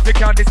again. They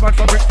can't this man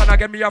for Brixton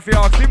again. Me have to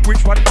ask him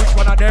which one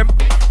of them.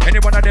 Any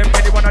one of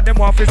them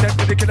want to send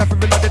to the killer for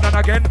real and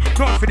again.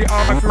 Not for the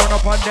arm if you run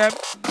up on them.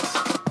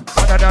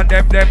 Better than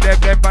them,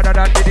 better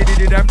than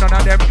them. None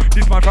of them,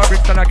 this man for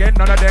Brixton again.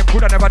 None of them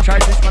could have never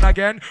tried this man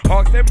again.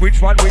 Ask them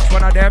which one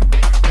of them.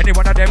 Any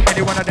one of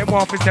them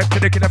want to send to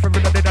the killer for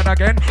real and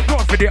again.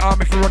 Not for the arm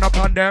if you run up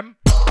on them.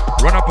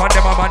 Run up on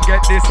them, a man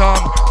get this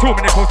arm. Too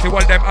many pussy,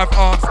 all them have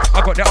arms.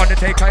 I got the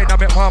Undertaker in a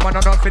me palm, and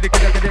I'm not for the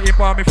killer, get the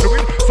embalm. If you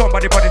win,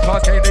 somebody body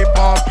pass, get the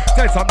embalm.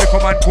 Tell somebody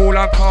come and cool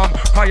and calm.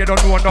 Cause you don't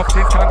know enough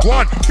since can go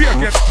on. Fear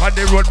games, and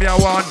they road me a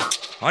one.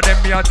 And them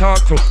me a talk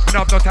to. Me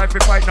have no time for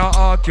fight, nor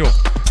argue.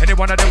 Any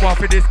one of them want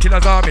for this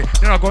killer's army.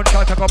 Then a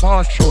gunshot I go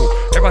pass through.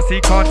 Ever see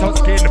can't touch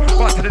skin.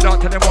 Back to the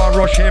doctor, them want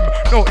rush him.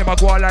 No, him a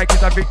go like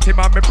he's a victim.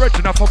 And me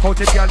brethren a fuck out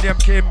the girl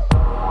named Kim.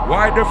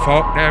 Why the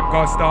fuck them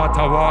go start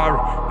a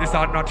war? This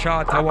are not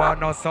charter war,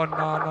 no son,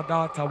 no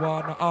daughter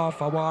war, no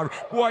half a war.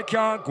 Boy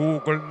can't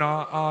Google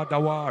no other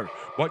war,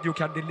 but you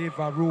can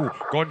deliver rule.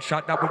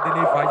 Gunshot that will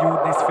deliver you,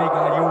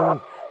 disfigure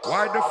you.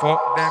 Why the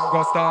fuck them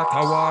go start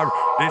a war?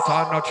 This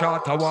are not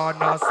charter war,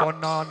 no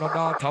son, no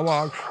daughter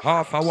war,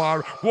 half a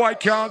war. Boy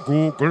can't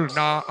Google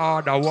no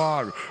other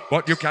war,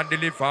 but you can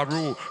deliver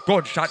rule.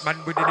 Gunshot man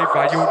will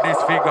deliver you,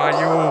 disfigure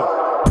you.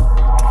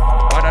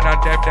 Better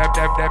than them,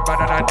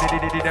 better than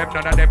them.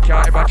 None of them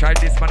can ever try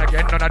this man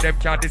again. None of them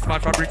can this man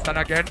from Brixton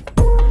again.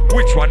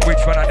 Which one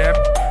of them?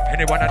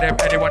 Any one of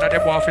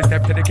them want to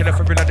step to the killer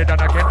for real and they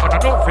done again. And I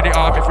know for the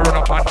army if you run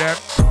up on them.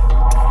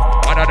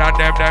 Better than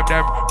them, better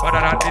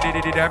than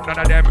them. None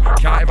of them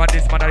can't ever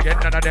this man again.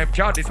 None of them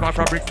can this man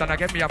from Brixton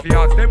again. Me have to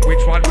ask them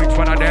which one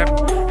of them?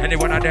 Any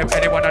one of them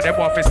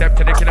want to step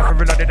to the killer for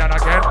real and they done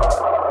again.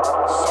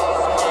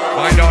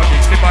 My dog,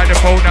 sit by the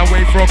phone and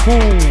wait for a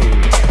cool.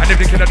 And if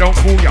the killer don't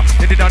fool ya,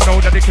 they didn't know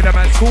that the killer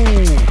man's cool.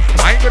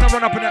 I ain't gonna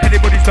run up in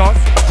anybody's dance.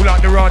 Pull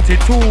out the rotted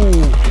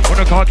tool.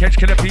 Wanna call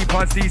catch killer people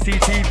on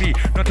CCTV,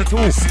 not a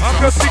tool. I'm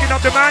just speaking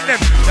of the man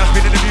them that's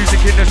been in the music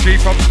industry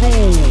from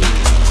school.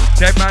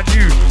 Them man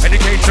knew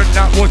education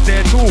that was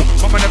there too.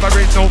 Mama never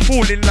raised no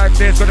fool in life.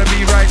 There's gonna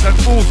be rise and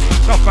fools.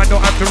 No man don't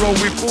have to roll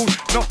with fools.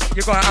 No,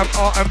 you gotta have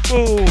art and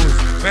fools.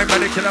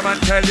 Remember the killer man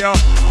tell ya.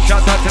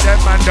 Shout out to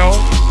them man though.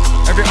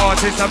 Every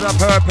artist has a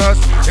purpose.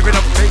 If you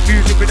don't make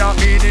music without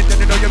meaning, then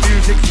you know your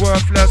music's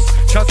worthless.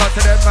 Shout out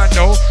to them man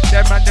though.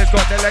 Them man that's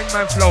got the length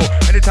man flow.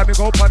 Anytime you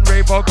go up on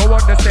rave or go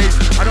on the stage,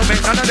 I don't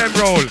make none of them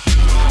roll.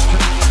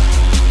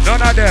 None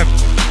of them.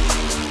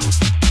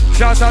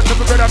 Shout out to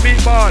my brother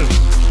Meatball.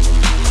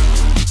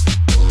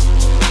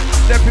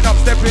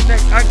 Stepping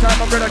next. Hang time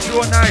my brother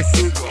Joe Nice.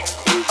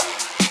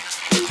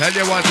 Tell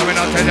you once, I mean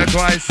I'll tell you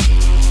twice.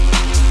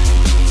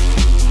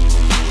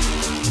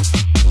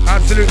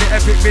 Absolutely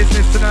epic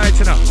business tonight,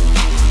 you know.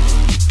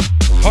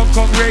 Hong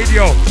Kong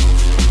radio.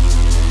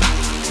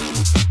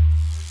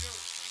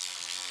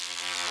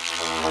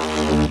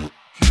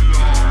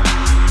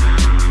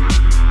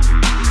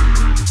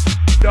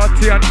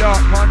 dirty and dark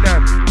on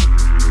them.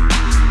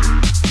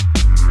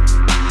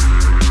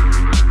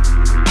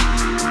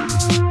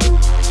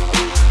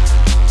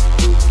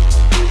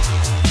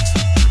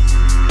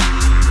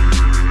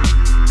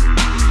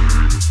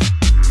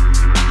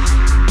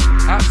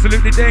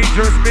 Absolutely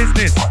dangerous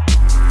business.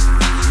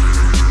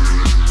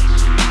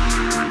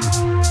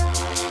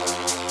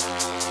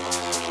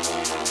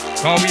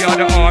 Cause we are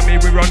the army,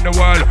 we run the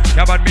world.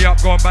 Yeah, bad me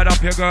up, go and bad up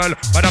your girl.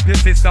 Bad up your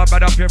sister,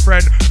 bad up your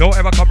friend. Don't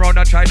ever come round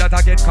and try that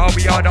again. Cause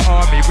we are the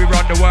army, we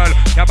run the world.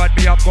 Yeah, bad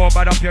me up, go and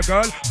bad up your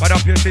girl. Bad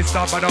up your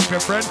sister, bad up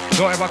your friend.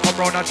 Don't ever come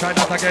round and try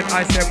that again.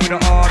 I said we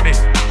the army.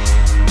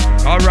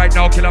 Alright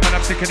now, killer man,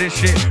 I'm sick of this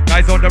shit.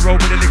 Guys on the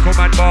road with the little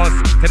man boss.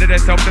 Telling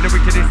themselves to the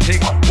wickedest thing.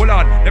 Hold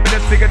on, let me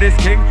just figure this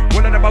king.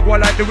 One of them are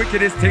going like the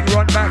wickedest thing.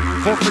 Run back,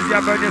 focus,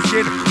 yeah, burn your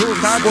skin. Two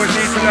time boys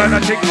need to learn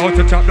a thing. How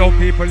to chop down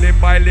people limb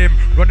by limb.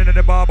 Running at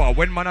the barber,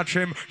 when man a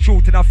trim.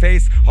 Shoot in a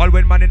face, all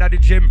when man in at the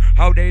gym.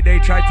 How they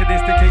try to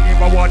this the king. If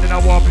I want in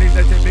a war, please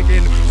let it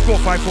begin. Score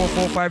 5, 4,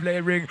 4, 5, let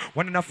it ring.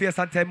 One in a face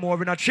and 10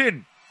 more in a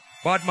chin.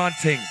 Bad man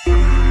thing.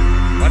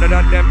 Better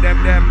than them,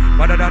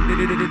 better than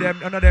them.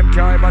 None of them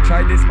can ever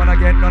try this man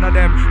again. None of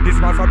them. This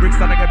man from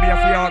Brixton again, me a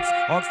fi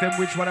ask them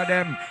which one of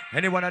them.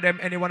 Any one of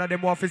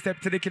them want to step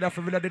to the killer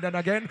for Villa did that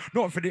again.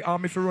 Not for the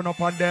army if you run up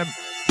on them.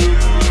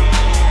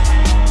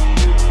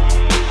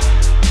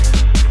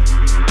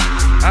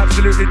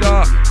 Absolutely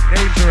dark,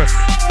 dangerous.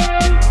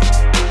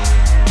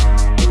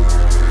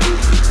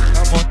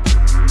 Come on.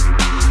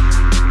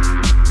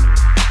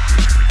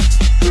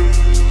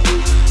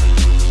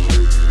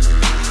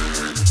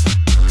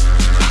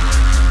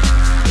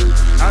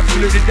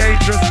 Absolutely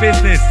dangerous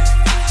business.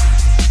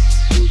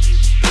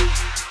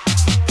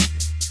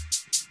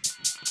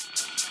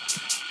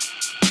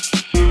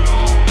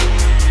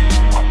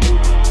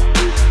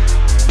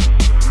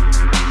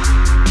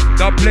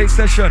 Dub plate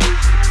session.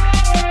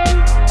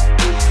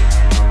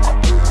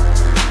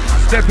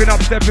 Stepping up.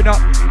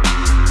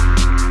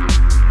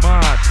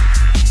 Mad.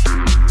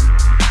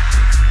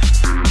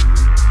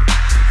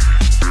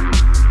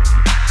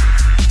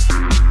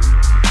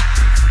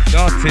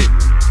 Dirty.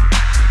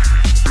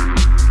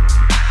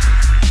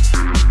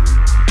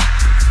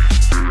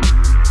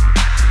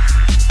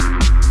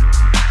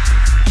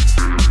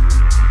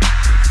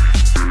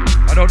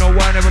 I don't know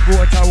why I never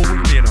brought a towel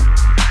with me, you know.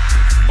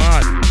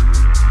 Mad.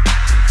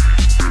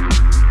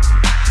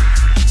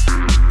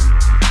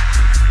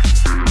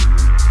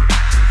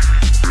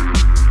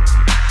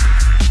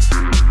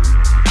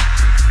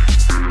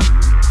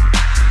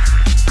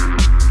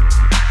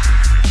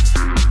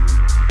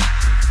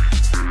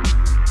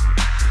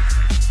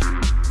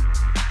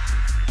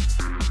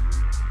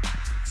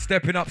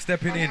 Stepping up,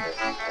 stepping in.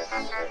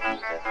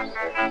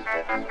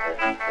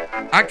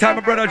 Act time,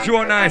 my brother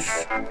Joe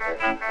Nice.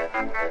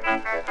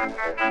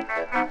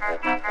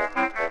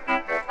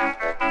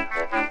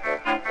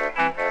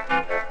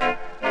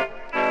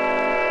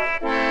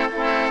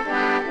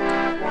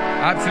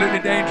 Absolutely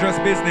dangerous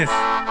business.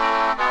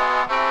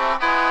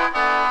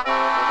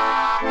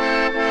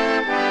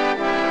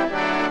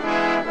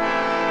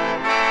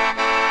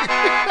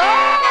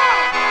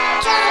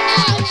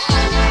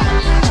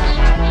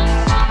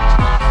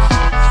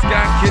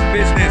 Skanking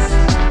business.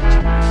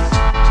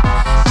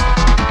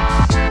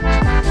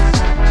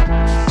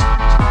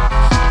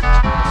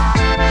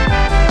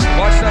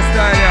 Watch that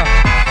style here.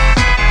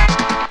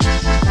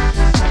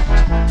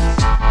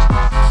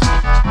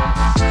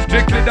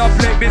 Strictly dub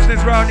plate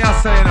business round here,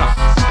 saying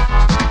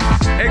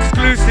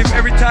exclusive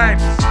every time.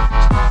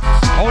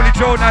 Only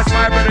Joe Nice,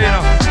 my brother, you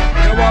know.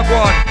 You know what, go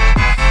on.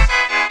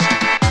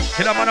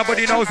 Killer man,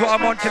 nobody knows what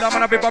I'm on. Killer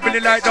man, I be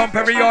bubbling like Dom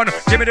Perignon.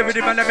 Give me the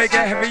rhythm and let me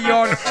get heavy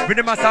on.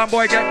 Rhythm my sound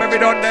boy, get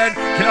buried on then.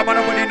 Killer man,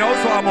 nobody knows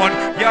what I'm on.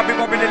 Yeah, I be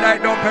bubbling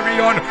like Dom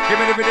Perignon. Give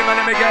me the rhythm and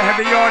let me get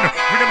heavy on.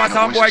 Rhythm my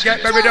sound boy, get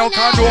buried on.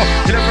 Can't do.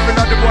 Kill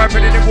everything on the boy,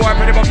 pretty the boy,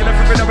 pretty but kill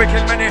everything that we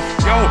kill many.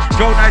 Yo,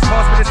 Joe Nice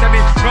pass me the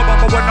semi. No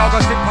number one now,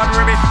 got sip pan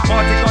Remy.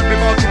 Martin on me,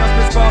 Martin us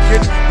be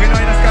sparking. We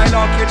know in the sky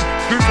larking.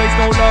 Screw face,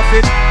 no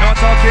laughing. Not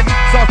talking.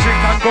 Soft drink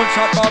and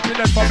gunshot barking.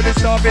 And family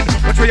starving.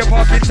 Watch where you're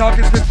parking.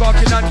 Talking, spit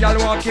sparking and gal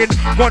walking.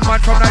 One man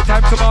from night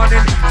time to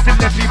morning. Still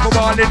let people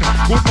balling.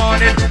 Good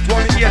morning.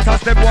 28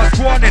 them was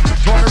warning.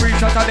 Trying to reach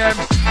out to them.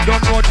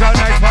 Don't know Joe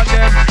Nice on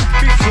them.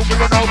 Big shoot we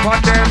run out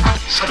on them.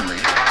 Suddenly,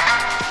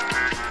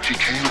 she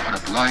came on a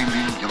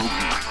blinding yellow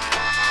beam.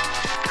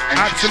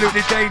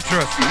 Absolutely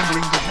dangerous.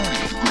 Remembering the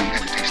warning of green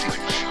and tasty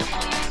fish.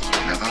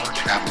 Never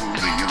travel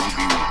the yellow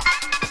beam.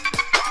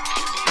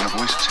 And a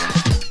voice said,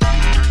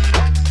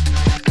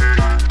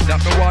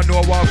 that me want know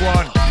what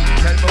one.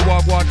 Tell me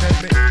what one, tell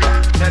me.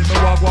 Tell me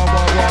what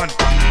one.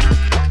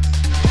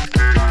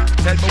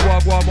 Tell me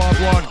what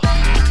one.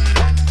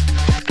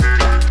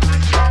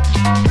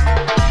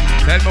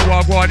 Tell me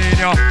what one in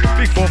ya.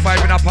 Big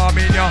 4-5 in a palm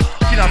in ya.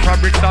 Killer from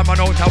Brixton, man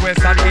out of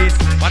west and east.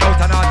 Man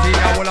out of north in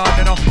ya, hold on,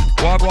 you know.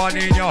 What one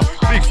in ya.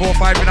 Big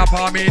 4-5 in a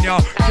palm in ya.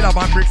 Killer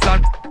from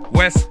Brixton.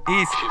 west,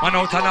 east, man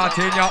out and out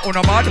in ya,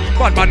 una mad.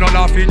 Bad man no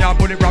laugh in ya,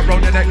 bullet wrap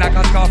round your neck like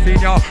a scarf in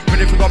ya.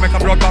 When if you go make a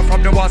blood bath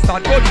from the wall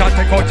start, gunshot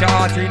take out your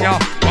heart in ya.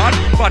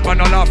 Bad man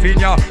no laugh in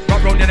ya,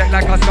 wrap round your neck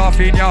like a scarf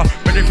in ya.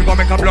 When if you go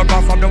make a blood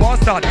bath from the wall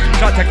start,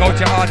 shot take out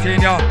your heart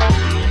in ya.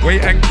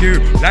 Wait and queue,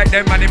 like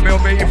them man in bill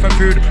waiting for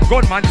food.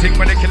 Gunman think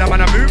when they kill a man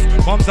I move.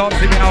 Mom's out,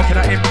 see me how can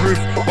I improve?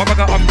 When I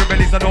got hungry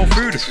bellies and no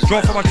food. Draw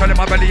from my troll in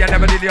my belly, I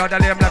never did the other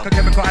day. I'm like a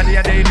chemical and the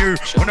they knew.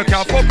 When I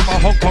can't fuck my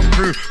Hong Kong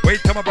crew.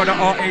 Wait till my brother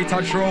R8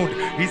 touch road.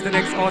 He's the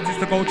next artist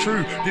to go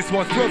true. This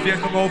was 12 years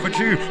ago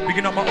overdue.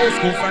 Picking up my old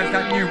school fans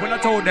that knew. When I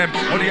told them,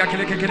 only I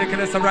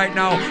kill so right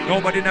now.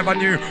 Nobody never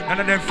knew.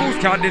 None of them fools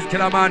can't this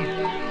killer man.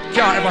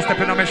 Can't ever step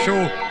in on my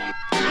shoe.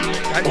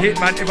 And hit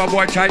man, if a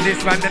boy try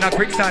this man, then a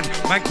quicksand.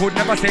 Man could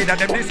never say that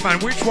them this man.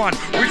 Which one?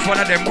 Which one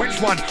of them? Which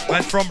one?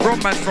 Man's from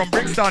Brum, man's from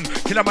Brixton.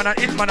 Killer man and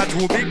hit man are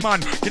two big man.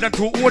 Kill them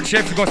two old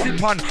chefs to go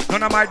sit pan.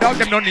 None of my dog,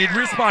 them don't need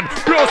wristband.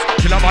 Plus,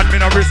 killer man, me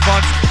no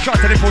response.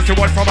 Shot to the pussy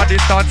one from a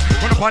distance.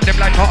 Run upon them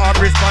like a hard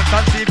response.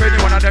 And see if any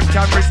one of them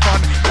can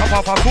respond. Chop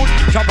off a foot,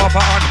 chop off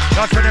a hand.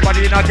 That's for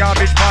anybody in a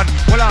garbage pan.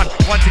 Hold on,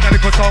 one thing I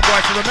because some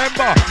boys to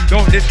remember.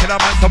 Don't this killer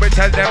man, so we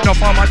tell them no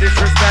form of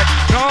disrespect.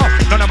 No,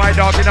 none of my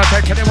dog in a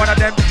take any one of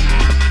them.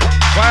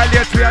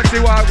 Violate we and see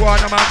what go on,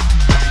 man.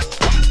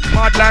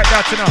 Mad like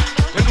that, you know.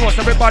 We know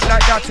some bad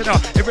like that, you know.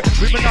 If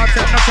we been not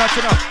take no shot,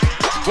 you know.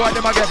 Boy,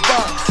 them a get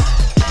boxed.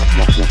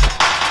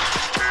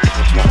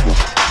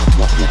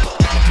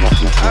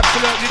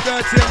 Absolutely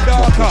dirty and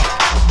darker.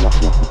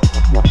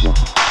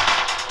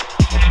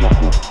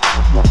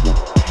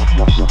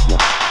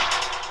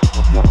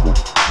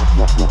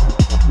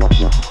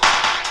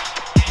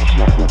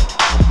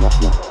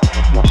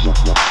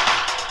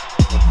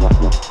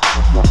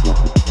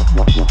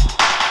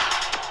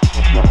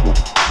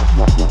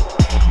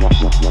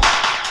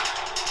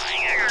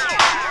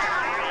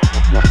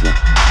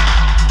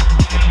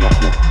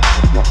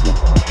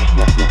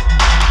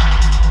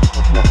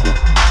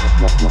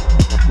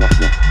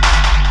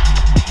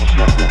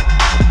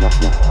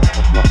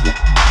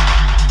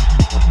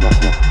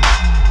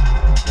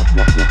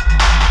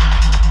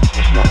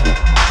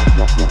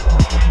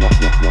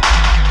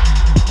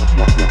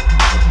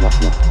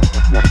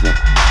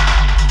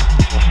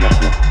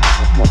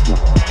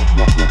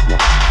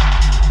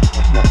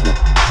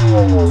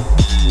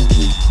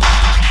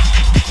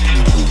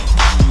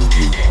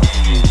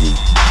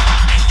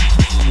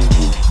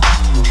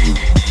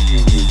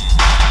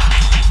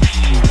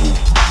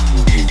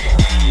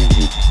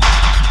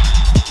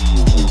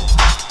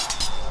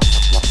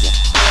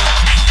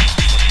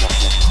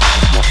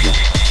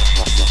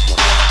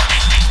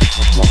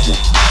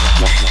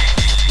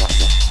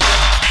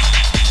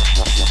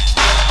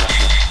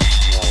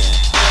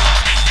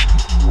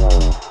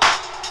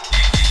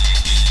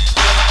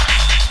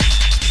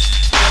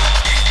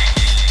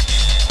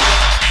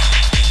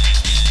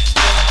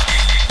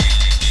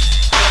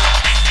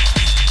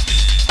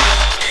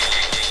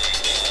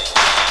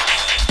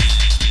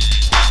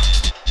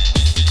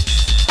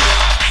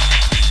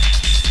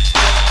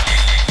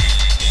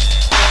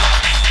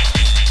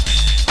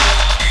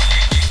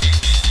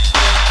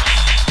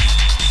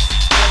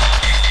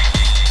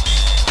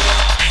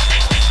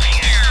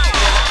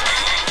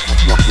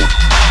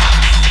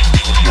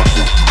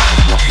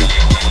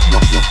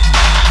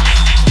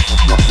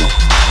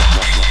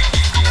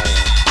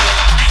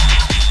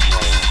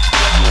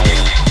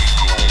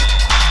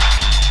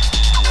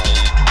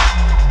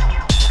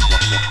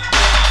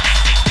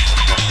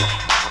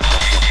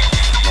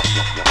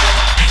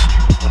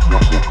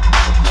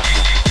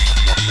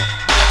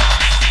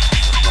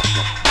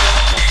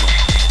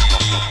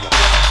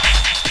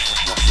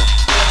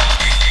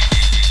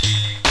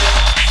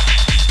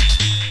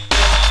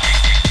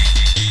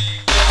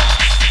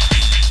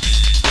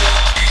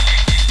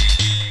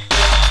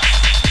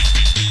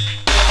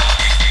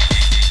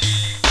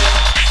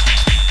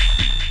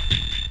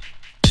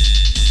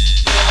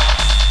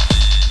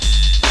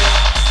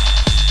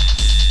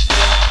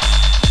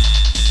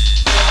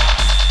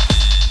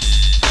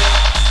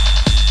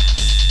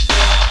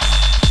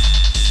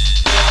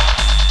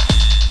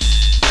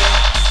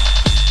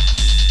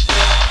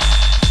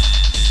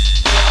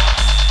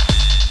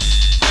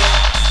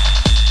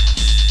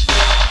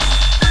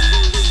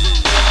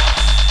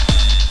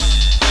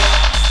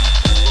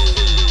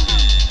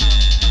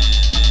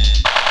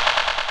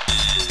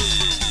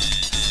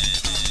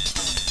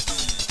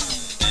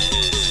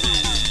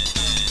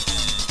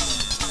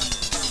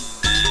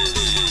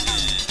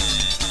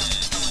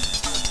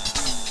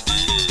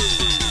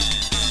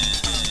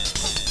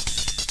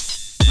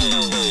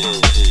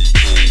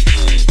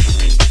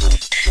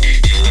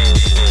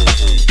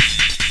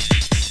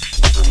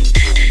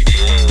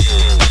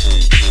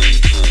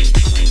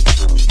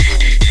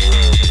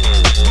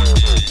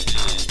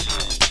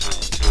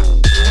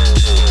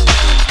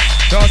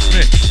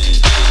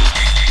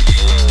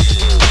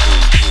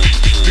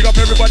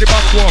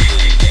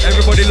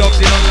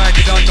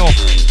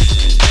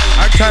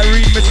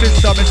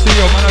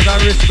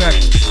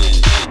 Respect.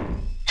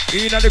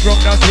 In the ground,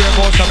 that's where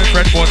most of my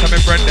friends most of my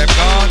friend them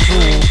gone too.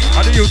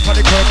 And the youth on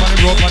the curb, on the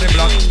rope, on the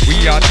block, we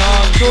are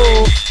talk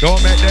too.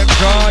 Don't make them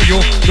draw you,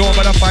 don't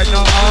matter fight,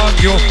 not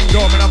argue.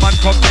 Don't matter man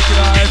come take your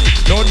life.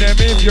 Don't them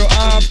if you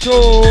have to,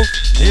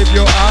 if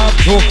you have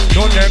to.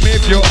 Don't them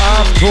if you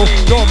have to.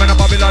 Don't matter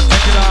Babylon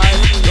take your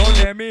life. Don't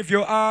them if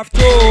you have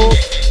to,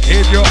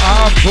 if you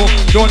have to.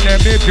 Don't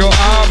them if you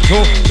have to.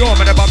 Don't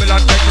matter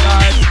Babylon take your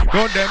life.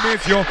 Don't them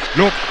if you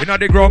look inna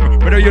the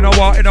ground, whether you know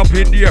what end up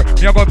in there.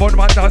 Me a go burn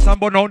my dance and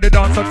burn out the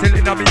dance until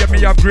inna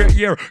me have great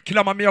year.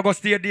 Killer man me a go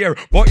stay there,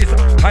 but it's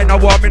kinda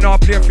war me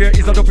not play fair.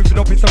 It's a dope if you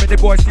don't piss on me the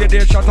boy stay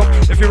there. Shut up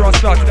if you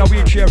rust out in a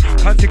wheelchair.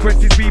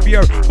 Consequences we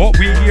bear, but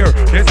we here.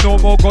 There's no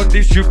more gun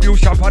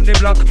distribution on the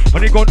block.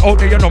 When the gun out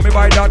there you know me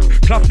buy that.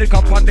 Clap the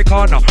cup on the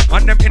corner,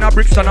 and them in a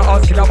Brixton a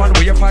house killer man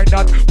where you find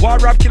that. War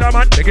rap killer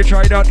man, they can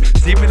try that.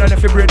 See me like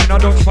if you brain in a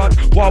Dutch fan.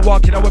 War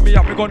killer when me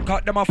up me gun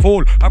cut them a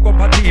fool. I go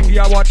on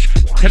TV I watch.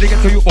 Telling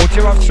it to you out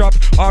your off strap.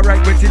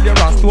 Alright, wait till your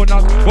ass don't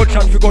knock.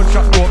 Gunshot for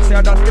gunshot, don't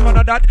say that. Even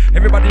on that,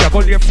 everybody a go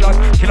lay flat.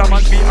 Killer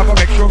man me, I go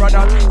make sure of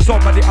that.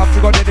 Somebody have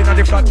to go dead in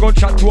the flat.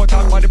 Gunshot to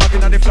attack, man, the back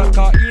in the flat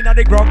car. In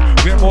the ground,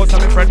 where most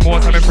of my friend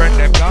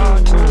them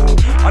gone too.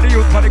 And the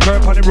youth on the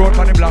curb, on the road,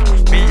 on the block,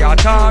 me a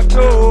talk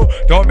too.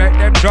 Don't make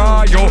them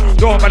draw you.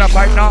 Don't matter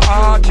fight, not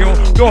hurt you.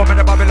 Don't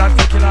matter Babylon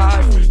take your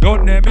life.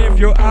 Don't name if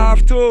you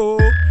have to.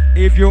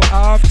 If you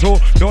have to,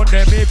 don't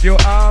them if you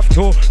have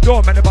to.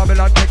 Don't make the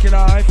Babylon take your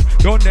life.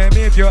 Don't them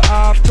if you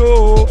have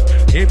to.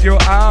 If you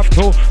have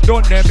to,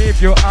 don't them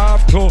if you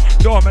have to.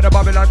 Don't make the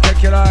Babylon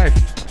take your life.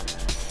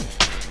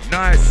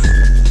 Nice.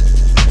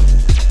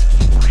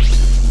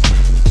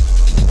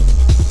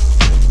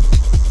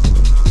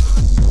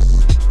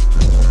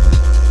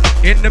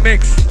 In the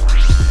mix.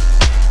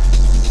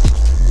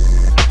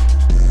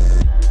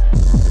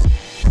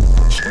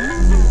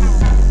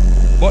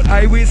 But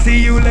I will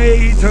see you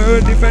later.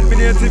 Defend me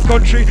native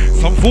country.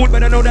 Some food,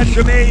 but I know that's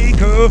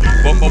Jamaica.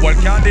 Bumble one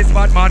can't this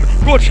bad man.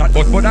 Good shot,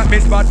 but that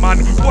miss bad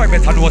man. Boy,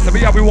 better know, so we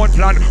have one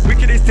plan.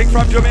 Wickedest thing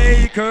from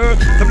Jamaica.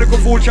 Some little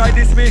fool try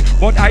this me,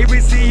 but I will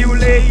see you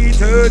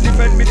later.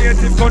 Defend me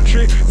native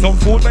country. Some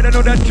food, but I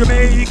know that's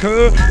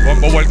Jamaica.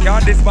 Bumble one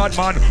can't this bad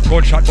man.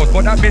 Good shot,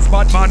 but that miss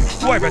bad man.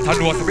 Boy, better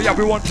know, so we have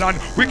one plan.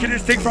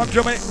 Wickedest thing from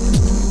Jamaica.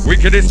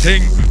 Wickedest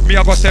thing. Me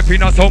a go step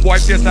in a some boy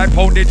face like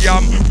pounded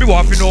yam. Me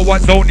want to know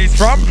what zone is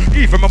from.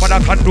 Even my mother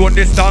can do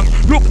this song.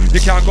 Look, you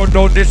can't go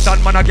down this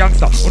stand, man a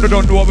gangster. You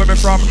don't know where me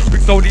from.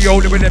 Big so the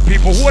only with the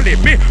people who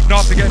live me.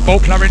 Not forget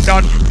about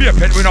Clarendon. Be a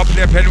pen with up,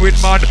 play a pen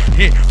with man.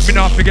 Hey, me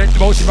not forget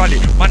about the valley.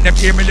 Man them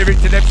hear me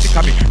lyrics till them sick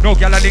of me. No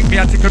gal a link me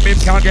a tickle me,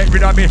 can't get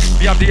rid of me.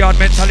 Me have the hard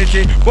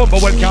mentality.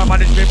 Bumble well can't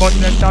manage me, but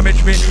less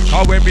damage me.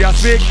 How when we a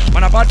speak,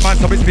 man a bad man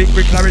so we speak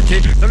with clarity.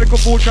 The little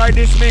fool try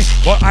this me,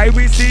 but I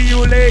will see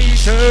you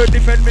later.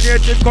 Defend me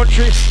native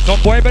country.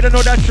 Some boy better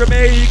know that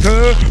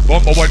Jamaica.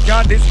 Bumble well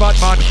can't this bad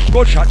man.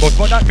 Good shot, but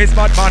that miss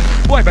bad man.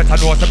 Boy better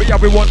know so we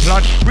have one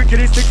plan.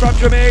 Wickedest thing from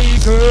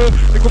Jamaica.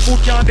 Little fool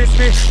can't diss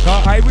me,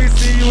 cause I will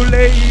see you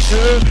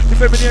later.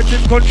 Defend me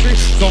native country.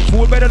 Some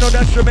fool better know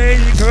that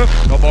Jamaica.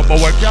 No bumble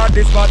well can't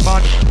this bad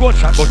man. Good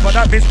shot, but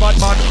that miss bad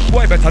man.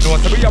 Boy better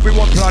know so we have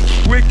one plan.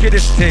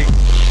 Wickedest thing.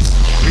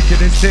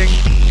 Wickedest thing.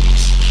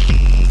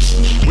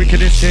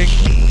 Wickedest thing.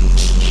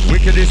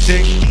 Wickedest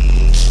thing.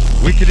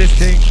 Wickedest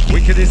thing.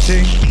 Wickedest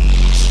thing.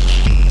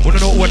 Wanna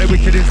know what the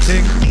wickedest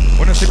thing?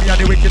 Wanna see me on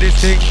the wickedest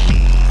thing?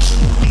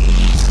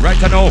 Right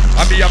I know,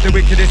 I me have the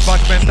wickedest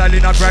batchman style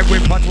in a drive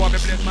with but want me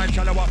place my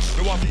chalawa.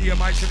 You want to hear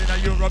my shit in a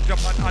Europe,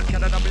 Japan and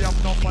Canada. Me have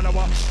no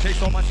follower. Take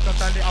so much cause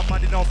style I'm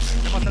mad enough.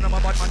 Them a send them a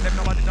bad man, them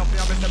no mad enough. Me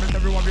have a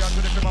everyone we are to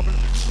the bubble.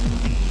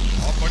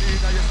 Up on it,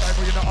 now you style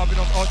but you don't have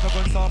enough auto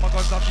guns, armor,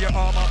 guns up your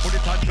armor,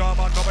 bullet and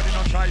drama. Nobody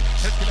not try.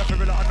 Let's kill a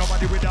gorilla and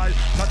nobody will die.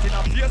 Not in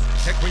a face,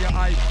 take for your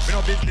eye. Me no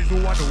business who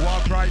want to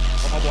walk right.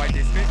 Come a boy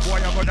this big boy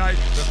I go die.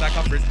 Just like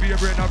a frisbee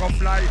brain I go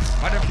fly.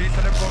 And them piece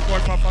of them gun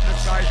fall from the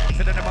sky.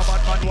 Say them a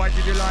bad man, why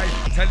did you lie?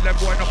 Tell them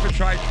boy not to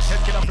try. Let's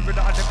kill a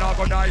gorilla and them now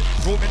go die.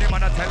 Too many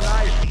man a tell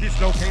lie.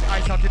 Dislocate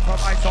ice out it from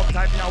ice.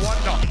 Sometimes me I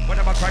wonder.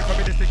 When I'm a cry for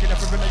me this thing in a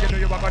gorilla you know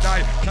you a go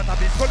die. Shut up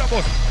this color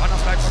bus. And a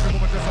fly from the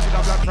moment just a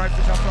black drive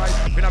fish a fry.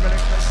 When I'm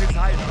expensive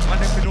high. And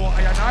them you know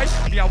I and I.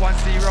 Me a one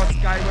serious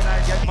guy when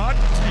I get mad.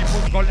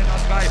 People skull in the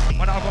sky.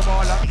 Man I go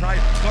ball and cry.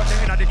 Got them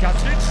in the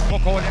casket.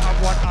 Fuck only have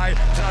one eye.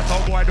 Then I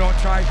thought boy don't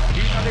try.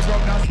 Eat on the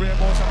ground that's where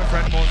most of my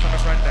friend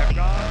them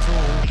gone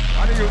too.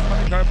 And they use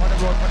money curb on the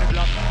road on the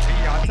block.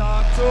 Me a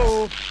talk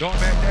too. Don't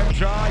make them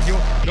try you.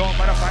 Don't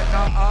matter fight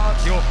not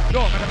argue.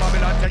 Don't make the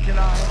Babylon take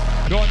your life.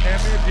 Don't them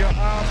if you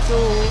have to.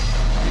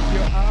 If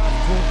you have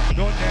to.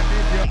 Don't them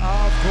if you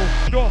have to.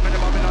 Don't make the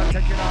Babylon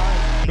take your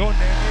life. Don't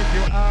them if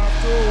you have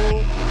to.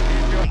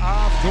 If you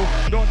have to.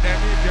 Don't them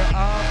if you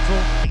have to.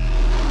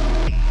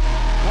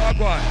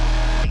 Walk on.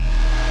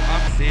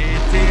 I'm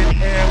sitting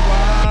here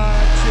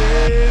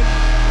watching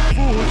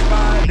fools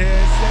by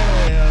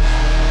themselves.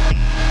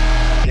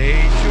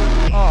 They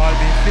should all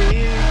be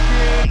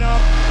thinking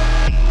of.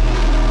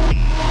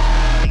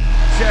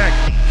 Check,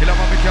 killer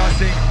man me can't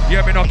sing,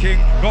 hear me no king.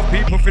 No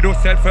people for do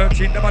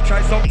self-searching. Them a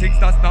try some things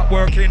that's not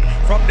working.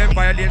 From them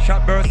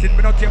violation bursting.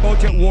 We don't care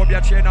about your war,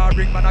 your chain or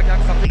ring. Man, I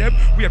gang stuff with them.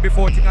 We are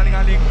before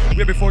ting-a-ling-a-ling.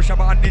 We are before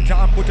Shabba and Ninja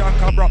and Buja and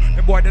Cabra.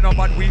 Them boy, they no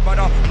bad, we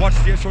bother. Watch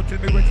the show till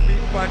me when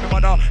speaking by my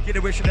mother. Get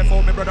the way she left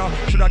for me, brother.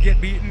 Should I get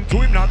beaten?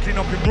 To him, not clean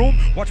up him room.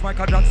 Watch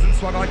Michael Jackson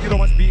swagger. You know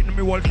what's beating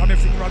me, world come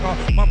if sing ragga.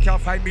 Mom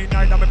can't find me,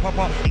 neither me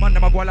papa. Man,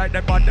 them a go like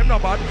them bad, them no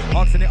bad.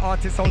 Asking the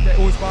artists out there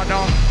who's bad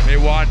now. Me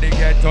want to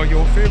get to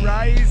you for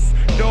rise.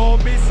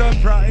 Don't be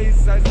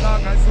surprised as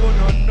long as you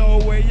don't know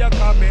where you're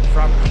coming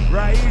from.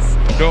 Rise,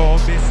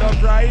 don't be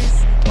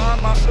surprised.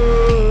 Mama,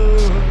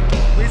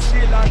 we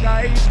still a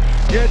guide.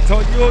 Get to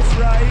use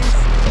rise.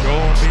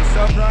 Don't be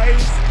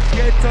surprised.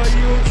 Get to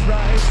use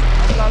rise.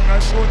 As long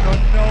as you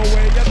don't know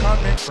where you're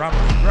coming from.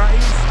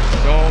 Rise,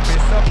 don't be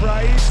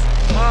surprised.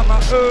 Mama,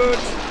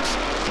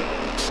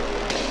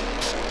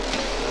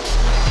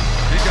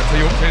 get to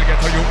you, kill,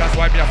 get to you. That's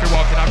why me have to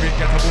walk in and ring,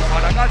 get to move.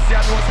 And I got see I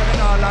know so me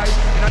not lie.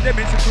 In a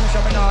dimension crucial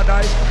me not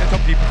die. Get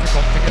some people to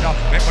come together.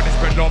 Make money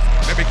spread love.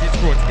 Make kids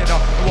grow together.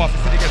 The office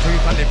to get to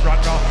you and live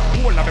longer.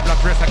 Whole of me blood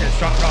pressure get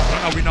stronger.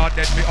 And we not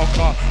dead me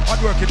hunger.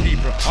 Hard working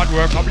people, hard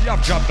work. And we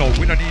have job now.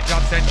 We don't need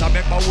job center.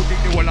 Remember who dig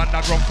the whole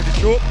underground for the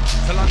show.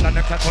 So London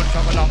them can touch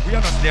travel up. We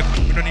are not slave.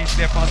 We don't need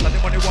slave master. The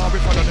money war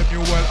we follow the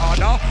new world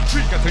order.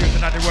 We get to you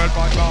tonight the world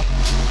banger.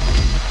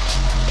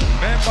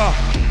 Remember.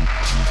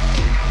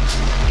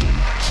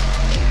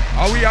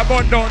 And we are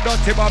born down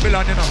dirty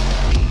Babylon, you know.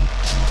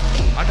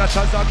 And that is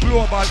a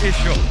global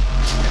issue. You know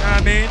what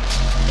I mean?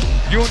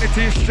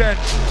 Unity is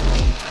strength.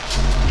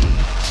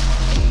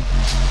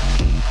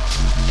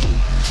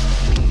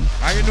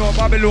 And you know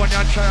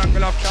Babylonian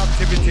triangle of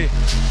captivity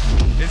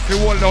is to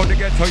hold out the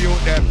ghetto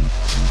youth them.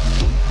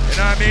 You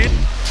know what I mean?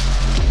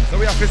 So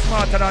we have to be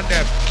smarter than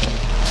them.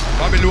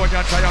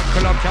 Babylonian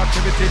triangle of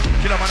captivity.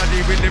 Killer man and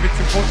we live it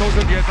to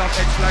 4,000 years of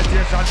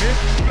exploitation. Me,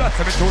 glad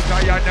to be too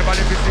tired, never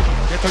live it.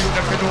 Get to you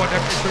them to know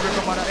them. If you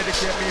remember to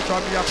educate me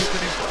from me a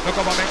pitney. The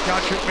government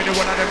can't trick me, the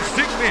one of them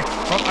sick me.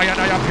 From I and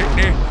I a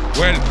pitney.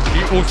 Well, he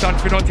who stand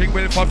for nothing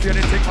will fulfill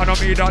anything. I know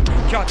me that.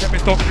 Can't take me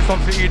stuck with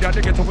something either.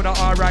 They get to with a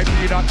R.I.P.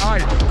 that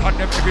I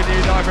condemn every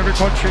leader of every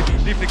country.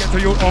 If they get to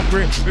you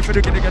hungry, if you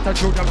get to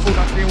shoot them food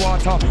and clean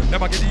water,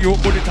 never get the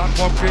youth bullet and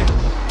pumping.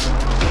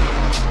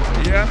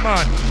 Yeah,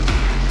 man.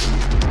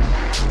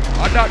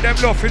 And that them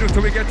love for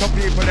till we get to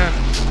people them.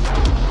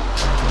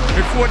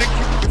 Before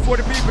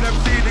the people them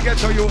see the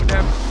ghetto youth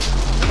them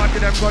might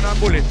give them gun and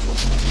bullet.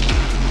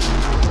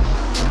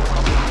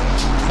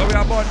 So we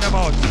are burn them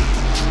out.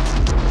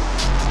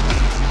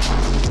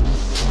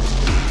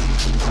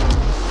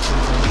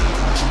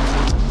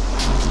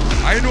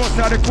 I know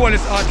sir the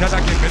coolest archer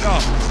that give me now.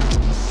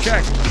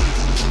 Check.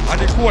 And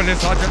the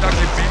coolest archer that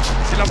give me.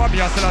 Till I'm a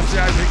still a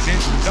I pick me.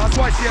 That's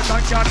why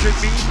Satan can't trick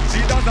me.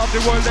 Leaders of the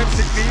world them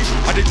sick me.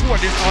 And the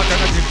coolest archer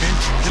that give me.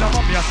 Till I'm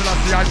a still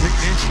I pick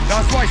me.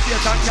 That's why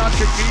Satan can't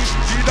trick me.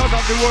 Leaders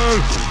of the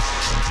world.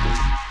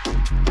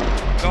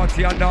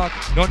 Dirty and dark,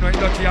 don't know it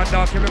dirty and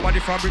dark.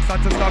 Everybody from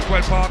Brixton to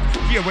Stockwell Park.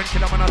 Here when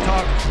Killer man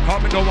attack. Call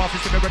me no one to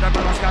see me brother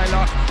man a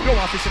skylark. No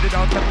one to see the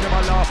down, tell them a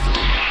laugh.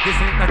 This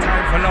ain't the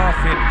time for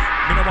laughing.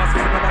 Me no want to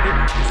see nobody.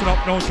 Listen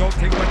up, no joke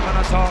thing when man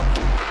attack.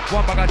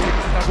 One bag of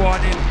things is a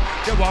warning.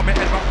 They want me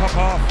head back pop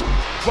off.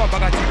 One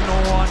bag of things no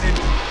warning.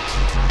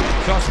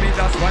 Trust me,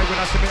 that's why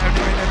when I see me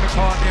enemy, let me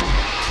call him.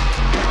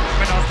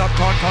 Me not stop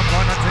con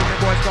until the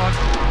boy's gone.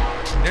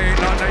 There ain't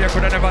none that you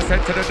could have never sent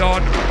to the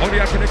dawn.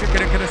 Only I can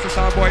kill the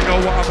star boy know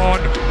what I'm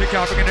on. You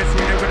can't begin to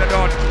swing it with the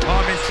dawn.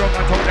 Army strong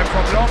and told them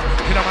from long.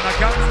 Kill a man a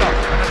gangster.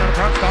 And another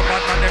prankster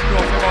bad man them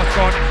know if you was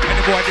gone.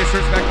 Any boy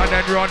disrespect and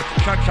then run.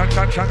 Shank,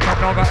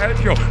 now gonna help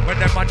you. When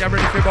them man you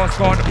ready for boss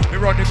gone. We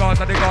run the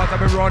guards and the guards and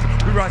we run.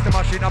 We rise the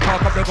machine and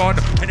park up the gun.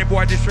 Any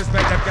boy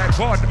disrespect them get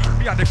gone.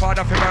 Me and the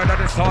father for murder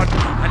the son.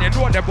 And you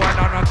know the boy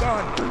not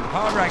gone.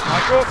 Alright, I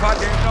know for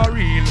them not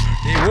real.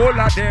 The whole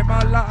of them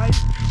alive.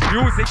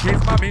 Music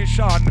is my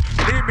mission.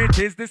 Limit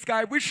is the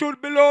sky. We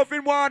should be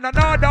loving one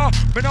another.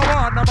 Me no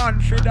want a man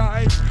to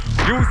die.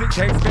 Music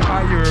takes me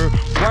higher.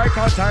 Why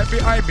can't I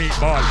be I meet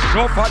ball?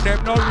 No for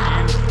them no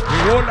real. The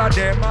whole of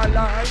them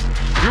alive.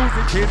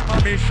 Music is my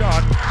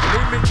mission.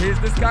 Limit is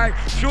the sky.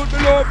 Should be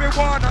loving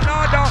one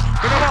another.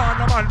 Me no want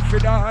a man to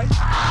die.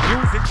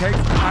 Music takes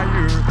me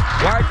higher.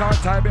 Why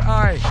can't I be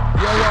I?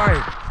 Yeah,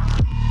 why?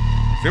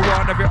 If you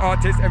want every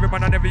artist, every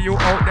man and every you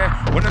out there,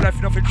 wanna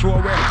left nothing show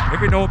away.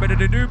 If you know better,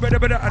 they do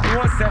better, and no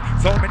one say.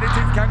 So many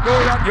things can go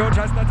wrong. You're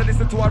just not to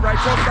listen to a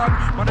righteous song.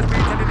 Man has been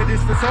telling you this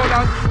for so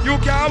long. You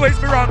can always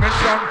be wrong and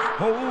strong.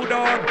 Hold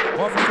on.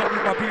 Offer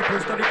something my people.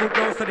 Study good,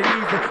 don't study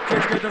evil.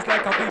 Change me just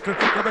like a beetle.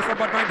 You're best of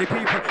bad-minded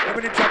people. They're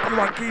gonna trap you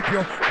and keep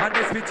you. And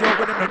they spit you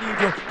when they don't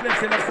need you. Claim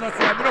say love,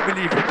 I don't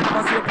believe you.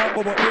 I see a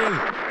combo but ill.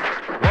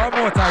 One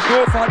more time.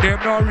 No for them,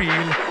 not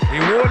real. The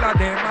whole of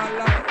them are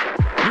lying.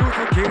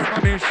 Music is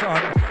my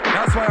mission,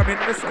 that's why I'm in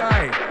the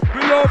sky.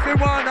 We love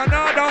one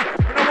another,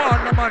 we don't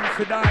want a man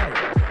to die.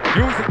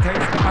 Music takes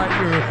me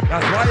higher,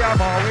 that's why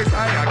I'm always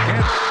high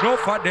again. No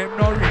for them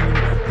no real,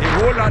 the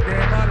whole of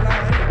them are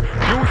lying.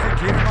 Music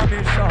is my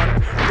mission.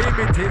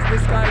 Limit is the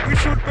sky. We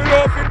should be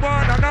loving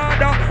one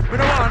another. We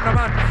don't want a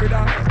man for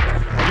that.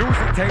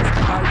 Music takes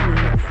me high.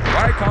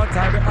 Why can't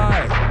I be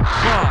high?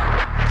 Come on.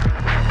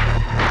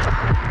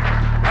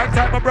 I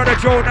type my brother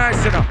Joe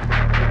Nice, you know.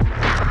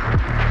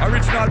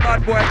 Original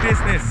bad boy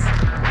business.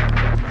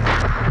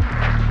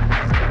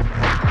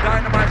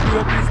 Dynamite do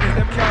a business,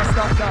 them can't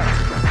stop that.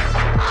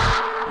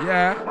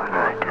 Yeah.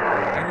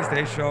 Any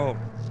stage show.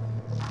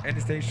 Any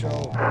stage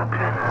show.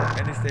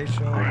 Any stage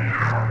show.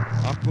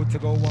 I'm good to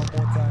go one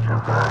more time.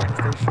 Any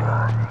stage show.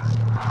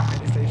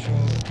 Any stage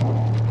show.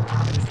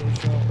 Any stage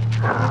show.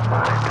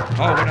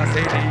 Oh, when I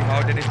say knee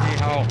how, then it's knee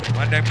how.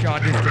 And them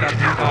can't diss till I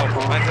do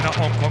now. Man's in a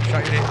home, come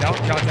shutting it down.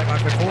 Can't take my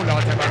foot full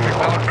out, take my foot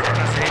down.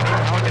 When I say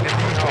knee how, then it's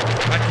knee how.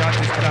 Man can't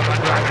diss till I'm right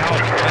now.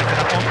 Man's in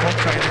a home, come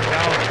shutting it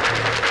down.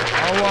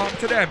 I want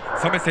to them.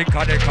 So me sing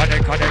come.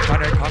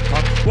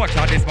 Watch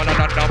out this man and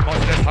down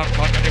much less Hong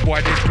Kong. And the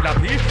boy this killer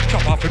P.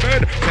 Chop off the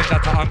bird, send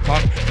that to Hong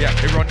Kong. Yeah,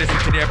 we run this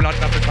city name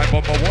London. We find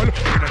bomber wall.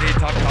 We don't need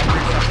top,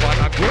 big shot, one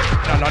and good.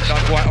 And a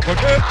London boy, I go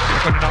good.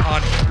 I'm going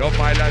on. Love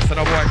my life, so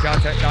the boy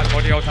can't take that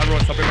money out and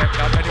run. So we make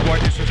that. Any boy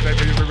disrespect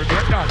me, you will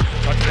regret that.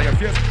 Touch to your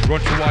face, run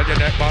through all your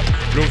neck back.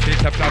 Blue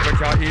seat, Teflon, we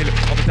can't heal.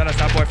 I'm tell us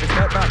that boy if you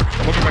step back.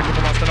 I'm going to make you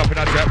stand up in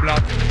a jet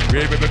black.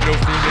 We with blue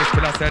steel, this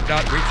killer said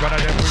that. Which one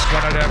of them, which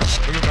one of them?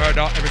 We will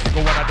murder every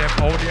single one of them.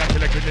 Only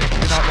until I can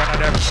not one of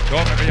them.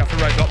 Don't make me have to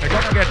rise up, me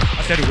gun again.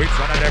 I said which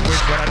one of them,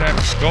 which one of them?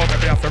 Don't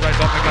make me have to rise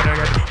up, me gun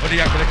again.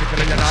 Only until I can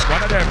kill you're not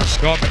one of them.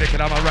 Don't make me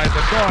kill I'm a rise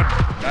and done.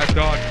 That's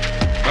done.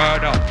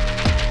 Murder.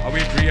 Are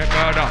we create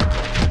murder?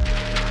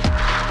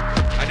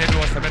 And you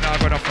know something not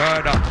gonna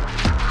further.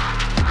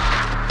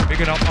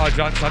 Picking up all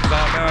Johnson's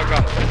America.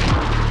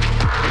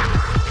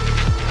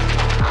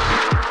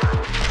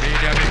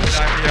 Media me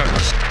tonight here.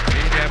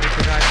 Media me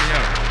tonight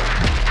here.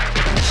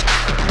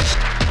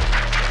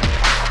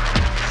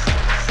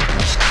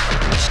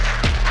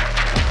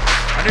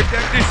 And if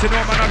them this, you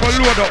know, man, I go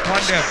load up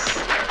on them.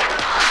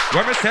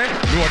 When we say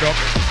load up,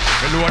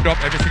 we load up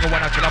every single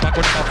one until I'm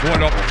going to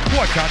roll up.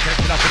 What can't take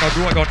till I'm going to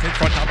do it out in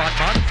front of that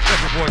man?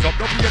 Every goes up,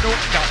 don't be a no,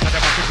 that's how them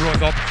have to grow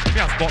up.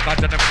 Me and spot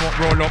that and them won't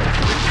roll up.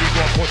 We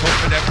go put up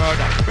for them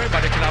murder.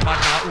 Everybody kill a man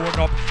now,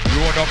 own up.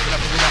 Load up, kill a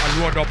man and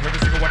load up.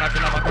 Every single one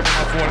until I'm going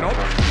to roll up.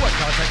 What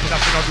can't take till I'm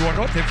going to roll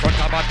up in front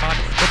of that man?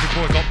 Every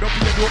goes up, don't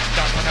be a no,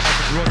 that's how them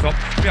have to grow up.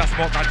 Me and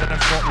spot that and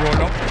them won't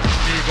roll up.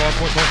 We go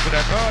put up for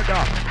them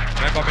murder.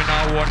 Remember me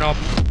now own up.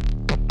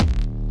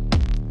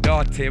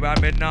 Dirty,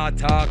 but me not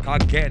talk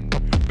again.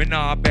 Me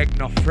not beg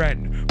no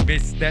friend. Me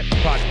step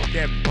back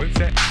them. We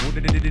say, who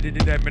did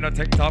them? Me not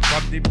take top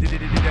from them.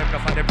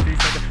 Enough of them please.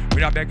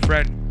 Me not beg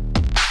friend.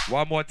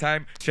 One more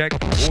time, check.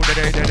 Who the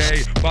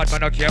day. Bad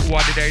man don't care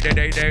what the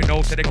day.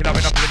 No, say the killer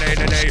me not play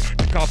the day.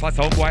 The car for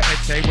some boy and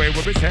say, wait,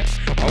 what we say?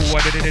 Oh,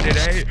 what the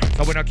day.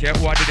 So we don't care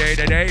what the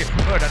day.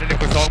 Heard that the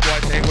little song boy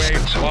say, wait.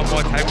 One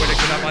more time when the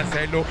killer man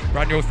say, look,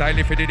 brand new style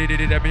if it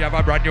did them. Me have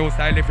a brand new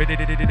style if it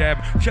did them.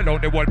 Chill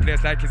on the whole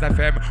place like it's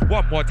FM.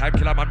 One more time,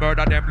 killer man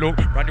murder them. Look,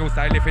 brand new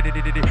style if it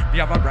did. Me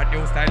have a brand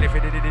new style if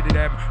it did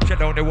them.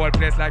 Chill on the whole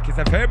place like it's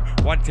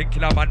FM. One thing,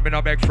 killer man, me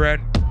no beg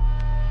friend.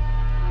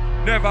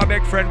 Never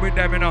beg friend with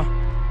them, you know.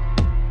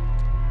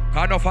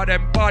 Cause enough of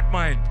them bad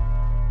mind.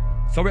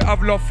 So we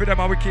have love for them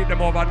and we keep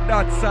them over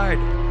that side.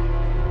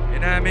 You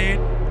know what I mean?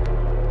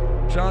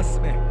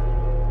 Trust me.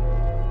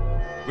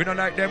 We don't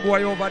like them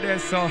boy over there,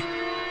 so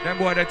them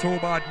boy they too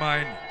bad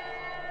mind.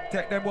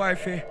 Take them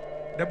wifey.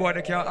 Them boy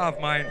they can't have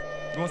mine.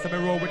 You want to be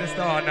roll with the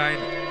star 9.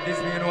 This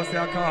me you know say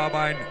a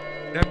carbine.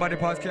 Them body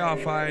parts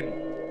can't find.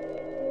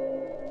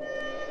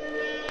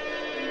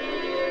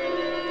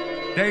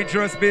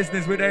 Dangerous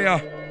business with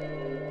there.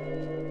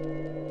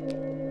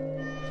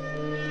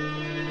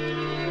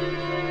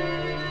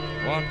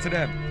 One to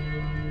them.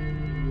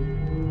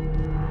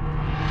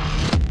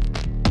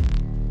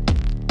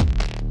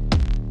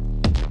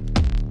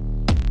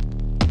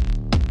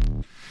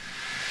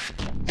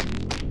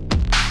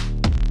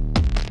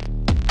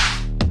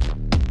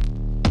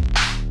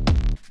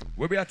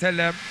 We better tell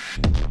them.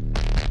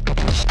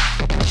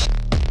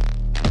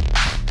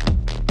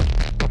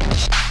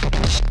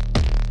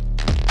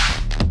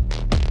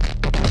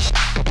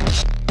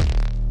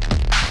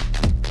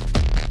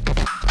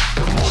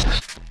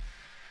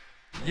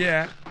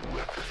 Yeah,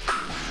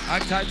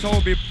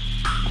 Anti-Toby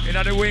in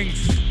the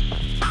wings.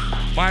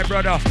 My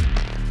brother,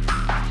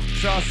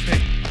 trust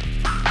me.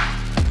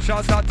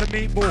 Shouts out to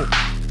me, boo.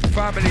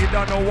 Family, you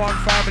don't know one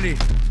family.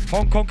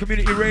 Hong Kong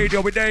Community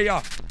Radio, we there,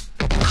 yeah.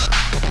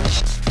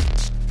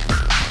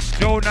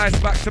 Joe Nice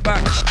back to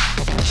back.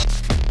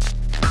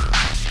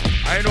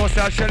 I know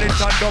Sir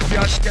Shellington, Dumpy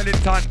and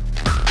Skeleton.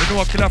 You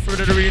know Killer Fruit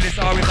of the realist,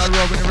 always a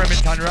road with the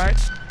Remington, right?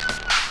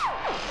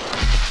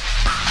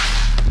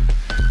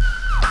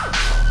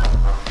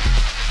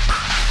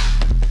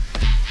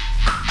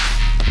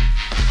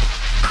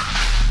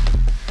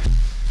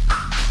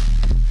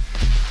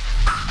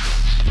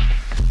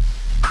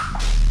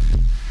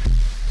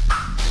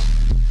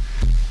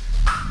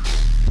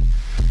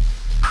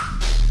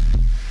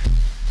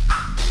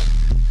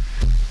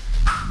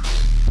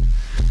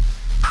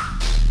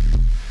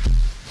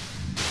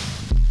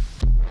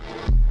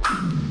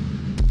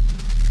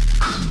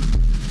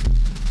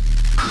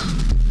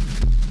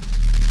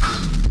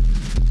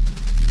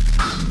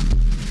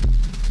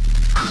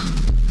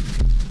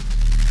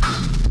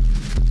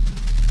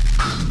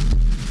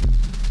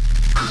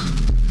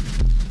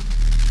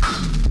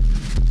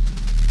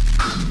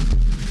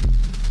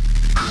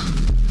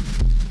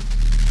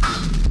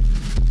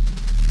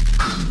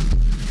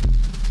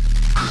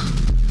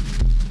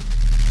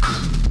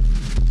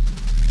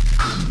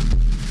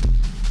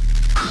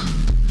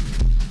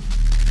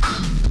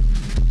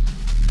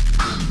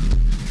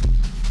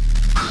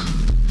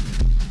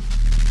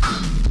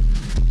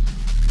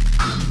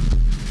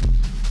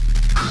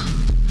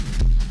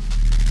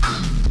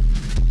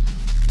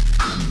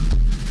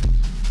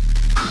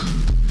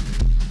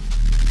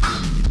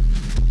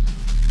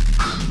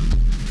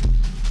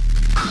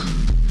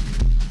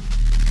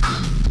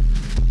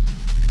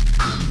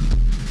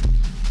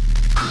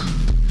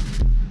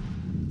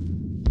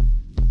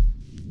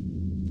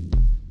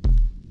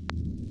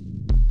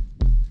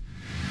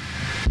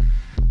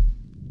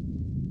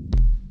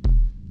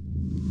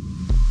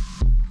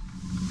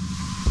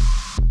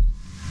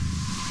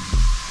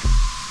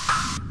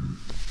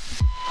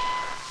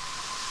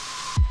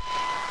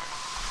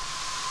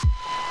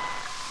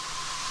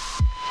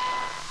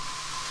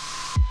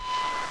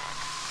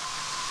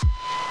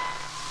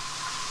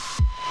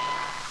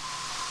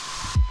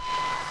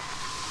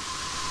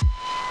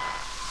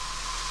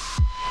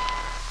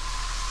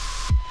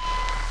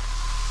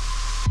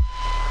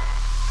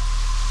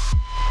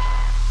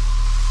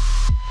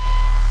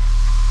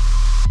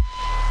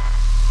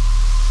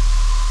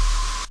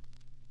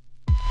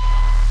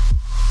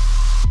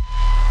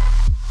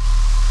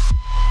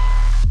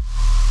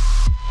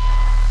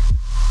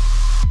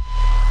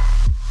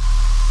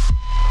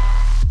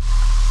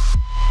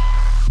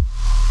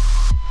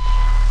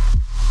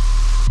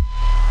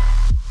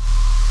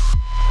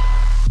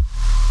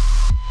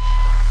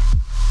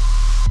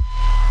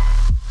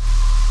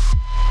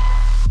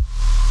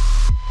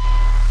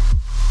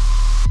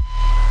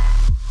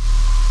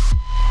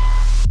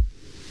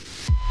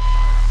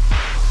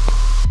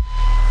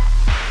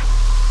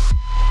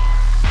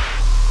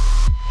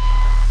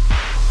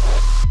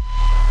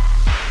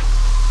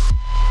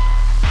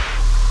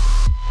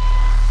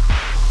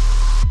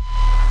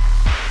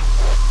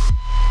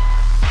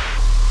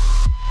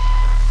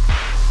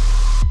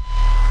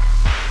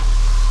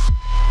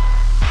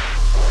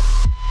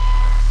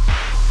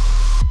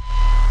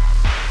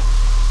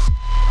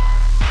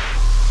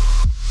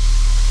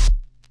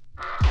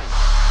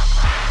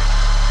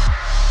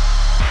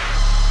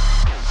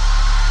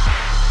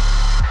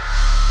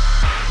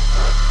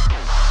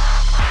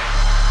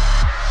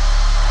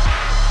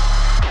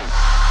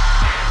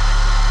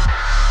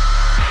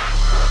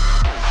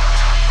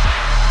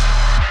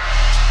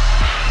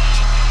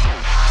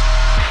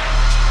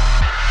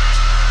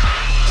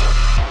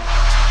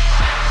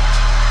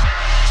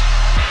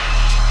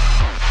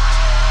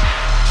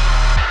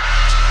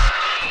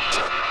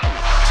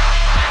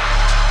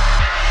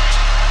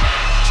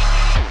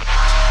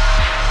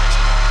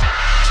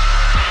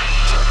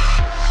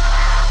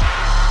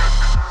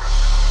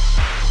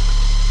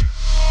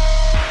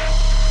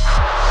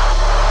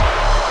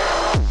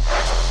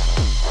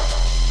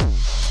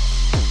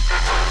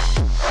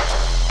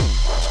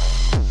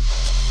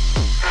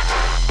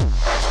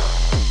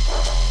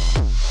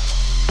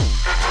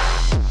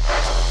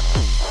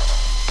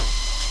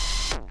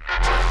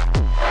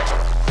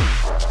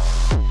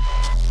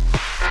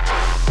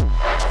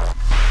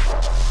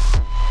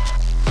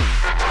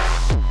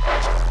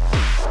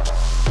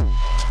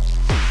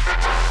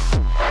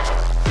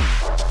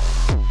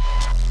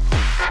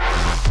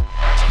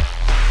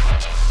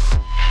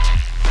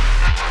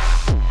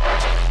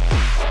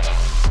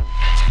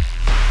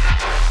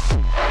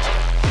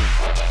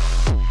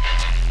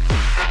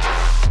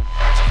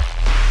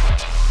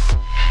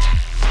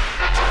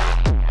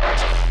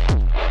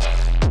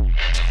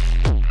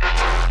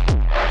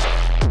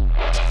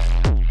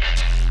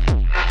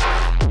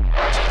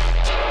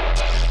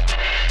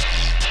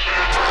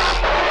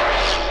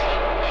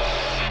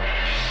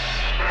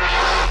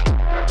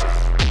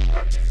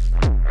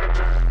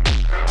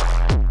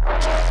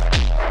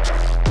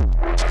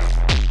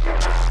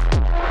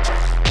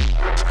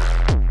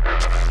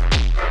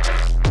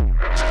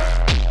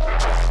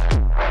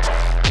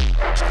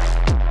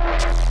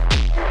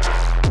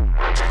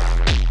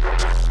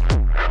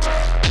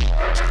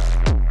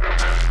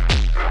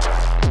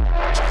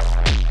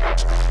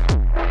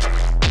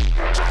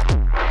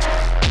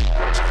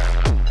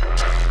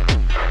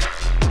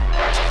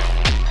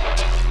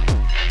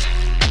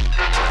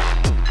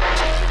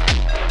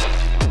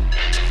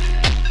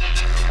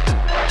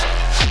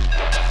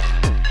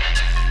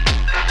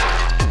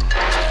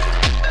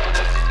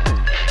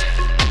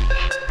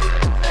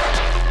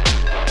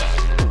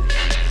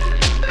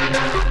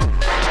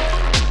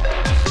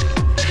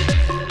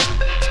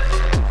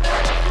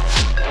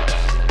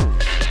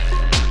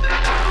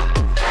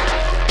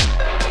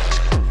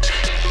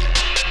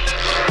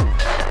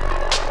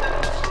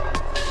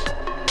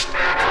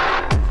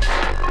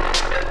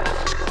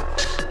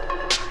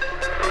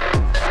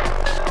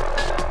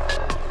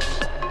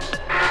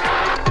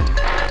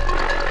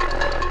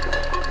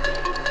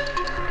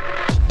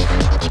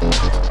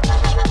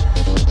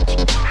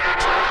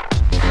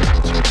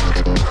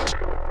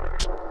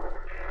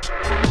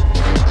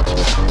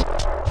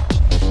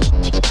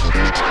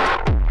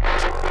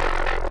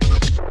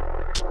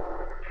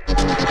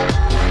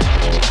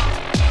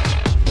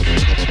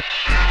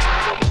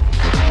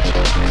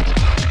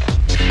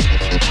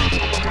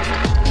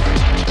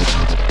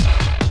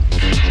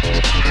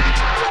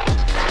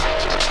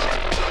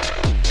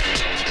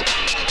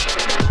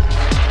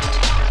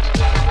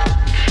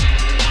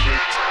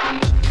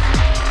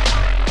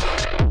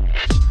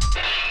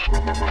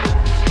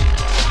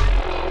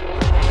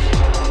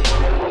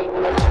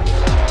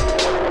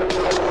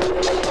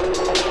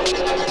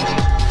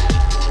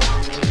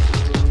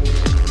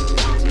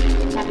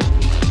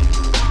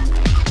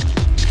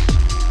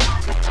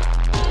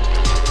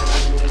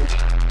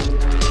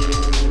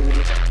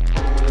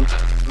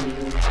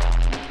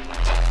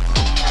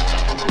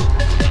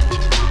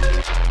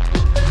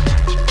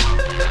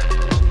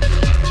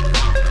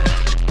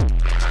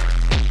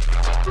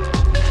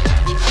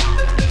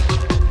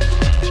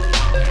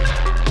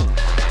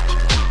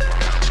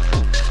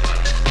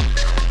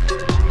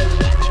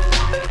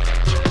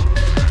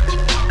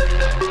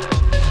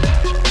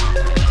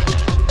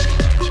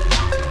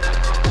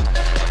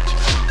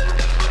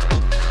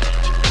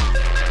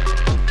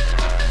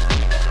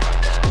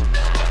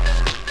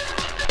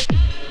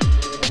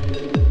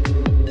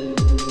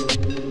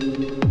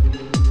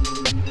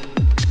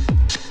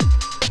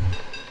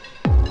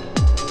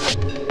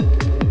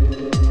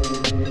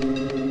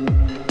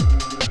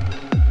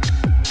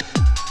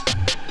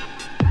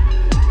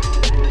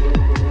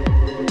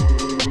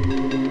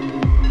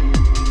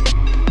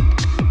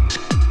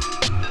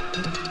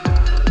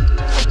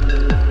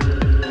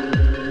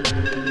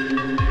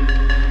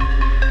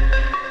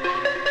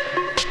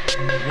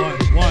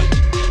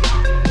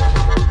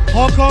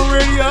 Hong Kong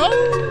radio,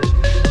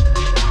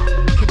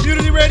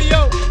 community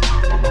radio.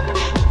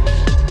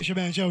 It's your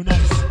man Joe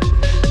Nice.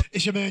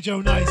 It's your man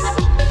Joe Nice.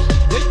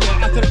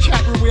 Yeah, after the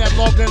chat room we have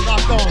logged in,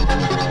 locked on.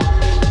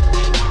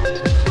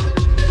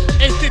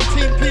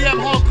 8:15 p.m.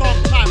 Hong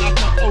Kong time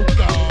after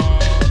Oka.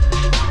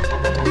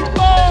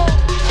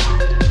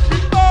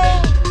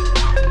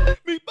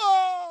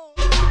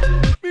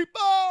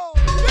 Meatball.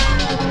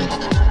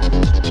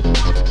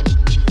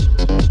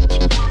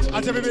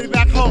 Out to everybody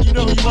back home, you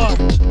know who you are.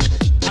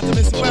 Out to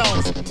Miss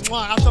Wells,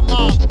 out to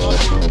Mom,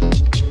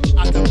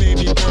 out to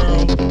baby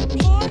girl.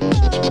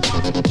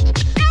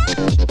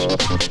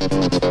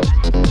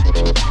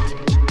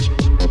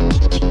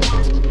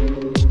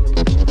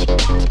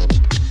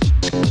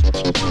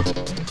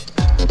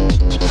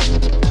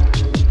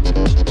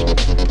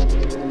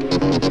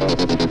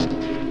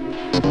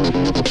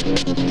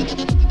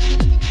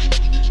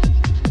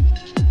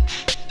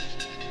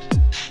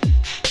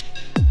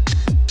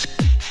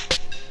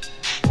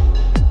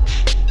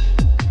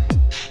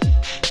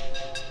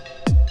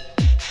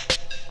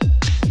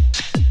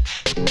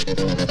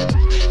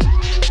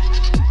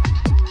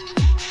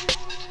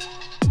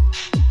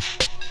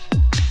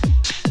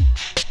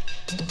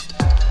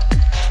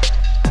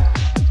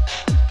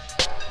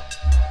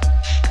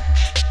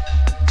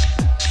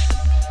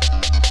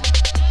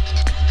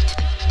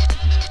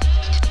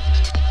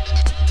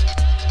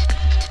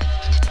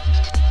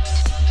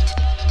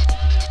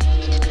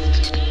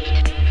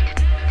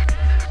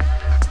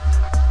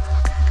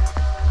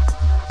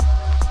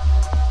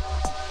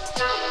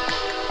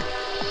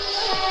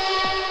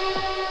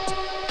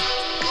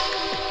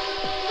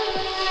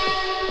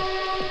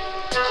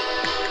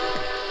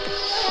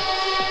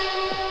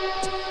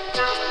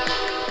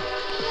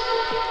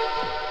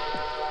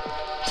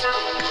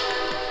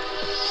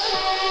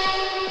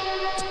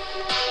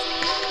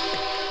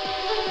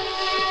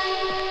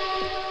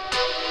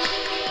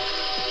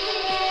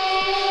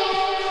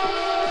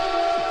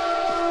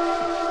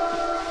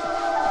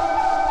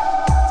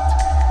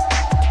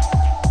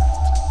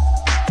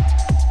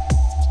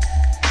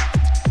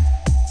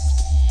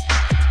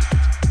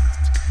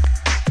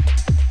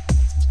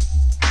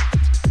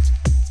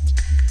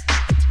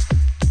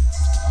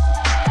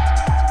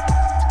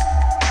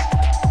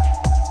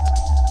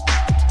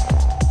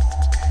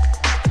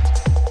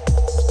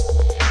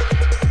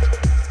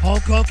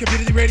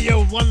 Community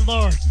Radio, one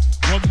more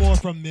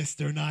from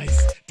Mr.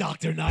 Nice,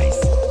 Dr. Nice.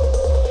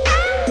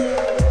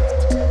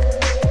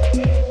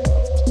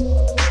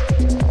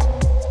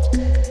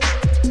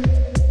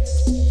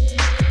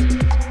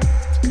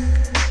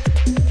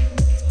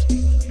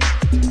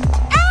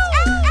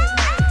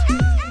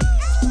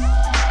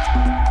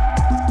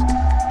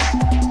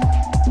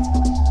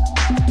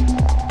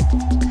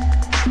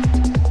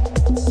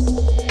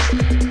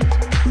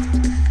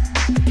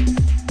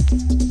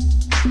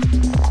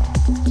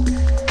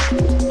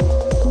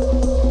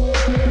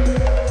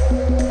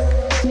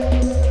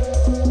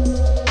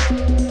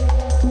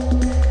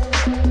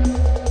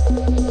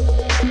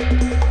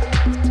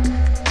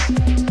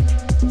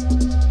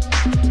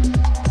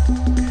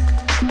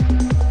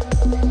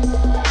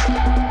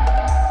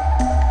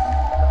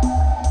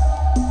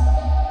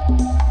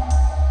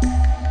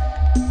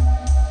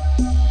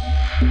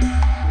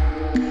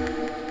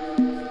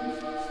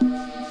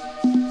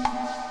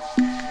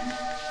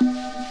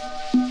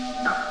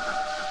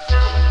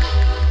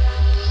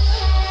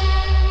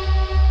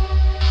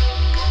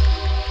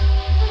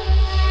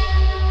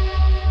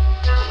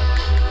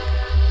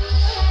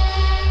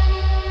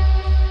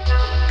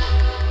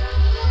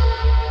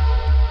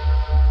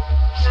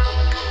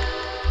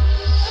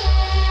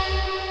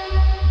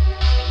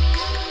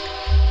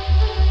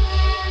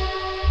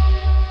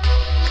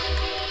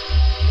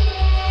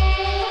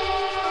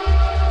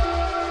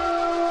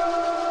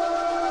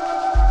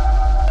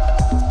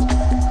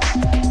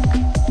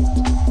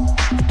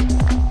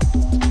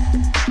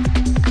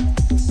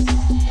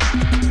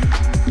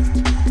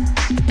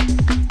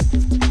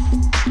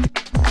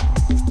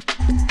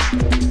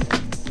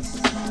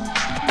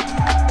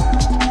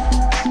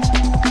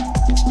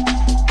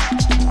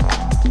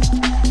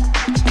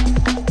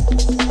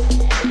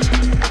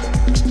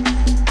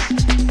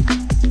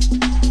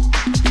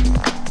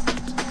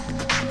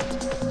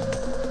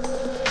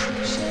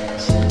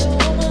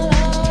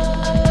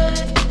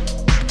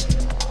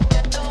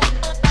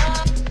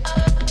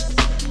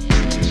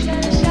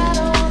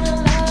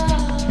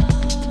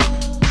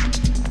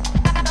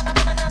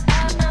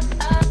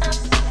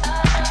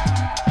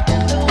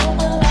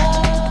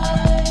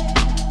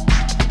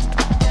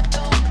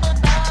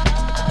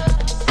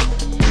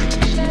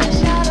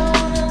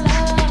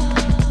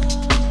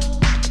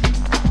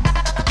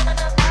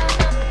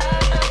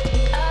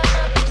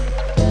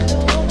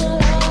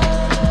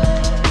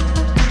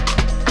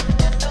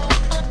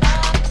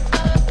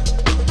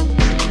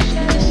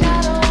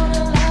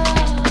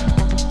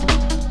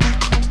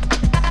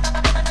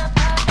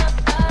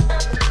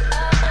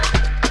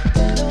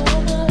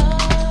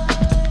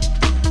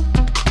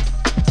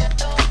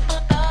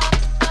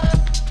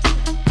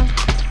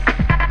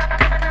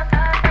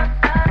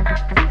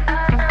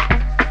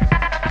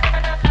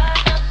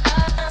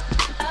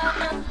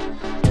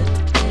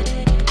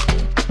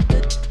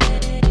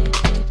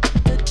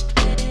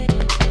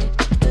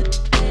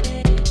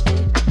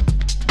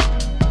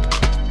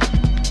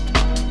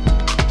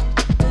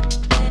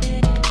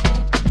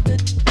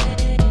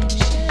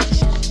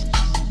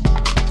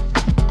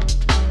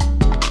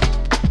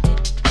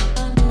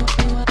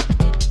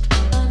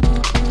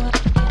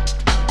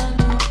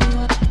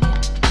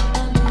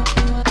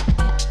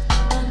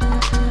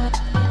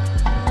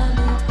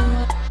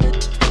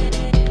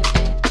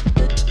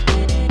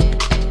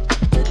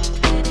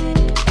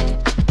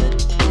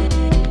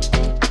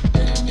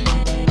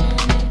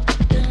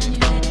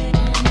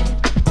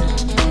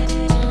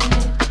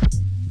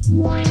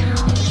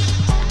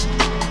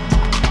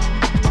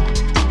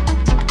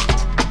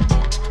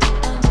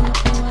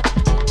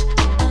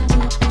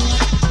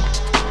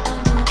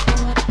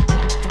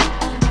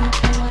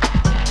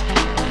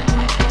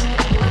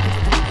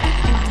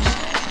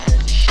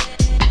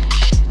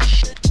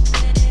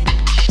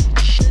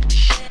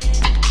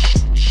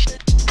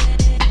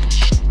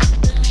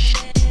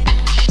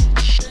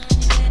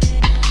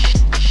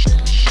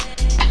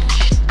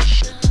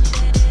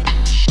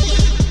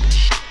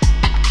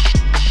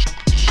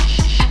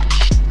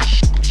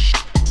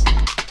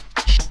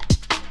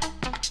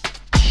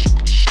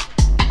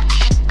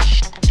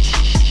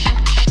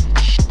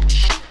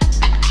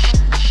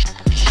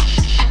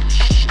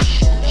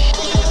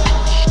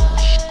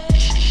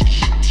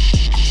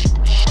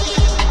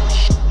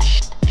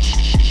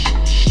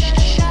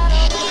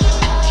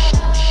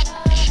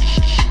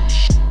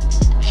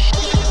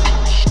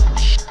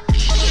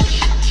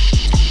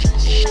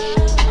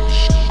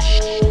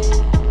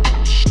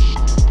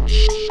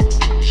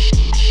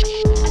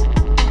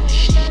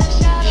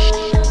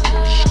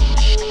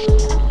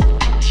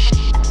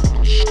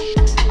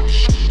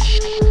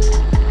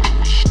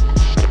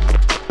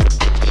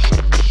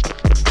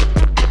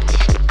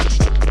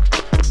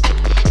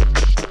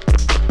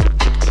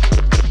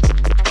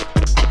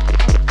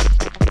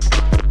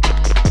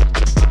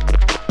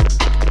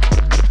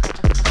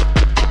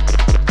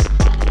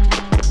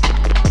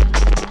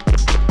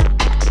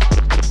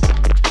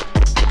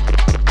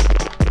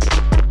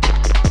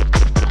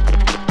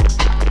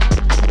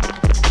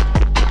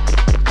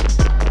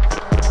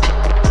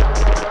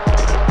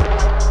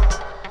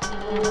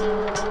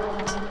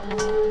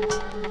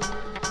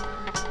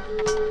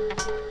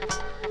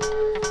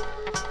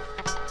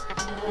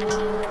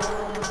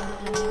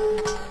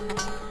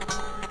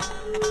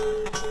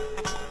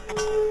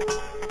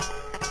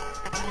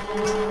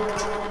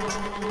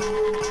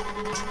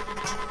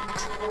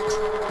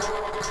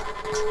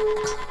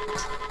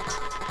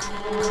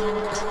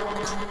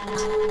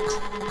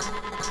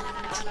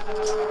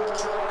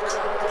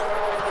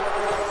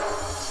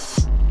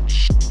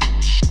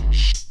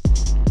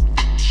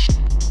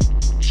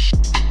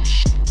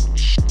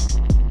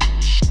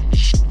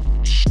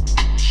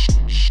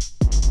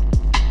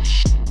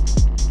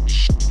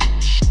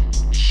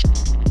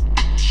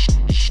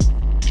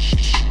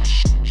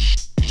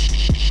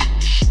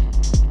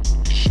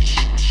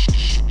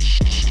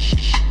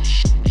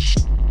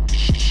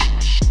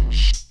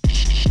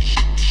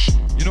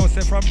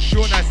 from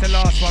June, I say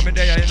last one, me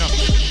there, you know.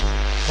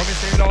 From me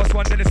say last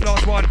one, then it's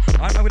last one.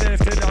 And I'm gonna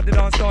till the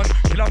dance done.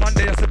 Killer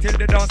Monday, so till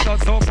the dance done.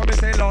 So from me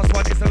say last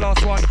one, it's the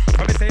last one.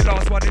 From me say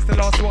last one, it's the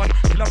last one.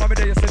 Killer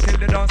Monday, so till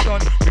the dance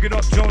done. Pick it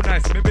up, Joe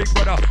Nice, me big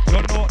brother.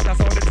 Don't know, that's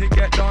how the thing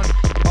get done.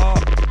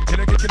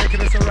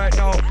 Killer, so right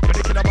now. When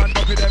the killer man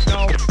up with them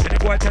now. Any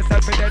boy test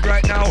that for dead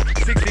right now.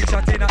 16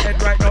 shot in the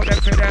head right now, them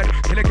for dead.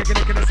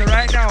 Killer, so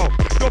right now.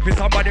 Dope is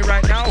somebody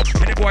right now.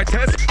 Any boy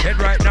test, head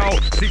right now.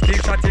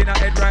 16 shot in the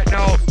head right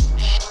now.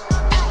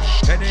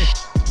 Many,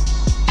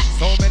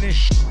 so many.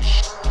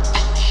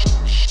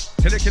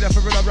 Till the killer for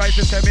real rise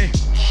to semi.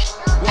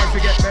 Why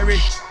forget Mary?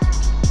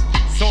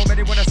 So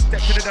many wanna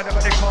step to the dance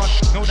but they can't.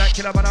 Know that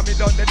killer man, I me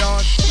done the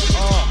dance.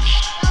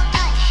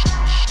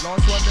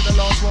 Last one, then the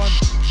last one.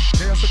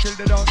 They also till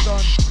the dance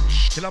done.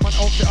 Killer man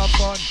out to have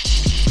fun.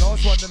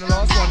 Last one, then the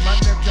last one. Man,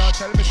 them can't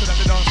tell me so that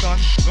the dance done.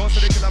 No, so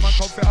the killer man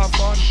come for have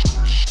fun.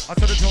 I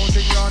saw the whole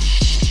thing run.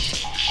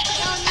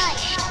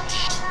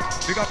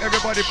 Big up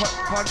everybody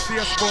on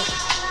Facebook.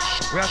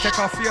 We are take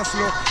our fierce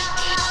look.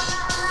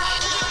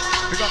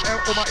 Big up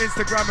all my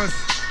Instagrammers.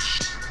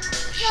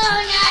 So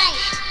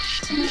nice.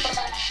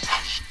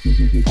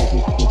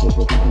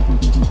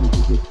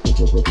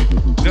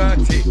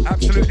 Dirty,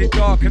 absolutely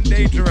dark and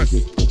dangerous.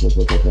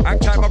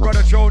 Act like my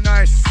brother Joe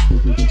Nice.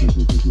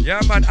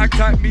 Yeah man, act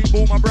like me,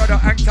 boo my brother.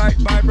 Act like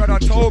my brother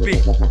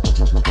Toby.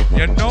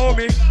 You know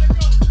me.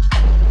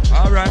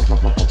 Alright.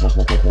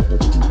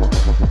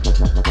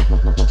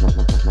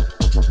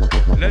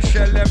 Let's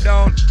shell them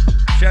down.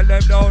 Shell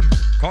them down.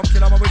 Come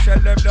kill them and we shell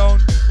them down.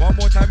 One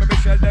more time and we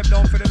shell them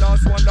down for the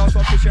last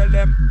one to shell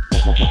them.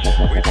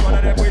 Which one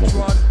of them, which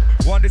one?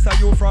 One this are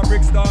you from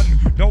Brixton.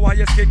 Don't want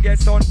your skin get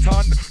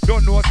sun-tan.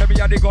 Don't know say me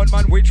a the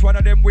gunman. Which one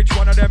of them, which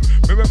one of them?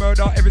 Me will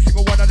murder every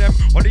single one of them.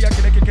 Only a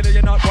killer,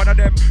 you're not one of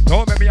them.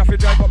 Don't make me have to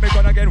drive up me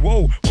gun again.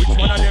 Whoa, which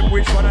one of them,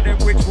 which one of them,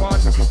 which one?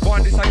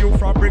 One this are you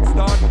from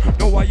Brixton.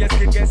 Don't want your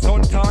skin get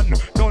sun-tan.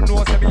 Don't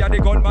know say me a the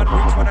gunman.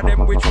 Which one of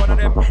them, which one of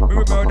them? Me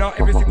will murder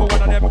every single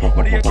one of them.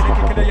 Only a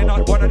killer, you're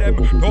not one of them.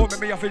 Don't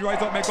make me have to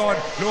drive up me gun.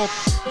 Look,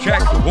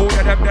 check, who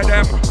the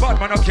them. But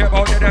man don't care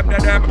about the them.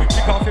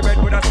 Kick off your bed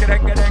with a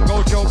skideng,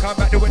 go Joe, come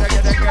back do it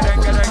again.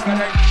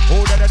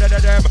 Who the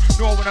them.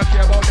 No one don't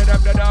care about the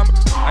them.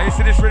 I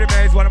see this really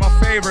man is one of my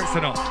favorites,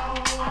 you know.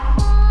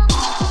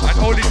 And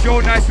only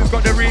Joe Nice has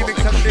got the remix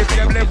of the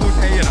them levels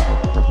here, you know.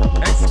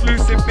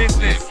 Exclusive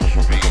business.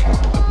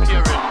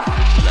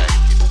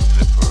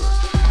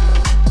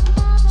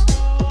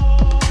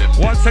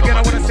 Once again,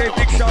 I want to say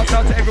big shout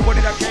out to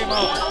everybody that came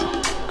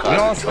out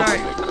last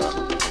night.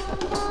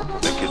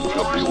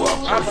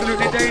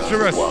 Absolutely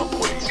dangerous.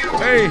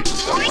 Hey.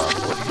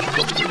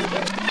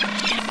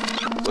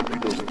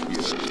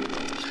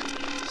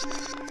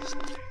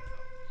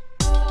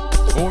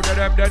 Oh,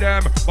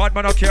 them. Bad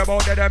man don't care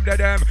about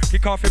them.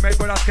 Kick off your mate,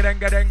 but ask it,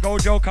 get go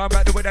Joe, come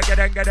back to it, get.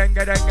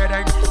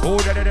 Oh,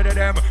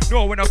 them.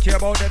 No, we don't care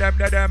about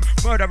them.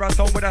 Murder us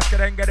home with us,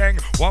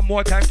 get. One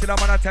more time, killer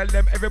man, I tell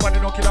them. Everybody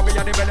know killer me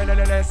and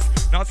the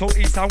less. Now so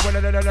east and well,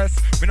 less.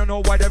 We don't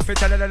know why them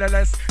fit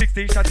less.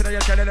 16 shots in the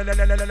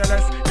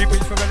less. He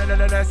preach for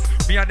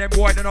less. Me and them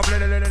boy, they don't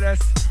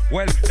less.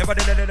 Well, never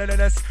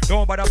less.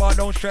 Don't bother about,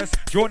 don't stress.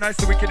 Joe nice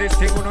the wickedest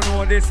thing, we don't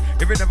know this.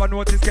 If you never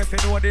notice, get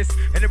know this.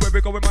 Anyway, we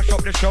go, we mash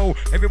up the show.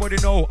 Everybody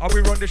know how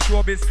we run the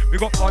showbiz. We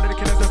got all of the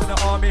killers that's in the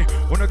army.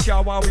 Wanna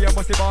care why we are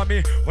massive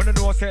army. Wanna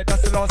know say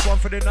that's the last one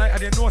for the night.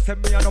 And they know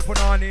send me and up on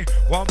Arnie.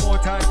 One more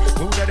time,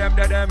 who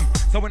them.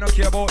 So we don't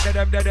care about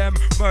them.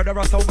 Murder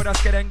us home with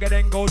us,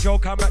 get. Go Joe,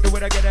 come back to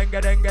it,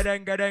 get.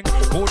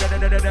 Who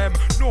them.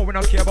 No, we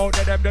don't care about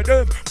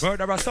them.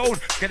 Murder us home,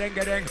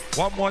 get.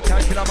 One more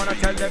time, kill them and I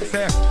tell them,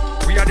 say.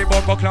 We are the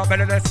bomber club,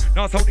 bellerless.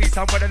 Now south east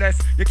and weatherless.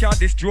 You can't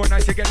destroy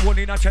nice, you get one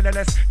in a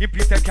chellerless. In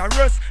peace them can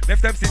rest.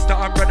 Left them sister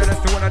and brotherless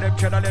to one of them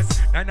channeless.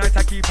 9 nights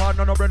I keep on,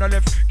 no brother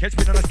left. Catch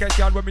me on a sketch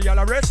yard when me all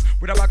arrest.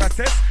 With a bag of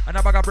cess and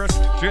a bag of breast.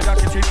 Straight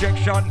like it's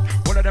injection.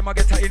 One of them I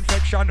get an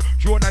infection.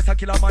 Joe nice I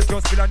kill a man,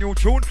 just feel a new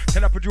tune.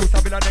 Tell a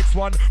producer be the next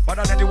one. But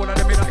I any one of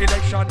them in an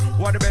election.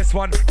 Who are the best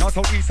one? Now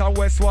south east and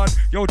west one.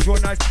 Yo Joe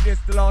nice is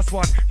the last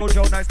one. Yo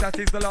Joe nice that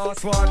is the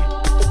last one.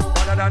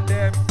 Better than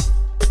them.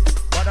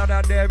 Better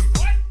than them.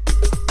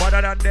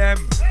 Better than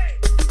them.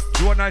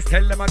 Joe nice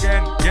tell them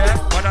again. Yeah,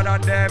 better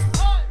than them.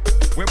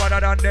 We better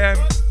than them.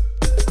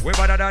 We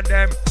better than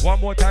them. One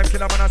more time,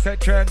 killer man, I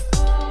said trend.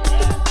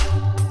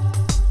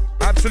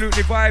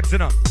 Absolutely vibes, you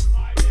know.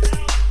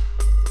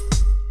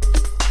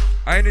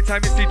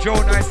 Anytime you see Joe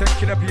Nice and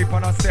killer people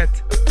on a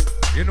set,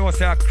 you know,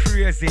 say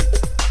crazy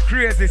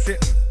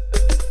sitting.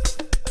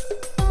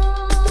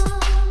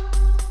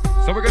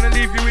 So we're gonna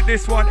leave you with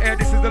this one. Hey,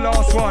 this is the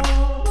last one.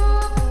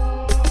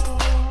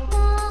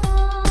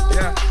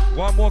 Yeah,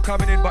 one more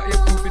coming in, but it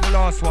will be the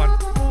last one.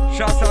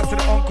 Shouts out to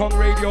the Hong Kong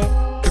radio.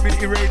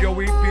 Community radio,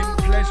 it's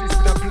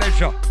been a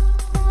pleasure.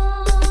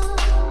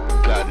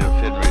 I'm glad your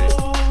Federer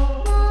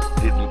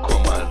didn't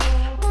come and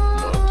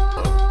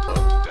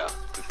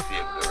to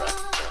save the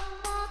rasta.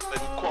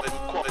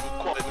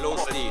 Low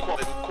speed.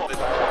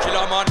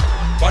 Killer man,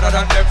 better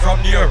than them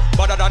from near,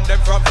 better than them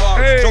from far.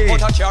 Hey.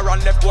 Jump out a chair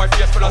and left boy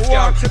face full of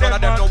scar. None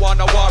of them no want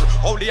a war.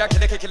 Only I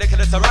kill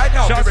so right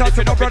now. Shouts out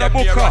to my brother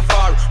Booker.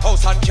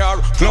 House and car,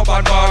 club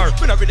and bar.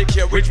 We don't really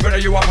care which brother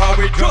you are power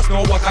with. Just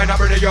know what kind of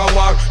brother you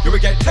are. You will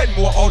get 10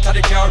 more out of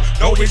the car.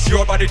 Now it's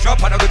your body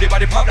drop and I do the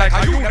body pop like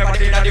you never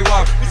did in the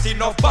war. We see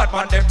enough bad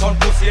man them turn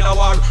pussy in a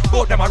war.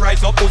 Both them a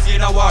rise up pussy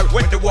in a war.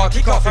 When the war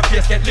kick off, your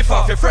face get lift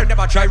off. Your friend them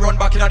a try run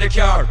back in the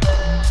car.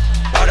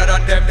 Better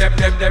than them,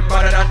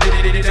 better than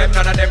them.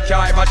 None of them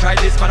can ever try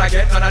this man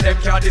again. None of them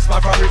can this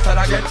man from Bristol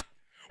again.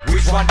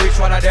 Which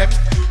one of them?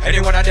 Any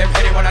one of them.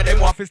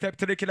 Want to step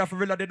to the killer for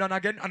real, they done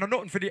again. And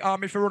nothing for the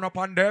army if you run up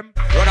on them.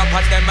 Run up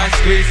on them and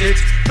squeeze it.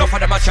 Enough of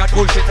them a chat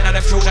bullshit and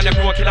them shoot and them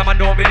know killer man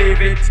don't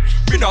believe it.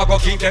 We not go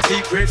keep them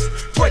secrets.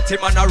 20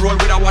 man a roll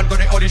with a one gun,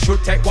 they only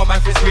should take one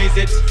man to squeeze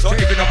it. So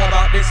if you know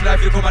about this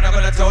life, you come and I'm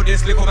gonna tell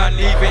this, come and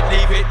leave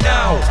it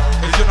now.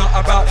 Cause you not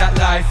about that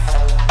life.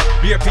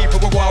 Be a people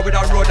who war with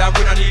a road and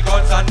we don't need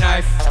guns and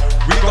knife.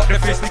 We got the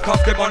fist, we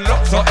cuff them on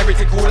lock, so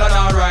everything cool and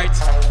alright.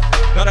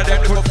 None of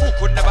them little fool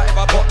could never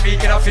ever put me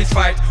in a fist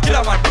fight.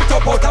 Killer man, put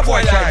up out a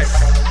boy life.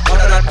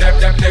 Other than them,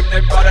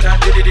 better than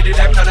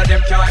them. None of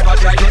them can ever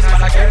try this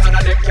man again. None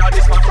of them can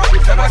this man from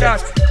with them again.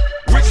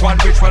 Which one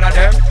of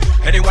them?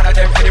 Any one of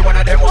them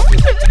want to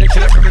step to the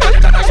killer for me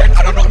than again.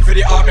 I don't know for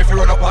the army if you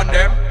run up on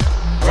them.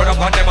 Run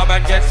up on them, a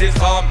man gets his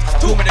arm.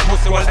 Too many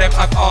pussy, all them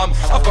have arm.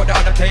 I've got the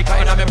Undertaker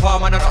in my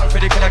palm. And I'm not for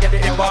the killer, get the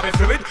embalming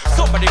fluid.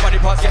 Somebody body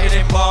parts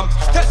getting embalmed.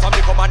 Tell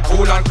somebody come and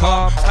cool and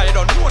calm. I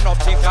don't know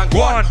enough things can go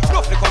on.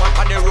 Enough to come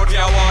on the road,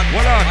 me I want.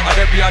 And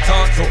them be a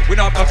talk to. We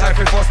don't have no time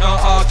for fuss, now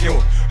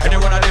argue.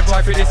 Any one of them try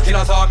for this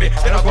killer's army.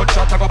 Then a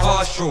gunshot I go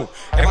pass through.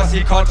 Ever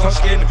see can't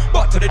touch skin.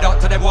 But to the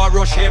doctor, them want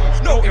rush him.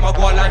 No, him a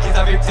go like he's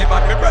a victim.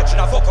 And me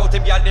brethren a fuck out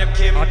him, girl named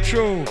Kim.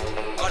 True.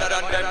 Other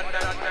than them.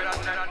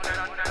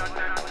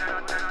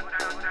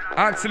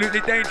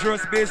 Absolutely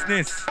dangerous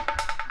business.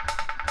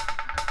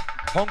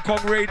 Hong Kong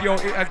radio,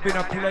 it has been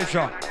a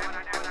pleasure.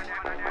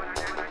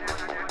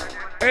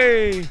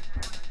 Hey.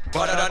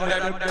 Better than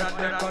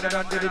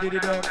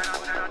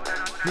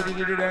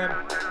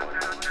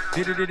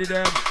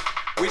them.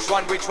 Which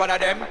one of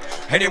them?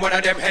 Any one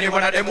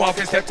of them want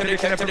to step to the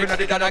killer for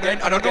the done again.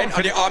 And again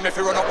for the army if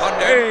you run up on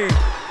them. Hey.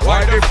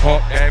 Why the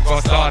fuck them go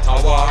start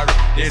a war?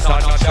 This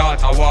are not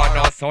shot a war,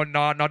 no son,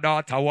 no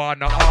daughter, war,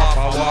 no half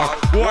a war.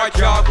 Why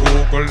can't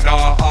Google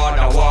no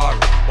other war?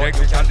 Like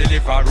we can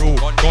deliver room.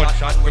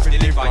 Gunshot we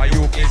deliver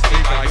you, is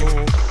bigger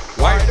you.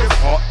 Why the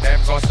fuck them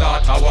go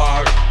start a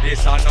war?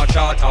 This are not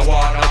shot a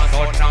war, no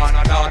son,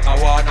 no daughter,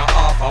 war, no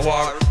half a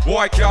war.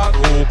 Why can't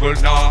Google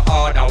no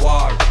other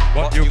war?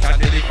 But you can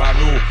deliver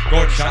room.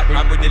 Gunshot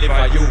we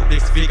deliver you,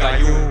 this figure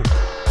you.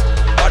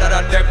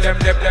 better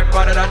than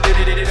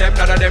them.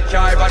 None of them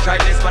can ever try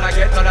this man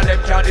again. None of them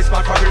can this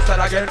man from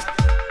Bristol again.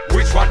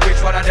 Which one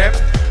of them?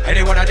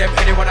 Any one of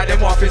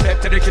them want to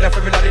step to the killer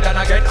for me than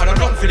again. I don't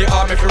know for the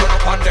army if you run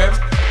up on them.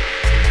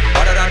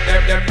 Better than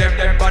them,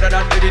 better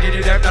than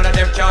them. None of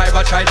them can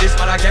ever try this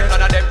man again.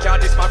 None of them can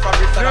this man from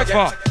Bristol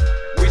again.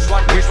 Which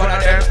one of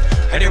them?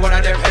 Any one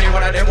of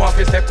them want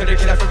to step to the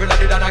killer for me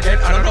than again.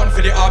 I don't know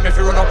for the army if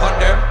you run up on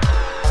them.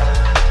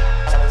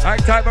 I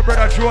type my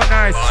brother Joe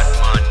Nice.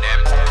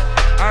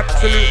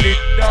 Absolutely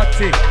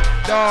dirty,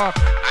 dark.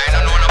 I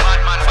don't know no bad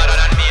man better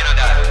than me, no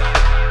that.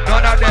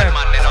 None of them.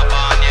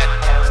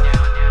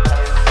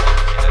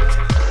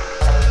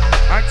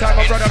 I type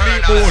my brother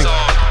Meatball.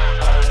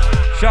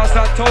 Shouts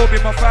out Toby,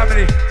 my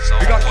family.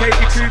 We got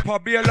Katie Cooper,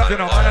 be a love, you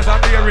know. Manners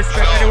and be a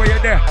respect anyway you're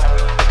there.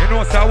 You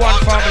know it's our one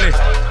family.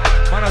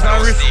 Manners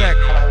and respect.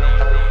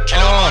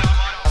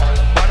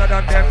 Better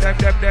than them,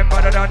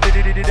 better than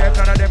them.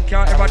 None of them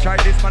can ever try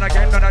this man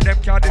again. None of them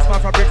can this man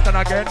from Brixton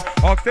again.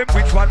 Ask them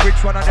which one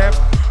of them.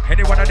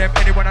 Any one of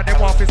them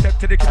want to step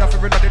to the killer for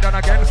reload it done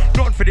again.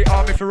 Nothing for the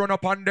army if you run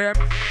up on them.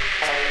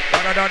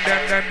 Better than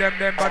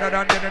them, better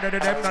than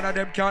them. None of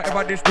them can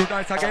ever this do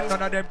nice again.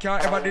 None of them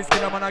can ever this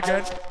killer man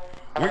again.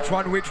 Which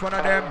one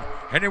of them?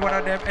 Any one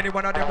of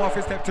them want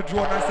to step to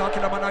Joe and start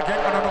killer man again.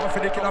 I don't know if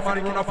the killer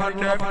man run up on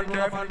them.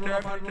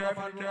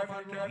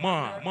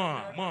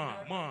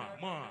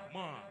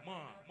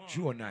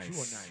 Joe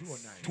Nice,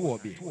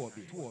 Toby,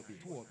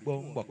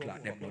 Bone Buckler,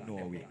 them don't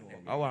know we.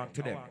 I want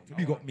to them,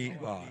 big up me,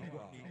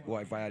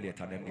 boy violate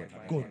and them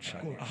get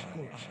gunshot.